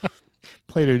Play-Doh.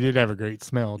 Play-Doh did have a great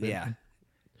smell. Didn't Yeah. it?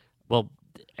 Well,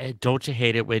 don't you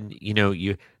hate it when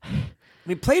you I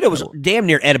mean, Play-Doh was damn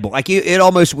near edible. Like it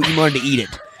almost you wanted to eat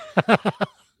it.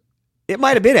 It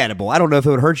might have been edible. I don't know if it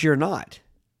would hurt you or not.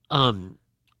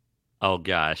 oh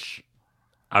gosh,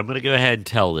 I'm gonna go ahead and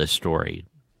tell this story.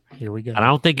 Here we go. And I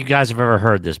don't think you guys have ever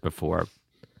heard this before.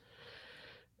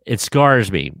 It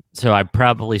scars me, so I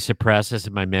probably suppress this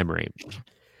in my memory.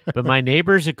 But my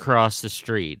neighbors across the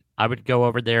street, I would go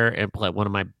over there and play. One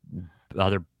of my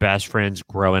other best friends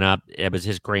growing up, it was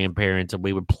his grandparents, and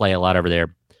we would play a lot over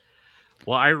there.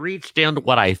 Well, I reached down to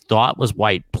what I thought was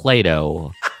white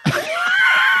Play-Doh.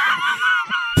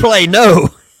 Play-No.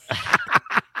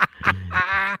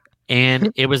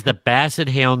 And it was the Basset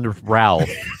Hound Ralph,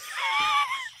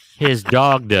 his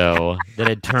dog dough, that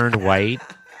had turned white.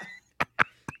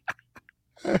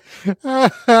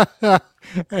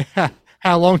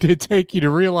 How long did it take you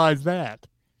to realize that?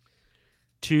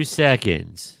 2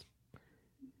 seconds.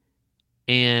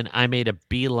 And I made a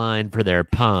beeline for their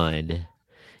pond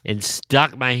and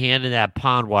stuck my hand in that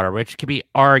pond water, which can be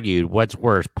argued what's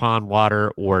worse, pond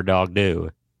water or dog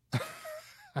dew.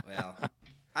 Well,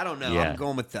 I don't know. Yeah. I'm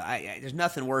going with there's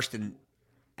nothing worse than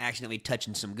accidentally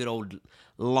touching some good old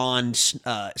lawn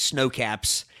snow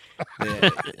caps.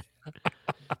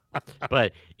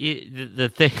 But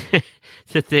the thing,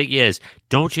 the thing is,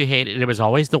 don't you hate it? It was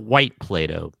always the white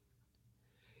Play-Doh.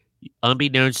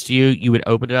 Unbeknownst to you, you would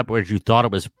open it up where you thought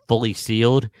it was fully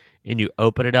sealed, and you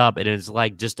open it up, and it's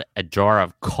like just a jar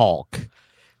of caulk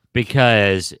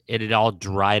because it had all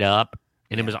dried up,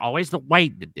 and it was always the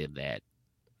white that did that.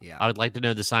 Yeah. I would like to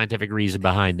know the scientific reason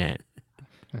behind that.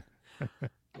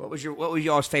 What was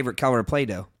y'all's favorite color of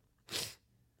Play-Doh?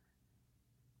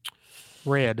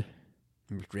 Red.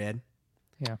 Red.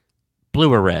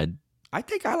 Blue or red? I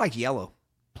think I like yellow.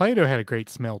 Play-Doh had a great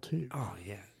smell too. Oh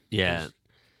yeah. Yeah.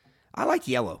 I like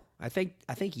yellow. I think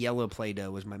yellow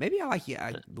Play-Doh was maybe I like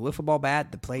the wiffle ball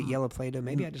bat, yellow Play-Doh.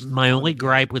 Maybe I just My only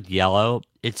gripe with yellow,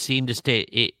 it seemed to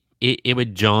stay. It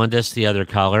would jaundice the other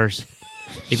colors.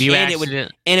 If you and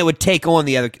it would take on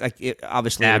the other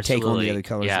obviously it would take on the other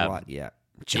colors yeah. a lot. Yeah.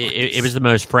 It was the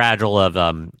most fragile of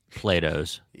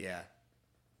Play-Dohs. Yeah.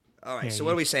 All right. Yeah, So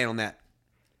what are we saying on that?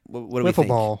 What do we Wiffle think?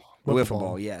 ball. Wiffle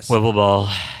ball. Yes. Wiffle ball.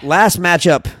 Last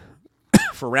matchup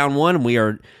for round one, we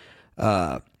are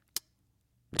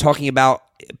talking about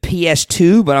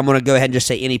PS2, but I'm going to go ahead and just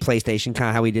say any PlayStation, kind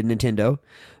of how we did Nintendo,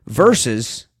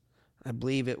 versus, I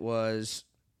believe it was,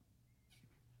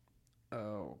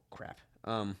 oh crap,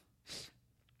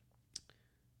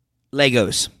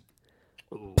 Legos.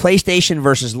 PlayStation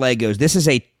versus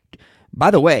Legos.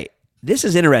 By the way, this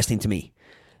is interesting to me.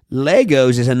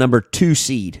 Legos is a number 2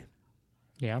 seed.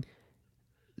 Yeah.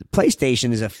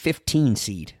 PlayStation is a 15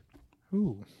 seed.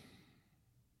 Ooh.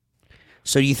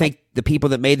 So you think the people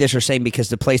that made this are saying because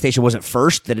the PlayStation wasn't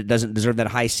first that it doesn't deserve that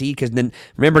high seed? Because then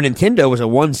remember, Nintendo was a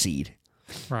 1 seed.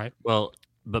 Right. Well,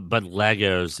 but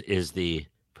Legos is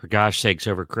for gosh sakes,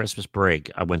 over Christmas break,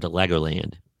 I went to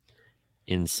Legoland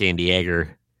in San Diego,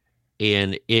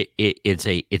 and it's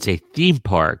a theme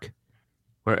park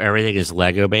where everything is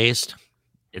Lego based.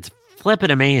 It's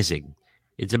flipping amazing.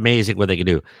 It's amazing what they can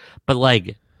do. But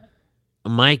like,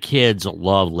 my kids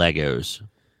love Legos.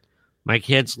 My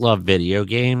kids love video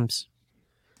games.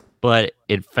 But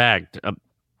in fact, I'm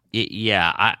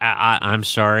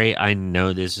sorry. I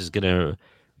know this is going to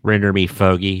render me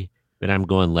fogey, but I'm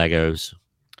going Legos.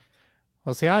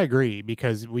 Well, see, I agree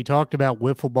because we talked about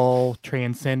wiffle ball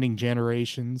transcending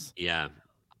generations. Yeah.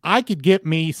 I could get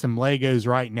me some Legos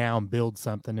right now and build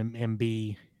something and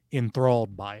be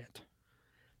enthralled by it.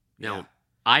 Now,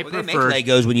 I They prefer make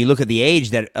Legos when you look at the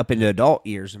age that up into adult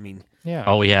years. I mean, Yeah.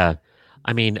 Oh yeah,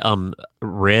 I mean,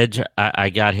 Ridge. I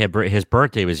got him. His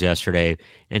birthday was yesterday,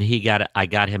 and I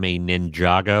got him a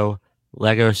Ninjago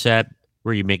Lego set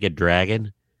where you make a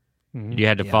dragon. Mhm. You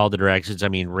had to Yeah. follow the directions. I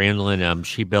mean, Randall,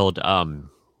 she built.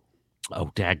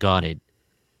 Oh, daggone it!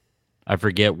 I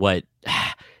forget what.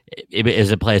 It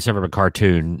is a place from a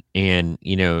cartoon, and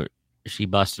she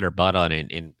busted her butt on it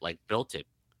and like built it.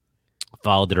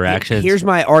 Followed the directions. here's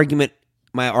my argument.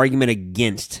 My argument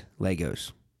against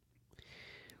Legos.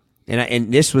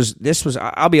 And this was.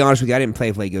 I'll be honest with you. I didn't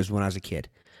play with Legos when I was a kid.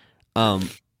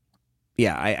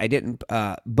 Yeah, I didn't.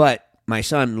 But my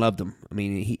son loved them. I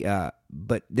mean, he.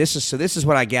 But this is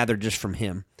what I gathered just from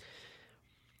him.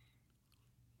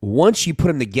 Once you put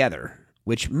them together,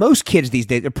 which most kids these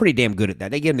days are pretty damn good at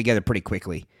that. They get them together pretty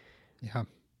quickly. Yeah.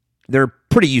 They're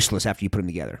pretty useless after you put them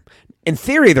together. In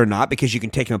theory, they're not because you can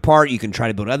take them apart. You can try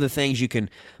to build other things.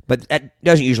 But that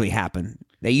doesn't usually happen.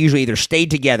 They usually either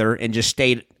stayed together and just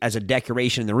stayed as a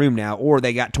decoration in the room now, or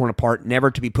they got torn apart,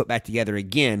 never to be put back together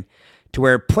again. To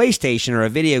where PlayStation or a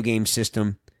video game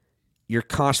system, you're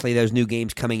constantly those new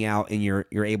games coming out, and you're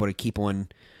able to keep on.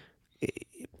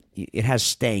 It has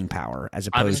staying power as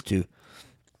opposed to.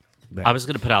 I was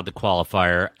going to put out the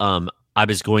qualifier. I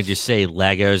was going to say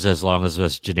Legos as long as it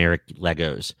was generic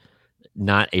Legos,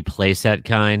 not a playset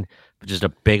kind, but just a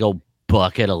big old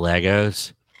bucket of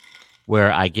Legos.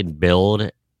 where I can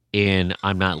build and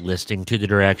I'm not listening to the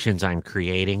directions I'm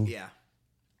creating. Yeah.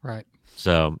 Right.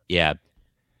 So yeah,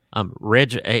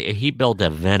 Reg he built a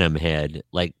Venom head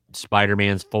like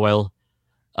Spider-Man's foil,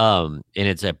 and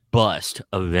it's a bust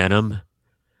of Venom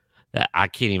that I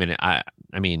can't even. I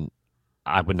mean,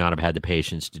 I would not have had the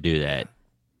patience to do that.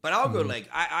 But I'll go Lego.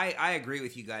 I agree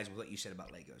with you guys with what you said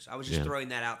about Legos. I was just Yeah. throwing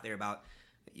that out there about,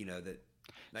 that.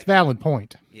 It's a valid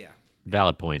point. Yeah.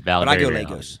 Valid point. Valid. But I go very Legos.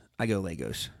 valid. I go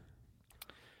Legos.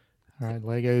 All right,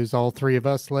 Legos. All three of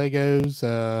us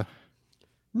Legos.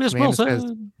 Miss Amanda says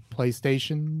Wilson.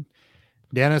 PlayStation.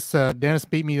 Dennis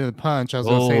beat me to the punch. I was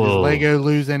going to say, does Oh. Lego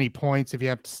lose any points if you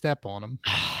have to step on them?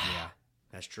 Yeah,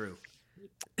 that's true.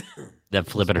 That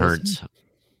flipping hurts.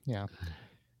 Yeah.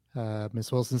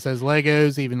 Miss Wilson says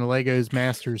Legos, even the Legos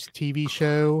Masters TV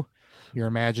show, your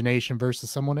imagination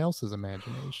versus someone else's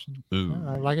imagination. Ooh.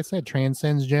 Like I said,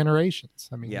 transcends generations.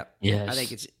 I mean, Yep. Yes. I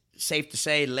think it's safe to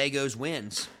say Legos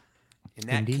wins. And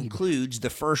that Indeed. concludes the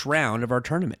first round of our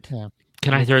tournament. Yeah.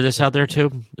 Can I throw this out there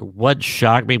too? What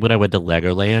shocked me when I went to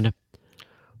Legoland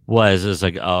was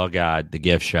like, oh god, the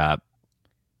gift shop.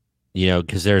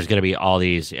 Because there's going to be all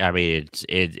these. I mean,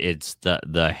 it's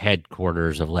the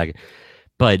headquarters of Lego,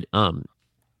 but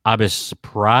I was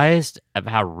surprised of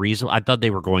how reasonable. I thought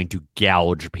they were going to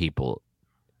gouge people,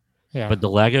 Yeah. but the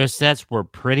Lego sets were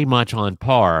pretty much on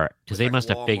par because they like must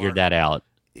have Walmart. figured that out.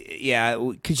 Yeah,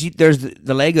 because there's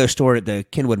the Lego store at the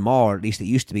Kenwood Mall, or at least it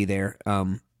used to be there.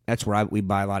 That's where we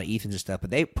buy a lot of Ethan's and stuff. But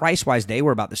they price wise, they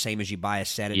were about the same as you buy a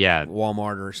set at Yeah.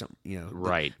 Walmart or something.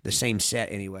 Right. The same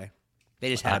set anyway. They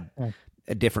just had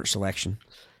a different selection.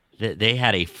 They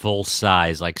had a full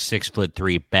size, like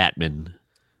 6'3" Batman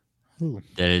Ooh,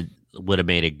 that would have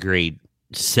made a great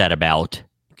set about,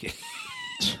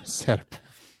 setup.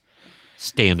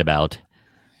 stand about.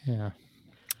 Yeah.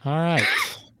 All right.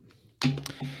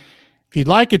 If you'd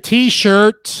like a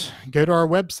T-shirt, go to our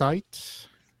website,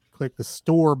 click the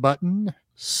store button.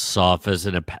 Soft as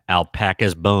an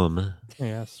alpaca's bum.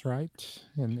 Yes, right.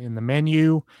 In the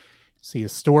menu, see a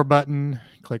store button.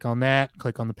 Click on that.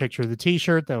 Click on the picture of the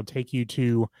T-shirt. That'll take you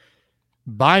to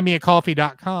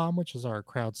buymeacoffee.com, which is our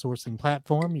crowdsourcing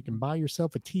platform. You can buy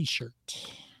yourself a T-shirt.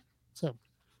 So,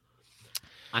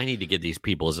 I need to get these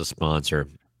people as a sponsor.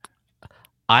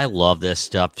 I love this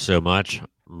stuff so much.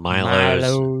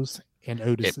 Milo's and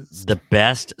Otis's. the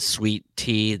best sweet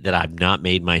tea that I've not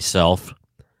made myself.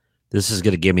 This is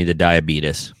going to give me the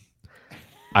diabetes.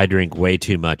 I drink way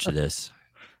too much of this.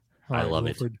 All I right, love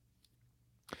Wilford.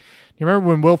 Do you remember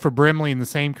when Wilford Brimley in the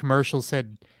same commercial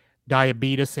said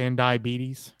diabetes and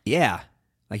diabetes? Yeah,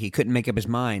 like he couldn't make up his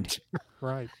mind.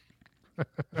 Right. All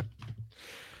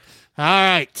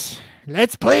right.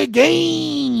 Let's play a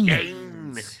game.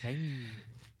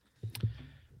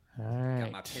 All right.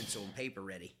 Got my pencil and paper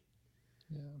ready.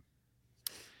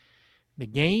 The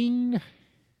game.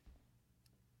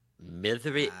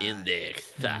 Misery Index.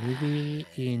 Movie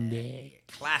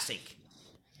Index. Classic.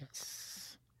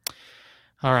 Yes.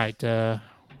 All right.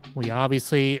 We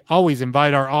obviously always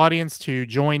invite our audience to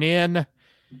join in.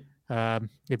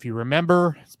 If you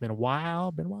remember, it's been a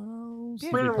while.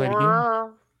 Since we played a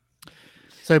game.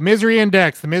 So Misery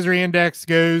Index. The Misery Index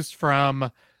goes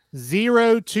from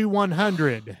 0 to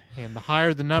 100. And the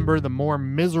higher the number, the more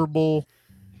miserable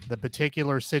the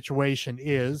particular situation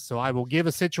is. So I will give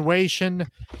a situation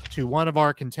to one of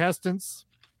our contestants.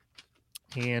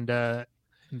 And that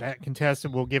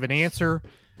contestant will give an answer,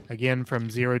 again, from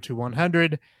 0 to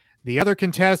 100. The other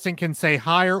contestant can say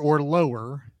higher or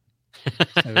lower,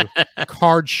 so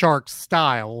Card Shark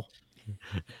style,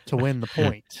 to win the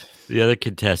point. The other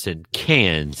contestant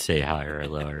can say higher or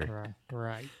lower.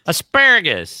 Right.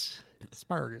 Asparagus.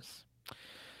 Asparagus.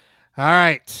 All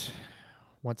right.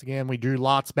 Once again, we drew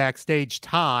lots backstage.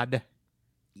 Todd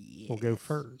will go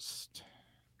first.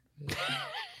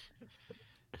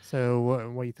 So,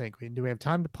 what do you think? Do we have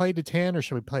time to play to 10 or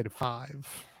should we play to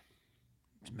 5?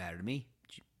 Doesn't matter to me.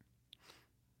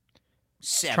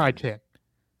 7. Try 10.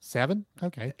 7?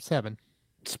 Okay, 7.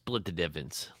 Split the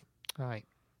difference. All right.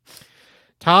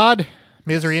 Todd,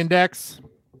 Misery Index.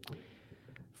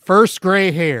 First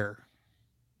gray hair.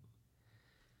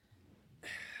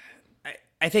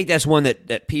 I think that's one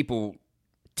that people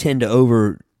tend to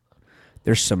over.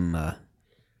 There's some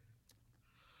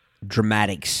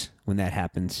dramatics when that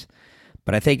happens,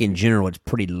 but I think in general it's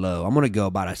pretty low. I'm going to go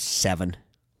about a 7.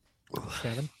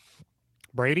 7.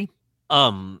 Brady?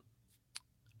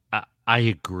 I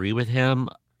agree with him,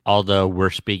 although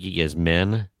we're speaking as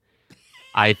men.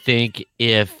 I think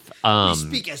if we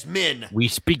speak as men. we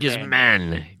speak as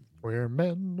men, We're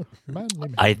men. Manly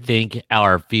men. I think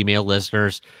our female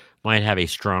listeners might have a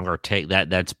stronger take.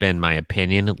 That's been my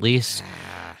opinion, at least.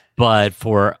 But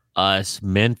for us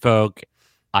menfolk,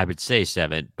 I would say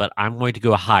 7. But I'm going to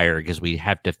go higher because we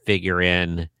have to figure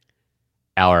in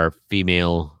our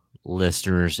female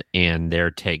listeners and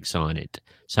their takes on it.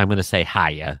 So I'm going to say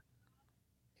higher.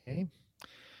 Okay.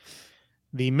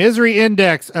 The misery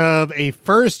index of a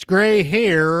first gray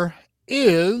hair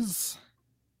is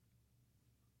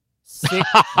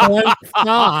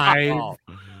 6.5.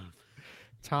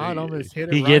 Todd almost hit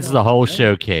it. He right gets on the whole head.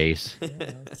 showcase. Yeah,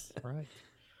 that's right.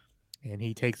 And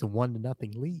he takes a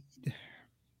 1-0 lead.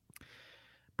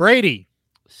 Brady,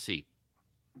 See,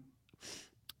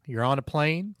 you're on a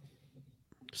plane.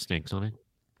 snakes on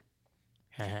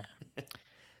it.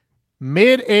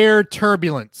 Mid-air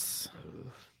turbulence.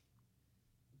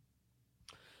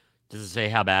 Does it say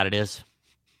how bad it is?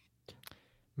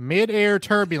 Mid-air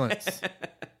turbulence.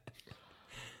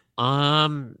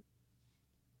 I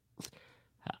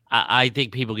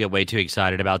think people get way too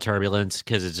excited about turbulence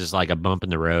because it's just like a bump in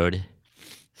the road.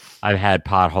 I've had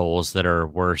potholes that are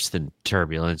worse than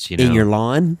turbulence. You know, In your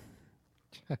lawn?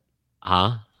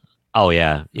 huh? Oh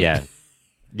yeah.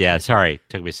 Sorry,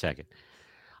 took me a second.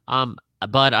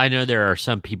 But I know there are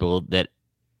some people that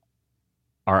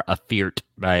are afeared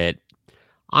by it.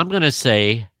 I'm gonna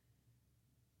say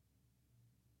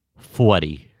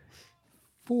 40.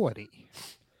 40.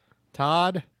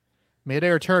 Todd,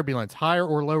 mid-air turbulence, higher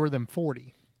or lower than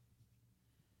 40?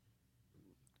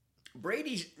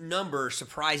 Brady's number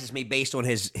surprises me based on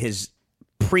his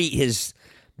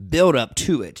build up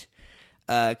to it.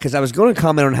 Because I was going to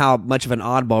comment on how much of an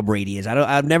oddball Brady is.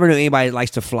 I've never known anybody that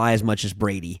likes to fly as much as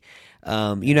Brady.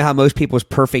 You know how most people's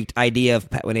perfect idea of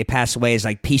when they pass away is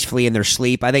like peacefully in their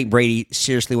sleep. I think Brady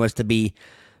seriously wants to be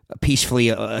peacefully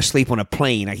asleep on a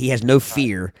plane. Like he has no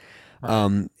fear.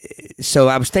 So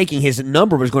I was thinking his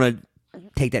number was going to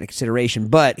take that into consideration,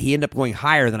 but he ended up going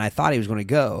higher than I thought he was going to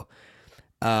go.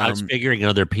 I was figuring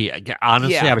other people.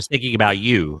 Honestly, yeah. I was thinking about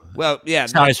you. Well, yeah.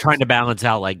 So I was trying to balance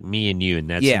out like me and you, and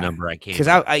that's the number I came.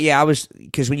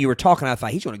 Because when you were talking, I thought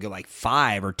he's going to go like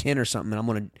 5 or 10 or something, and I'm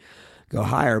going to go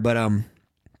higher. But I'm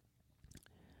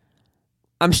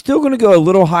still going to go a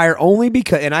little higher only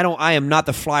because, and I am not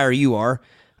the flyer you are,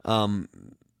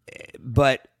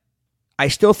 but I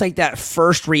still think that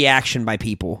first reaction by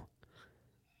people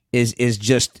is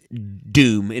just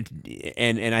doom.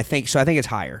 And I think it's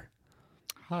higher.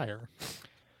 Higher.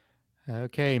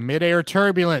 Okay, mid-air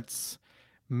turbulence.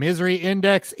 Misery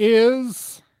index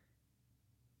is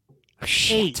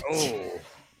 8. Oh.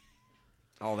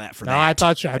 All that for No, that.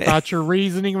 I thought your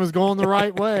reasoning was going the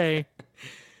right way.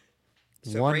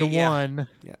 So 1-1.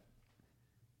 Yeah.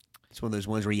 It's one of those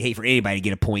ones where you hate for anybody to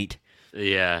get a point.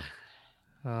 Yeah.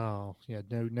 Oh, yeah,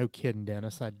 no kidding,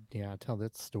 Dennis. I tell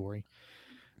that story.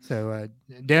 So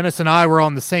Dennis and I were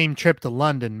on the same trip to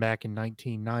London back in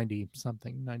 1990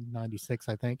 something, 1996,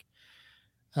 I think.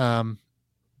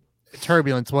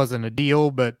 Turbulence wasn't a deal,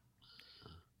 but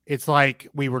it's like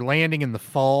we were landing in the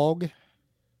fog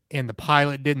and the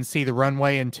pilot didn't see the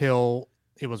runway until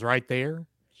it was right there.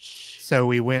 So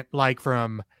we went like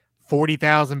from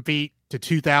 40,000 feet to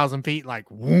 2,000 feet, like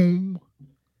whoom.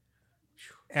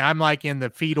 And I'm like in the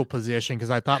fetal position because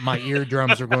I thought my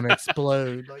eardrums were going to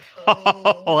explode. Like,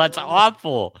 Oh, that's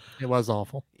awful. it was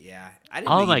awful. Yeah. I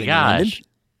didn't Oh know my you'd been in London. gosh.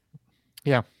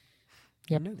 Yeah. I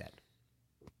didn't know that.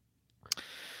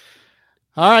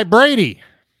 All right, Brady.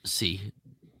 See.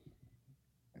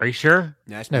 Are you sure?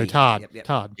 That's No, me. Todd. Yep.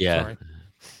 Todd. Yeah. Sorry.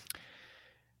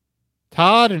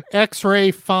 Todd, an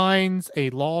X-ray finds a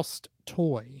lost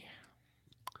toy.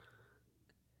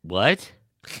 What?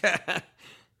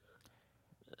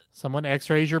 Someone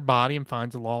X-rays your body and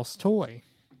finds a lost toy.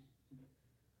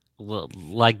 Well,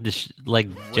 like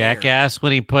Jackass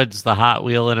when he puts the Hot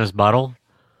Wheel in his bottle.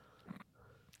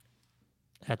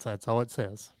 That's all it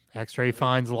says. X-ray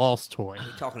finds lost toy.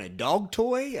 You talking a dog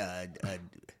toy?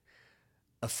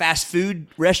 A fast food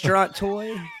restaurant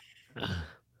toy?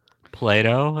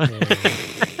 Play-Doh.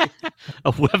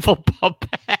 A wiffle ball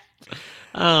bat.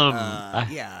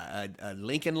 A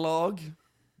Lincoln log.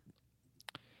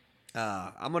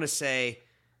 I'm going to say,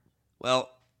 well,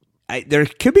 there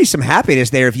could be some happiness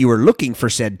there if you were looking for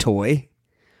said toy.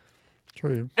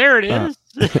 True. There it is.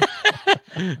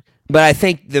 But I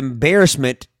think the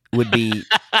embarrassment would be,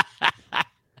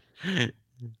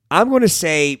 I'm going to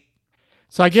say,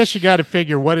 So I guess you got to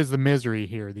figure what is the misery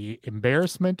here? The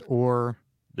embarrassment or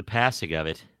The passing of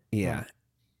it. yeah,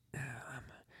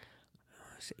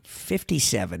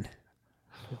 57.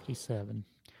 57.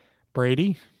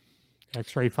 Brady,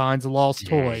 X-ray finds a lost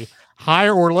toy.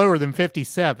 Higher or lower than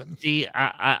 57? See,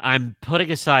 I'm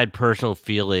putting aside personal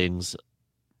feelings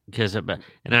because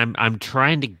I'm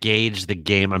trying to gauge the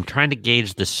game. I'm trying to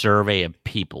gauge the survey of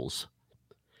peoples,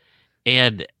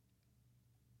 and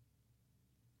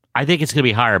I think it's going to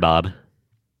be higher, Bob.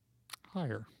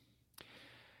 Higher.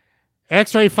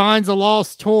 X-Ray finds a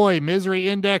lost toy. Misery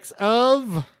index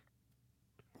of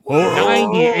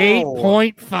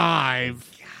 98.5.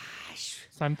 Gosh.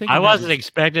 So I'm thinking I that wasn't was-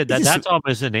 expecting that. Is this- That's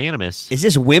almost unanimous. Is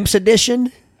this Wimps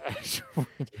edition?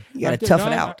 You got to tough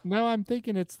it out. No, I'm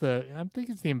thinking it's the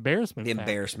embarrassment. The factor.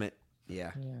 embarrassment.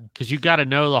 Yeah. Yeah. Because you got to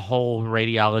know the whole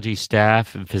radiology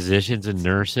staff and physicians and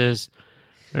nurses.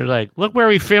 They're like, look where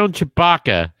we found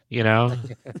Chewbacca, you know?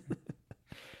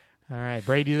 All right,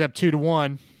 Brady's up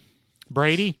 2-1.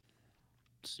 Brady,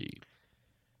 Let's see.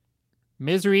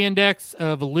 misery index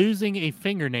of losing a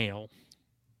fingernail.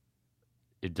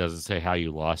 It doesn't say how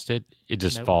you lost it. It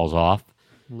just Nope. falls off.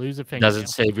 Lose a It fingernail. doesn't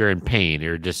say if you're in pain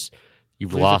or just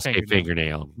you've Lose a lost a fingernail.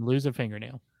 fingernail. Lose a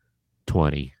fingernail.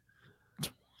 20.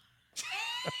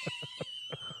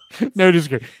 No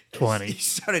disagreement. You 20.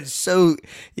 sounded so.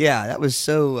 Yeah, that was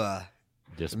so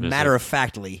Dismissive. matter of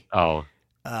factly. Oh,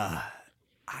 I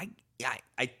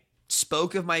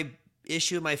spoke of my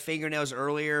issue of my fingernails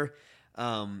earlier.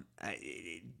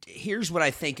 Here's what I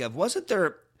think of. Wasn't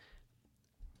there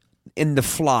in The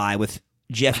Fly with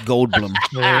Jeff Goldblum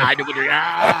I know what you're.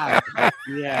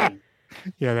 Yeah.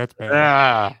 Yeah, that's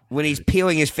bad. when he's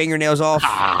peeling his fingernails off?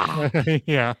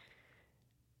 Yeah.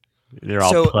 They're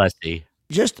all So- pussy.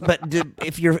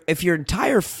 If your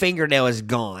entire fingernail is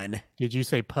gone, Did you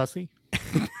say pussy?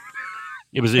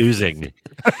 It was oozing.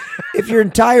 if your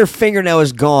entire fingernail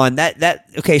is gone,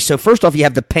 okay. So first off, you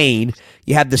have the pain,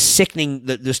 you have the sickening,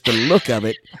 just the look of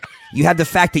it. You have the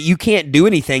fact that you can't do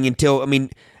anything until. I mean,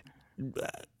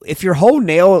 if your whole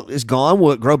nail is gone,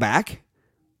 will it grow back?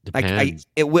 Depends.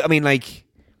 It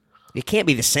can't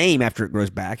be the same after it grows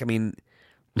back. I mean,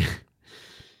 I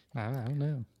don't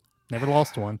know. Never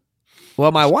lost one.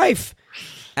 well, my wife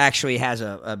actually has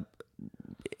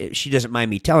she doesn't mind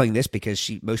me telling this because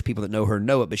most people that know her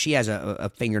know it, but she has a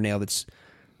fingernail that's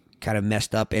kind of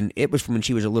messed up, and it was from when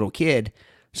she was a little kid.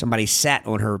 Somebody sat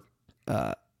on her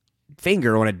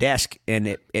finger on a desk, and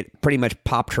it pretty much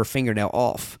popped her fingernail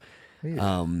off.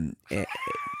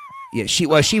 She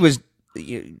was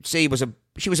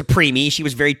she was a preemie. She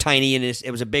was very tiny, and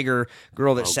it was a bigger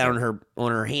girl that sat on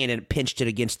her hand and pinched it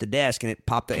against the desk, and it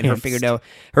popped. And her fingernail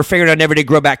never did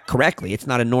grow back correctly. It's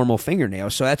not a normal fingernail,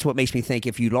 so that's what makes me think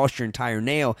if you lost your entire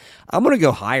nail, I'm gonna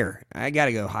go higher. I got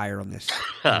to go higher on this.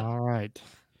 All right.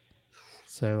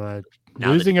 So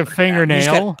Now losing a You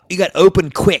fingernail. got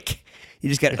open quick. You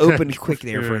just got open quick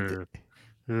there for.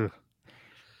 Ugh.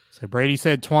 So Brady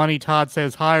said 20. Todd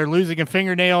says higher. Losing a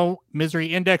fingernail.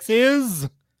 Misery index is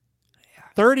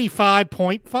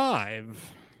 35.5.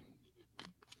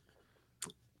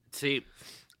 See,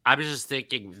 I was just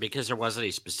thinking because there wasn't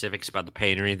any specifics about the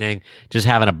pain or anything, just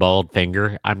having a bald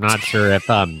finger. I'm not sure if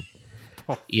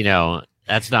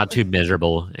that's not too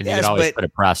miserable. And you Yes, could always but- put a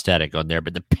prosthetic on there,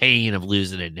 but the pain of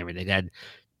losing it and everything that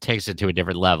takes it to a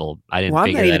different level. I didn't Well, I'm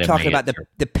figure not even that in talking my about answer.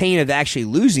 the pain of actually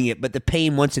losing it, but the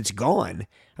pain once it's gone.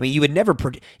 I mean, you would never.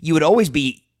 You would always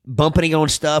be bumping on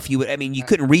stuff. You would. I mean, you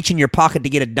couldn't reach in your pocket to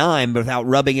get a dime without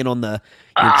rubbing it on your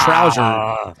trouser.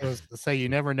 I was to say you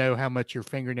never know how much your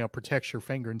fingernail protects your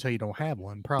finger until you don't have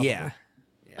one. Probably. Yeah.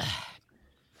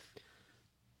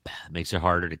 Makes it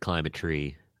harder to climb a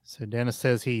tree. So Dennis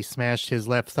says he smashed his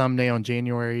left thumbnail in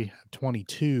January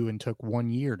 22 and took 1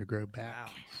 year to grow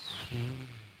back.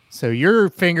 So your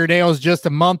fingernail is just a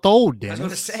month old, I was Dennis. going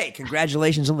to say,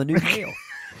 congratulations on the new nail.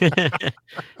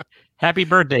 Happy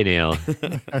birthday, Neil.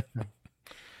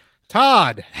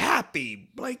 Todd. Happy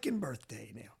blanking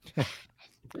birthday nail.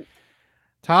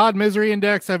 Todd, misery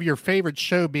index of your favorite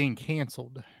show being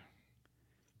canceled.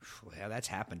 Well, that's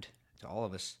happened to all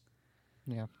of us.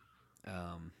 Yeah.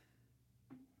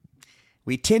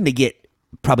 We tend to get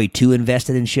probably too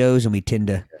invested in shows, and we tend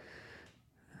to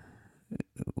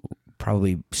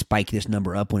probably spike this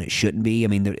number up when it shouldn't be. I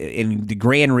mean, in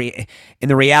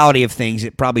the reality of things,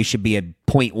 it probably should be a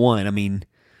 0.1. I mean,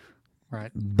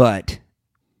 Right. but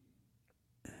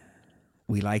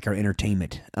we like our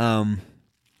entertainment. I'm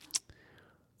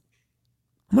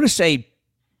going to say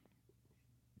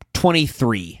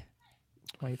 23.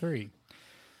 23.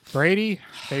 Brady,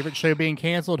 favorite show being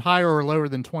canceled, higher or lower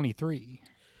than 23?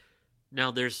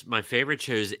 Now, there's my favorite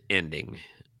show's ending,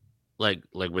 like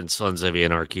when Sons of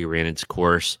Anarchy ran its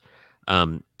course,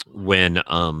 when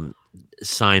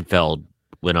Seinfeld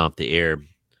went off the air.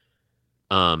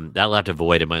 That left a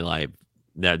void in my life.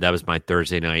 That was my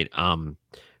Thursday night.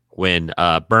 When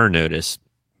Burn Notice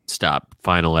stopped,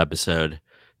 final episode.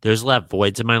 There's left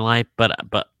voids in my life, but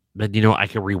but I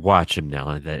can rewatch them now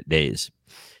in that days.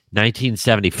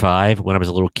 1975, when I was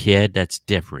a little kid, that's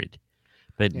different.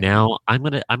 But Yeah. now I'm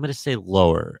gonna say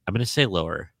lower. I'm gonna say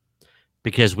lower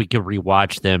because we can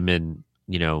rewatch them and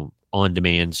on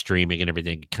demand streaming and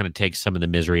everything. Kind of takes some of the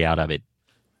misery out of it.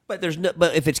 But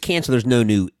but if it's canceled, there's no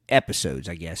new episodes,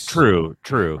 I guess. True.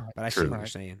 But I see what you're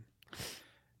saying.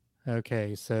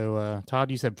 Okay, so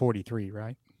Todd, you said 43,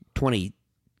 right?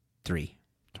 23.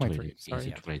 23. Sorry.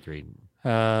 Yeah. 23.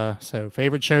 So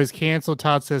favorite shows canceled.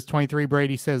 Todd says 23.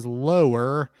 Brady says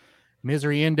lower.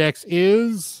 Misery index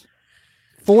is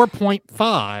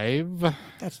 4.5.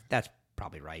 That's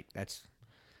probably right. That's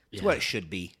what it should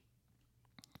be.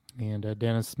 And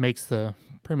Dennis makes the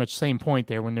pretty much same point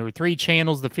there. When there were 3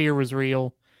 channels, the fear was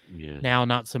real. Yeah. Now,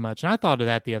 not so much. And I thought of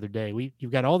that the other day.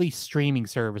 You've got all these streaming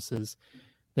services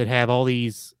that have all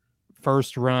these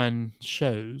first run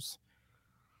shows.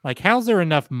 Like, how's there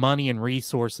enough money and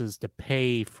resources to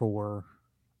pay for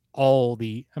all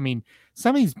the? I mean,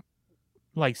 some of these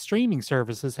like streaming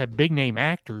services have big name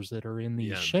actors that are in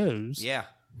these shows. Yeah.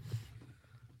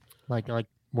 Like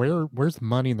where's the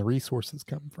money and the resources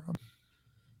come from?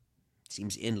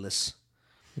 Seems endless.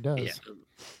 It does. Yeah.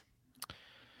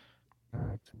 All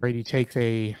right, Brady takes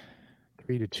a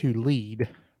 3-2 lead.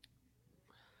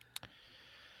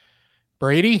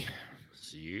 Brady.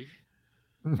 See?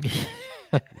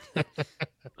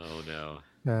 Oh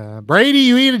no. Brady,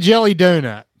 you eat a jelly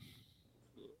donut.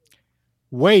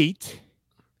 Wait.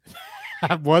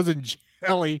 That wasn't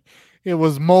jelly. It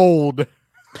was mold.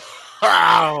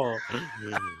 Wow.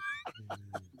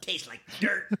 Tastes like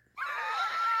dirt.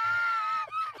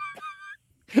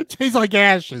 It tastes like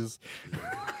ashes.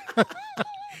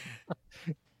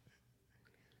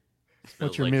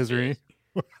 What's your misery?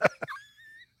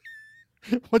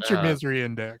 What's your misery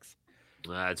index?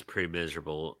 That's pretty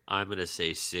miserable. I'm gonna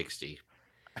say 60.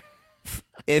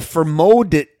 For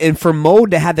mold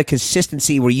to have the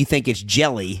consistency where you think it's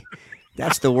jelly,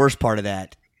 that's the worst part of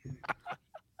that.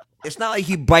 It's not like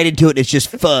you bite into it and it's just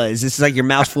fuzz. It's like your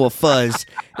mouth's full of fuzz.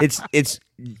 It's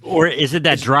Or is it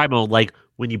that dry mold, like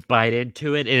when you bite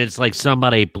into it and it's like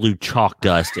somebody blew chalk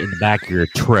dust in the back of your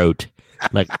throat?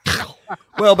 Like,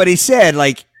 well, but he said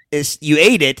like you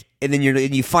ate it and then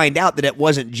you find out that it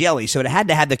wasn't jelly, so it had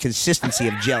to have the consistency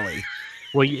of jelly.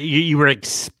 well, you were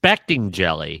expecting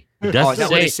jelly. It Oh, doesn't is that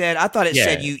what say- it said? I thought it Yeah.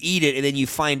 said you eat it and then you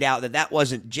find out that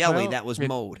wasn't jelly, Well, that was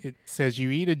mold. It says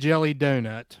you eat a jelly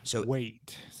donut. So-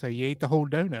 wait. So you ate the whole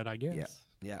donut, I guess.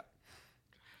 Yeah.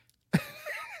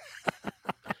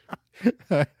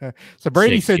 So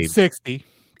Brady 60. said 60.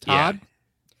 Yeah. Todd,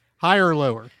 higher or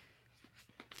lower?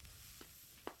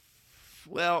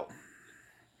 Well,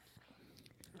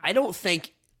 I don't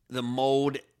think the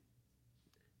mold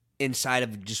inside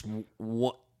of just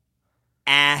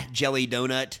a jelly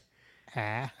donut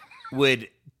would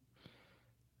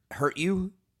hurt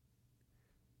you.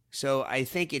 So I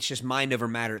think it's just mind over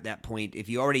matter at that point. If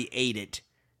you already ate it,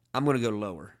 I'm going to go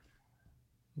lower.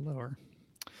 Lower.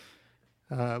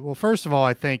 Well, first of all,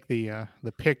 I think the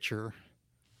picture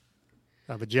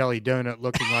of a jelly donut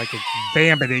looking like it's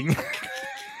vomiting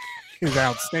is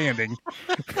outstanding.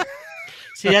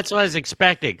 See, that's what I was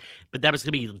expecting, but that was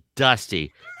gonna be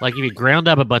dusty. Like if you ground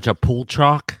up a bunch of pool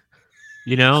chalk,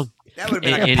 That would have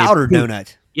been like And a it powder poofed.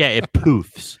 donut. yeah, it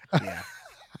poofs. Yeah.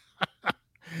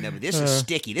 No, but this is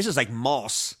sticky. This is like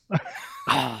moss.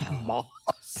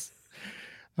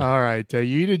 All right. You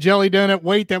eat a jelly donut.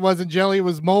 Wait, that wasn't jelly. It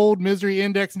was mold. Misery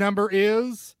index number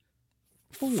is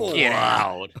 4. Get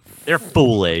out. They're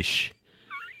foolish.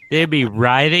 They'd be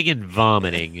writhing and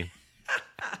vomiting.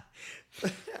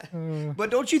 But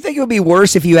don't you think it would be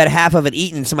worse if you had half of it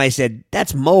eaten and somebody said,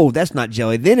 that's mold, that's not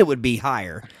jelly? Then it would be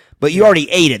higher. But you already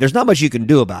ate it. There's not much you can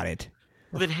do about it.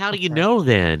 Well, then how do you know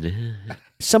then?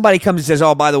 Somebody comes and says,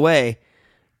 oh, by the way,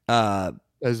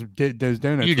 those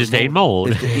donuts. You were just ate mold.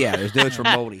 mold. yeah, those donuts were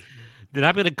moldy. Then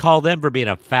I'm going to call them for being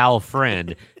a foul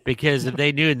friend because if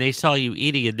they knew and they saw you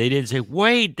eating it, they didn't say,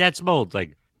 wait, that's mold. It's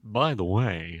like, by the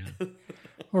way.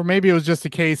 Or maybe it was just a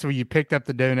case where you picked up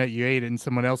the donut, you ate it, and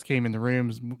someone else came in the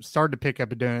room, started to pick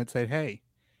up a donut, and said, hey,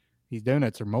 these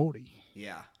donuts are moldy.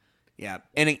 Yeah. Yeah.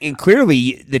 And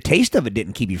clearly the taste of it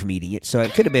didn't keep you from eating it. So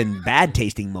it could have been bad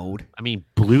tasting mold. I mean,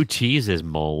 blue cheese is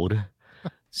mold.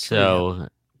 So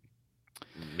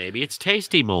maybe it's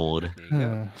tasty mold.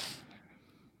 All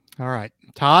right.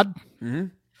 Todd, Mm-hmm.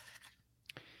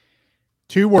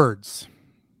 2 words.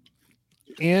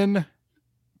 In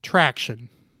traction.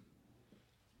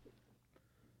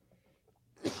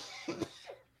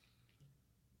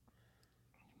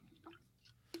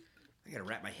 I got to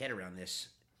wrap my head around this.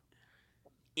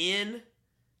 In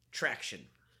traction.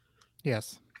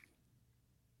 Yes.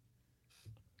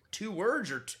 two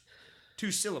words or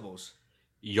two syllables?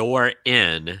 You're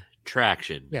in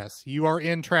traction. Yes, you are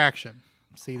in traction.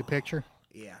 See the picture?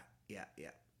 Yeah. I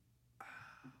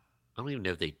don't even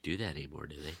know if they do that anymore,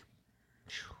 do they?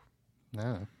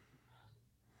 No.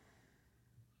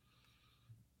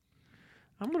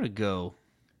 I'm going to go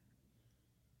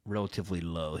relatively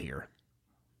low here.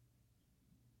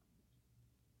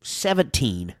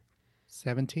 17.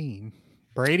 17.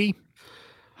 Brady,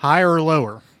 higher or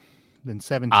lower than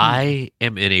 17? I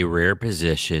am in a rare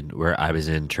position where I was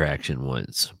in traction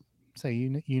once. So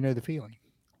you know the feeling.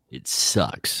 It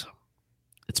sucks.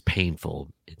 It's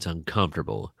painful. It's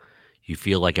uncomfortable. You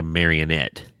feel like a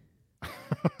marionette.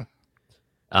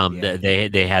 Yeah.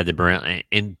 They had the brand,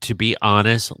 and to be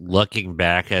honest, looking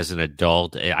back as an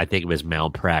adult, I think it was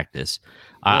malpractice.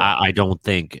 I don't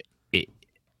think it,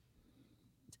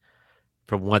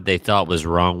 from what they thought was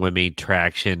wrong with me,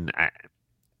 traction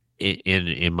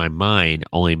in my mind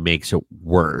only makes it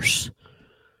worse.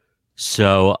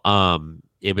 So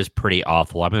it was pretty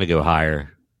awful. I'm going to go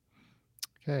higher.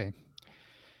 Okay.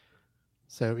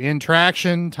 So in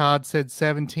traction, Todd said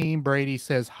 17. Brady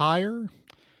says higher.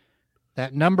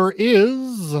 That number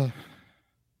is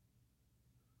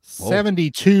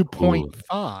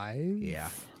 72.5. Yeah.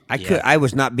 Yeah. I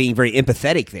was not being very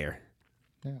empathetic there.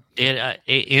 And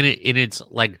it's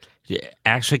like,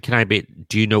 actually,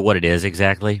 do you know what it is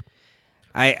exactly?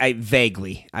 I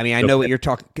vaguely. I mean, I know what you're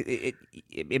talking.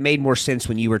 It made more sense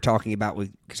when you were talking about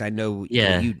because I know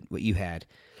what you had.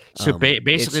 So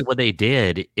basically, what they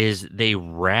did is they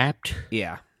wrapped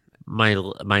my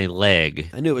leg.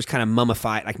 I knew it was kind of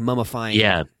mummified, like mummifying.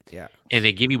 Yeah. Yeah. And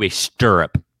they give you a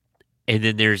stirrup, and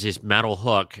then there's this metal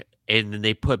hook, and then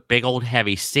they put big old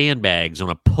heavy sandbags on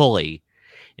a pulley,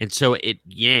 and so it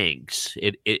yanks,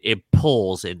 it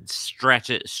pulls and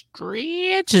stretches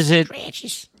it,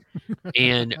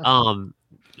 and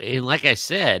like I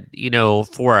said,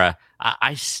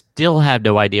 I still have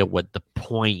no idea what the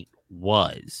point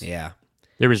was. Yeah.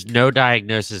 There was no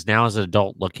diagnosis. Now, as an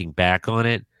adult looking back on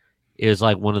it, it was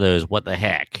like one of those, what the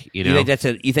heck, you know?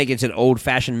 You think it's an old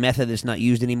fashioned method that's not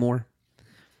used anymore?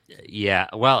 Yeah.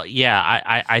 Well,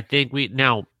 yeah, I think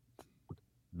now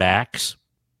backs,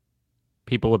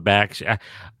 people with backs,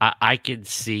 I can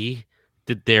see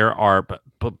that there are,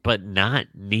 but not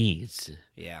knees.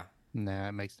 Yeah. Nah,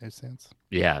 it makes no sense.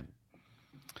 Yeah.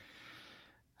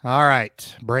 All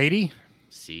right. Brady.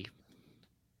 See?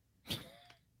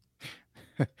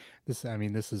 This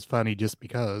is funny just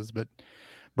because, but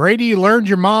Brady, you learned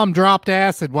your mom dropped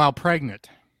acid while pregnant.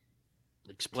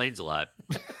 Explains a lot.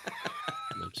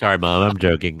 I'm sorry, Mom. I'm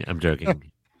joking.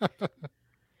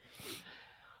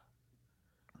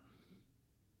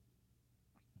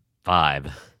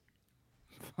 5.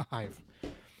 5.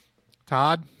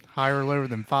 Todd, higher or lower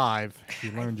than 5?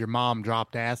 You learned your mom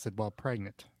dropped acid while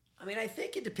pregnant. I mean, I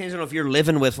think it depends on if you're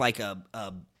living with like An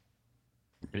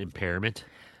impairment?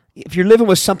 if you're living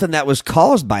with something that was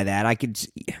caused by that, I could.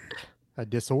 A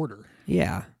disorder.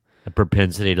 Yeah. A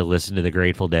propensity to listen to the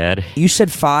Grateful Dead. You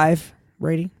said 5,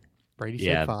 Brady? Brady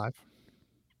Yeah. said 5.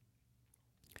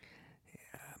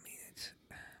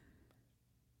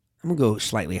 I'm going to go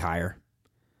slightly higher.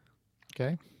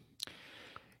 Okay.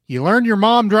 You learned your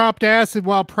mom dropped acid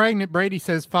while pregnant. Brady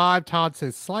says 5. Todd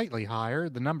says slightly higher.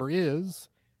 The number is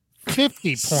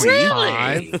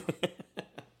 50.5.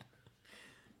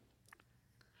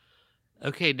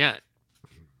 Okay, now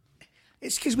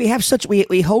It's because we have such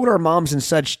we hold our moms in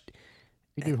such.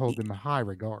 We do hold them in high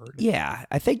regard. Yeah,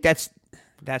 I think that's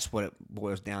what it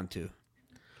boils down to.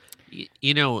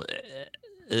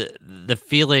 the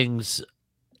feelings,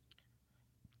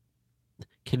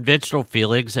 conventional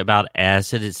feelings about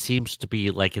acid, it seems to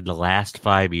be like in the last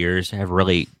 5 years have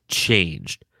really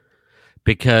changed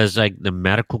because like the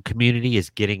medical community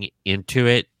is getting into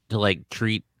it to like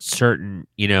treat certain,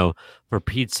 for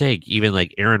Pete's sake, even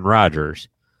like Aaron Rodgers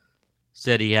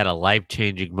said he had a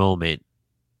life-changing moment,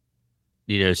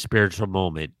 spiritual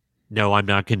moment. No, I'm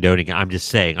not condoning it. I'm just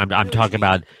saying. I'm talking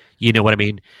about, you know what I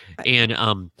mean? And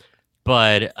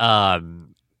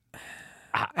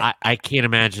I can't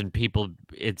imagine people.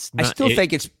 It's not, I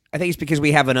think it's because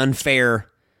we have an unfair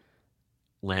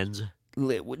lens.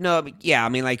 No, yeah, I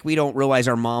mean, like we don't realize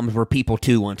our moms were people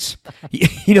too once.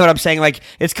 You know what I'm saying? Like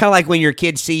it's kind of like when your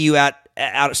kids see you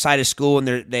outside of school and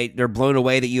they're blown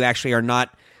away that you actually are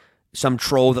not some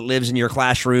troll that lives in your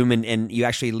classroom and you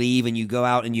actually leave and you go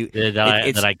out and you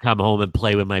that I come home and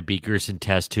play with my beakers and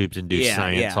test tubes and do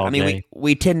science all day. I mean,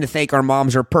 we tend to think our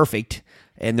moms are perfect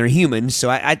and they're humans, so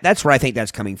I that's where I think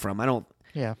that's coming from. I don't.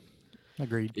 Yeah,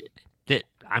 agreed.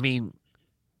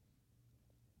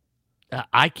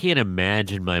 I can't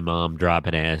imagine my mom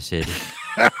dropping acid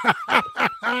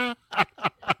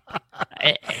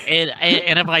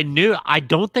And if I knew, I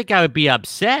don't think I would be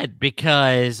upset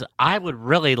because I would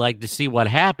really like to see what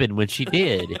happened when she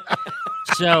did.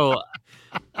 So,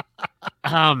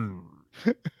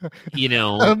 you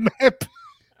know,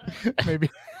 Maybe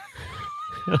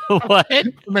what?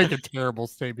 make a terrible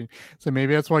statement. So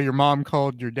maybe that's why your mom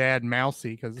called your dad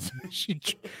Mousy, because she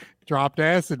dropped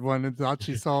acid one and thought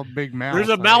she saw a big mouse. There's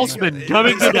a I don't know. mouseman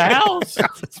coming to the house.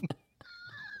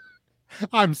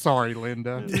 I'm sorry,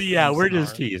 Linda. Yeah, I'm we're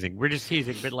just sorry. teasing. We're just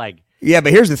teasing, but like, Yeah,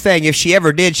 but here's the thing: if she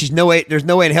ever did, there's no way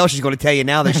in hell she's going to tell you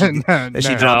now that she that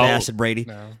she No. dropped No. acid, Brady.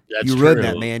 No. that's You true. ruined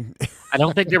that, man. I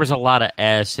don't think there was a lot of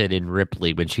acid in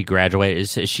Ripley when she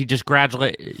graduated. She just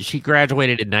graduated. She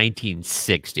graduated in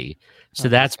 1960, so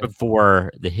that's Okay.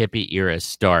 before the hippie era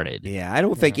started. Yeah, I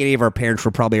don't think any of our parents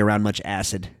were probably around much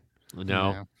acid.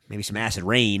 No, Maybe some acid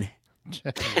rain.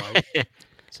 Yeah. Right.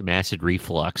 some acid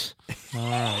reflux. All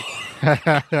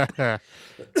right.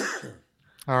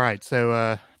 All right.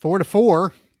 So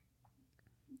 4-4.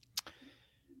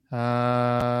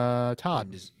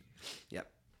 Todd, Yep.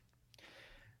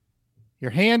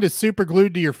 your hand is super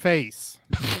glued to your face.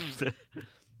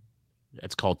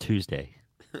 That's called Tuesday.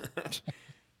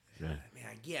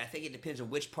 Yeah, I think it depends on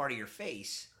which part of your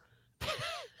face.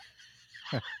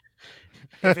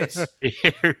 If it's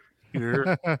Here,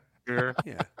 here, here,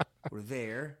 yeah, we're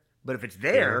there, but if it's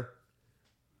there,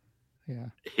 Yeah.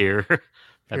 here.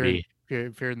 That'd be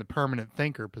If you're in the permanent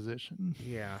thinker position.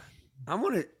 yeah, I'm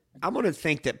gonna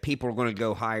think that people are gonna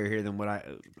go higher here than what I.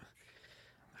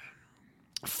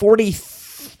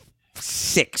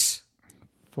 46.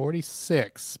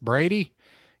 46. Brady,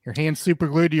 your hand super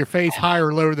glued to your face, higher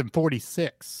or lower than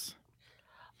 46?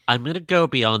 I'm going to go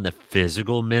beyond the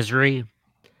physical misery.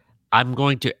 I'm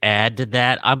going to add to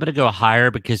that. I'm going to go higher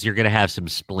because you're going to have some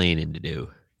splaining to do.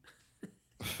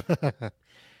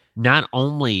 Not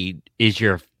only is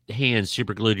your hand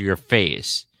super glued to your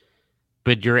face,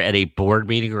 but you're at a board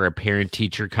meeting or a parent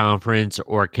teacher conference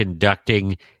or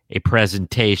conducting a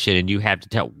presentation and you have to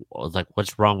tell, like,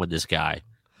 what's wrong with this guy?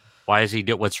 Why is he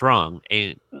doing what's wrong?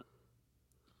 And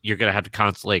you're going to have to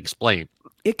constantly explain.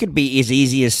 It could be as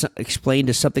easy as explained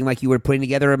as something like you were putting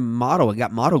together a model and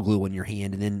got model glue in your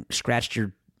hand and then scratched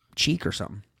your cheek or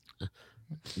something.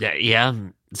 Yeah.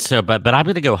 So, but I'm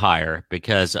going to go higher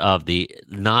because of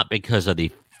not because of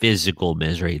the physical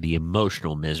misery, the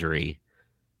emotional misery.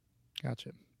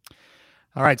 Gotcha.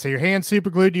 All right. So your hand super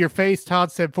glued to your face.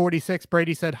 Todd said 46.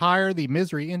 Brady said higher. The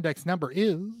misery index number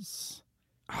is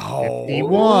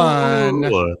 51.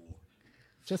 Ooh.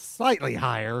 Just slightly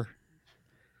higher.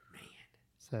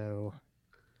 So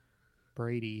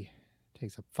Brady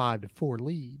takes a 5-4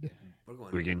 lead.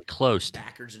 We're getting close.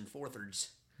 backwards and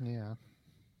forwards. Yeah.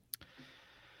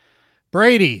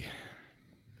 Brady,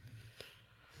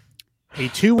 a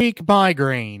 2-week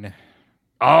migraine.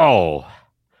 Oh,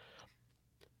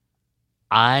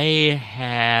 I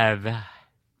have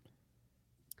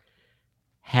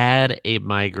had a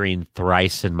migraine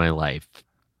thrice in my life.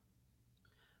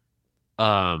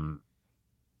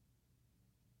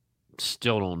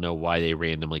 Still don't know why they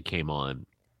randomly came on.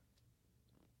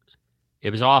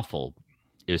 It was awful.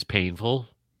 It was painful.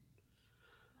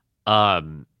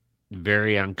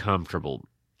 Very uncomfortable.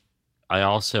 I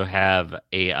also have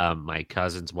my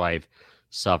cousin's wife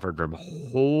suffered from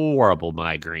horrible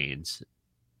migraines,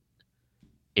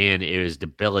 and it was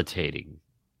debilitating.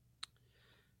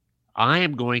 I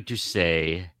am going to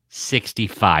say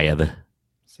 65.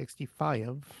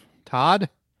 65. Todd,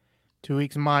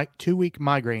 2-week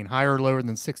migraine, higher or lower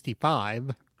than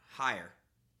 65? Higher.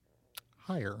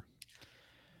 Higher.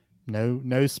 No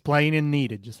splaining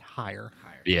needed, just higher.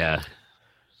 Yeah.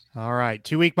 All right.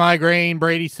 2-week migraine.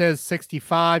 Brady says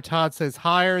 65. Todd says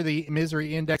higher. The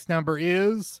misery index number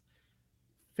is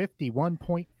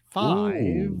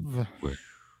 51.5.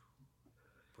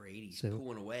 Brady's So,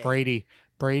 pulling away.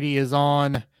 Brady is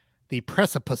on the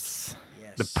precipice.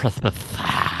 Yes. The precipice.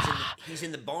 He's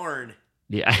in the barn.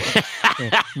 Yeah.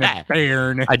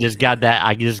 Bairn. I just got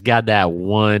that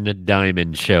one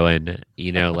diamond showing,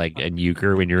 like a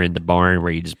euchre when you're in the barn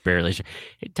where you just barely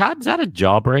Hey, Todd, is that a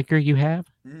jawbreaker you have?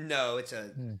 No, it's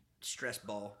a stress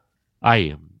ball. I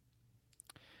am.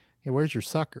 Hey, where's your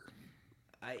sucker?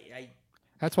 I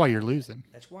That's why you're losing.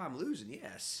 That's why I'm losing.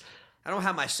 Yes. I don't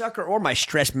have my sucker or my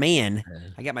stress man.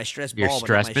 I got my stress Your ball. but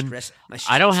not stressman? my stress.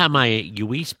 I don't have my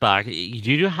juice box. Do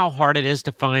you know how hard it is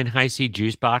to find high C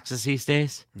juice boxes these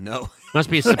days? No. Must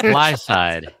be a supply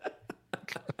side.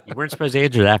 You weren't supposed to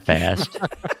answer that fast.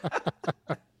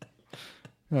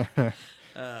 All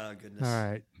Oh goodness.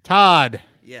 right. Todd,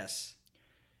 Yes.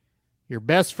 your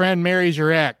best friend marries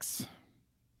your ex.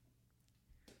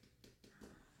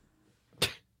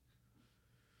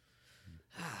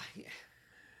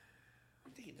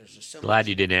 Glad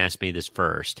you didn't ask me this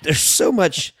first. There's so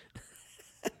much.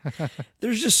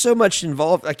 There's just so much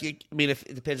involved. Like, I mean, if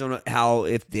it depends on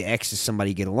if the ex is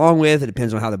somebody you get along with. It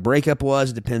depends on how the breakup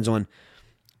was. It depends on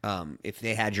if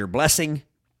they had your blessing.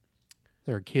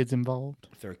 There are kids involved.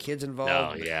 If there are kids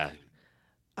involved. Oh, yeah.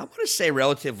 I'm going to say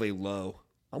relatively low.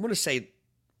 I'm going to say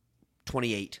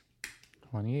 28.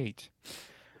 28.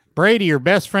 Brady, your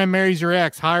best friend marries your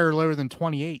ex. Higher or lower than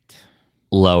 28?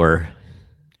 Lower.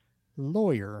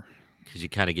 Lawyer. Because you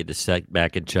kind of get to sit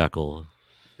back and chuckle.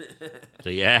 So,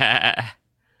 yeah.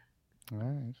 All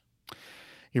right.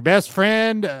 Your best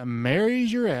friend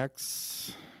marries your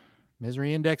ex.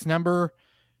 Misery index number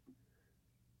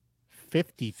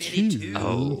 52. 52.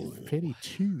 Oh.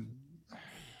 52.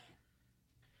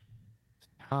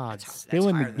 Todd, That's still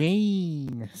in the higher than-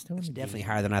 game. Still in It's the definitely game.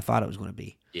 higher than I thought it was going to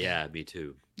be. Yeah, me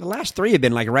too. The last three have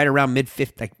been like right around mid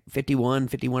 50, like 51,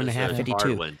 51 and a Those half, are the hard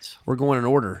 52. ones. We're going in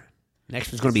order.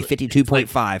 Next one's going to be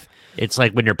 52.5. It's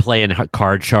like when you're playing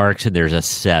Card Sharks and there's a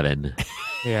 7.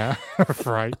 Yeah,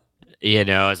 right. You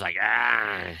know, it's like,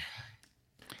 ah.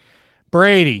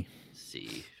 Brady, Let's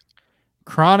see.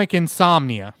 chronic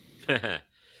insomnia.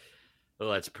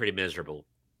 Well, that's pretty miserable.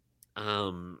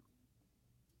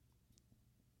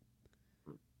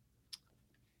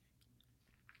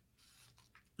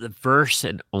 The first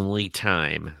and only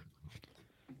time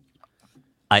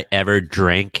I ever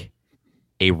drank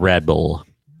a Red Bull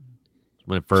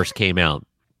when it first came out,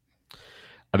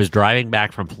 I was driving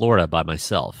back from Florida by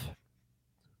myself,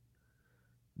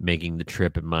 making the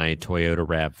trip in my Toyota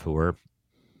RAV4.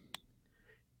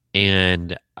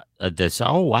 And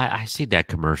I see that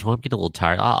commercial. I'm getting a little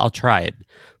tired. I'll try it.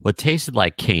 Well, it tasted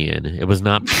like can. It was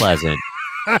not pleasant.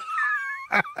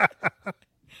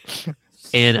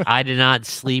 And I did not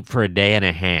sleep for a day and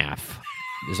a half.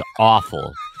 It was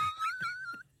awful.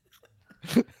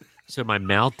 So my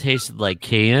mouth tasted like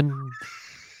can.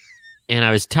 And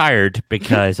I was tired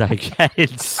because I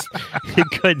couldn't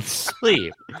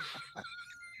sleep.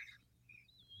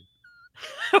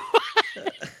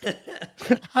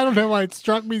 I don't know why it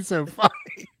struck me so funny.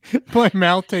 My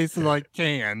mouth tasted like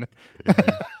can.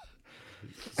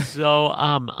 So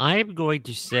I'm going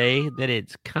to say that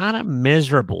it's kind of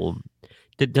miserable.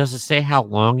 Does it say how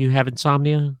long you have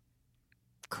insomnia?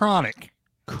 Chronic.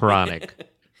 Chronic.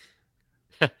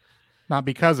 Not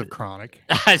because of chronic.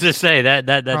 I was just say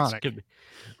that's Chronic. good.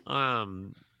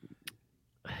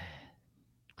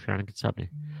 Chronic insomnia.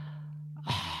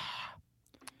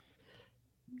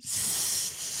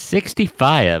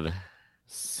 65.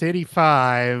 City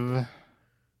 5.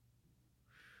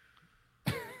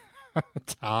 Todd.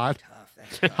 Tough,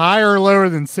 that's tough. Higher or lower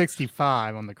than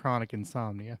 65 on the chronic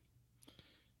insomnia?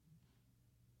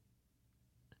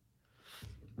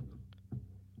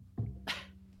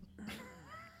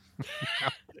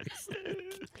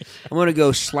 I'm going to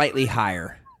go slightly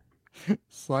higher.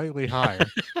 Slightly higher.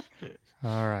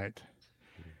 All right.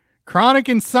 Chronic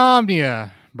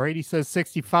insomnia. Brady says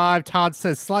 65. Todd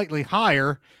says slightly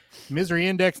higher. Misery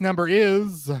index number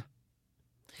is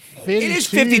It is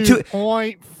 52.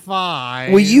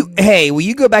 52.5. Will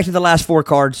you go back to the last four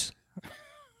cards?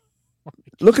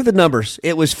 Look at the numbers.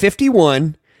 It was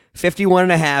 51, 51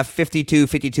 and a half, 52,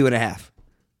 52 and a half.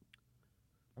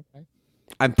 Okay.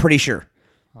 I'm pretty sure.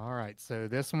 All right. So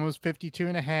this one was 52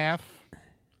 and a half.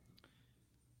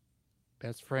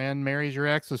 Best friend marries your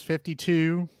ex was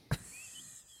 52.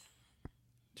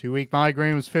 2-week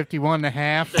migraine was 51 and a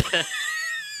half.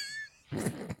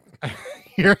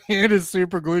 Your hand is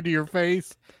super glued to your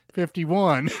face.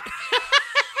 51.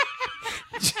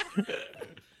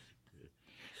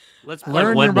 Let's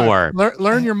play one your more.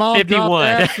 Learn your mom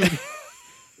 51. dropped acid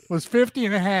was 50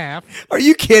 and a half. Are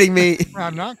you kidding me?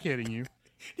 I'm not kidding you.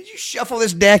 Did you shuffle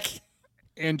this deck?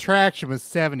 And traction was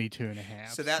 72 and a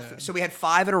half. So we had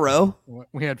 5 in a row.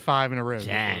 We had 5 in a row.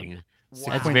 Dang.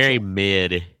 Wow. That's very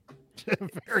mid.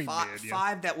 Very Five, good. Yeah.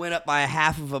 5 that went up by a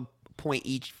half of a point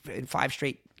each in 5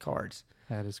 straight cards.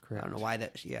 That is I correct. don't know why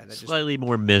that. Yeah, that just. Slightly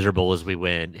more miserable as we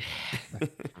went.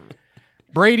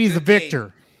 Brady's a Good game.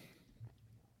 victor.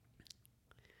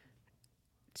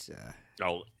 It's,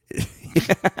 Oh,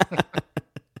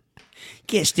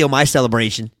 can't steal my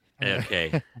celebration.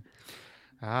 okay.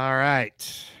 All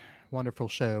right. Wonderful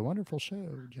show. Wonderful show.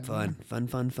 gentlemen.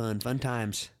 Fun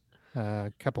times.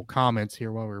 A couple comments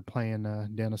here while we were playing,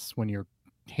 Dennis. When your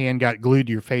hand got glued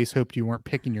to your face, hoped you weren't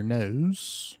picking your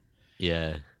nose.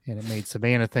 Yeah. And it made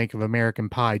Savannah think of American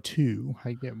Pie 2.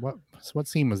 What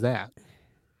scene was that?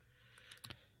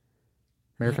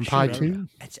 American Pie 2?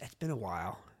 It's been a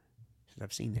while since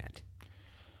I've seen that.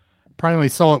 Probably only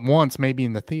saw it once, maybe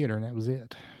in the theater, and that was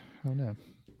it. I don't know.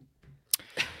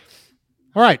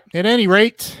 All right. At any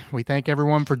rate, we thank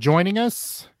everyone for joining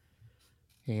us.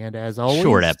 And as always,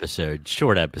 Short episode.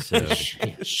 Yeah,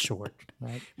 short.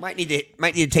 Right? Might need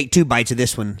to take 2 bites of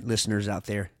this one, listeners out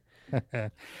there.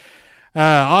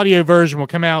 Audio version will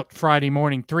come out Friday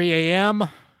morning, 3 a.m.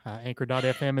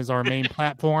 Anchor.fm is our main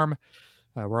platform.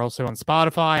 We're also on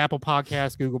Spotify, Apple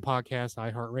Podcasts, Google Podcasts,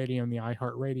 iHeartRadio, and the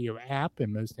iHeartRadio app,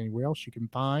 and most anywhere else you can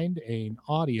find an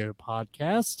audio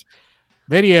podcast.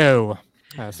 Video.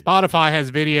 Spotify has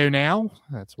video now.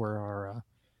 That's where our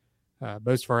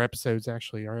most of our episodes,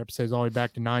 actually, our episodes all the way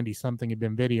back to 90-something have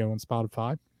been video on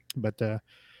Spotify. But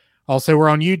also we're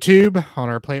on YouTube, on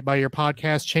our Play It By Ear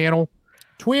podcast channel.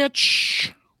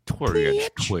 Twitch. Twitch.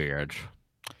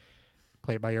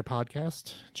 Play It By Ear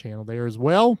podcast channel there as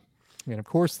well. And of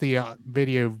course, the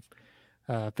video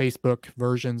Facebook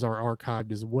versions are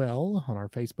archived as well on our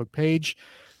Facebook page.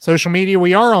 Social media,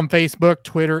 we are on Facebook,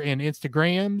 Twitter, and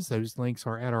Instagrams. Those links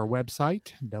are at our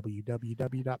website,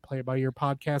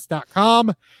 www.playitbyearpodcast.com.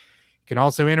 You can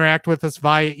also interact with us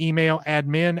via email,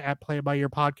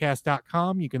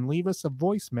 admin@playitbyearpodcast.com. You can leave us a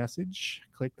voice message.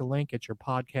 Click the link at your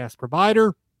podcast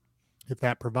provider. If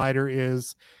that provider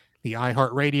is the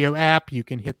iHeartRadio app, you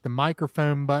can hit the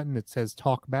microphone button that says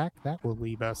talk back. That will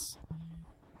leave us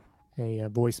a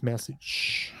voice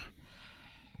message.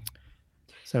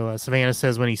 So Savannah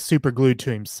says when he's super glued to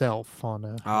himself on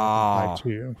a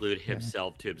too. Glued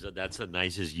himself to himself. That's the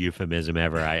nicest euphemism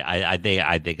ever. I think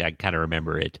I kind of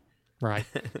remember it. Right.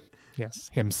 Yes,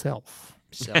 himself.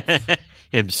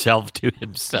 Himself to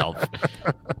himself.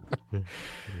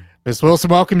 Miss Wilson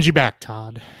welcomes you back,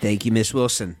 Todd. Thank you, Miss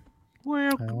Wilson.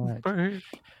 All right.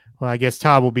 Well, I guess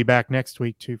Todd will be back next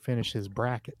week to finish his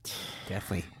bracket.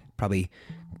 Definitely. Probably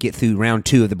get through round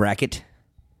 2 of the bracket.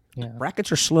 Yeah.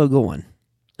 Brackets are slow going.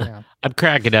 Yeah. I'm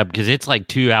cracking up because it's like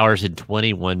 2 hours and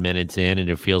 21 minutes in, and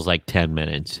it feels like 10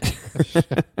 minutes.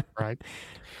 Right.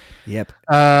 Yep.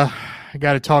 I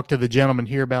got to talk to the gentleman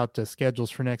here about the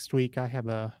schedules for next week. I have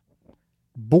a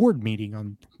board meeting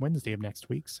on Wednesday of next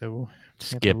week, so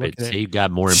Skip it. So you've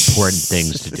got more important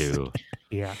things to do.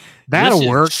 Yeah, that'll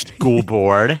work. School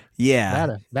board.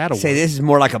 Yeah. That'll Say work. this is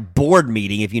more like a board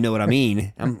meeting, if you know what I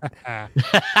mean.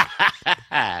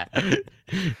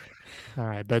 All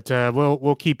right, but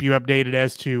we'll keep you updated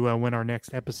as to when our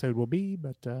next episode will be.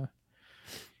 But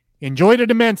enjoyed it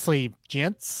immensely,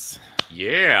 gents.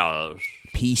 Yeah.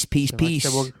 Peace. So like I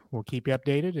said, we'll keep you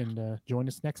updated and join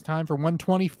us next time for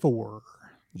 124.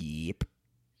 Yep.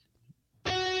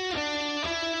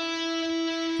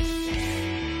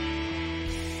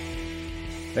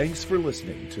 Thanks for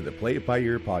listening to the Play It By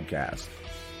Ear podcast.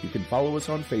 You can follow us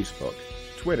on Facebook,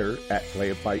 Twitter at Play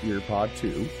It By Ear Pod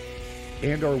 2,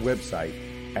 and our website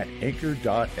at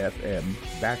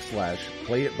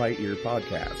anchor.fm/Play It By Ear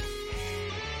podcast.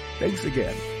 Thanks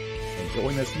again, and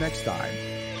join us next time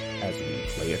as we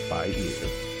play it by ear.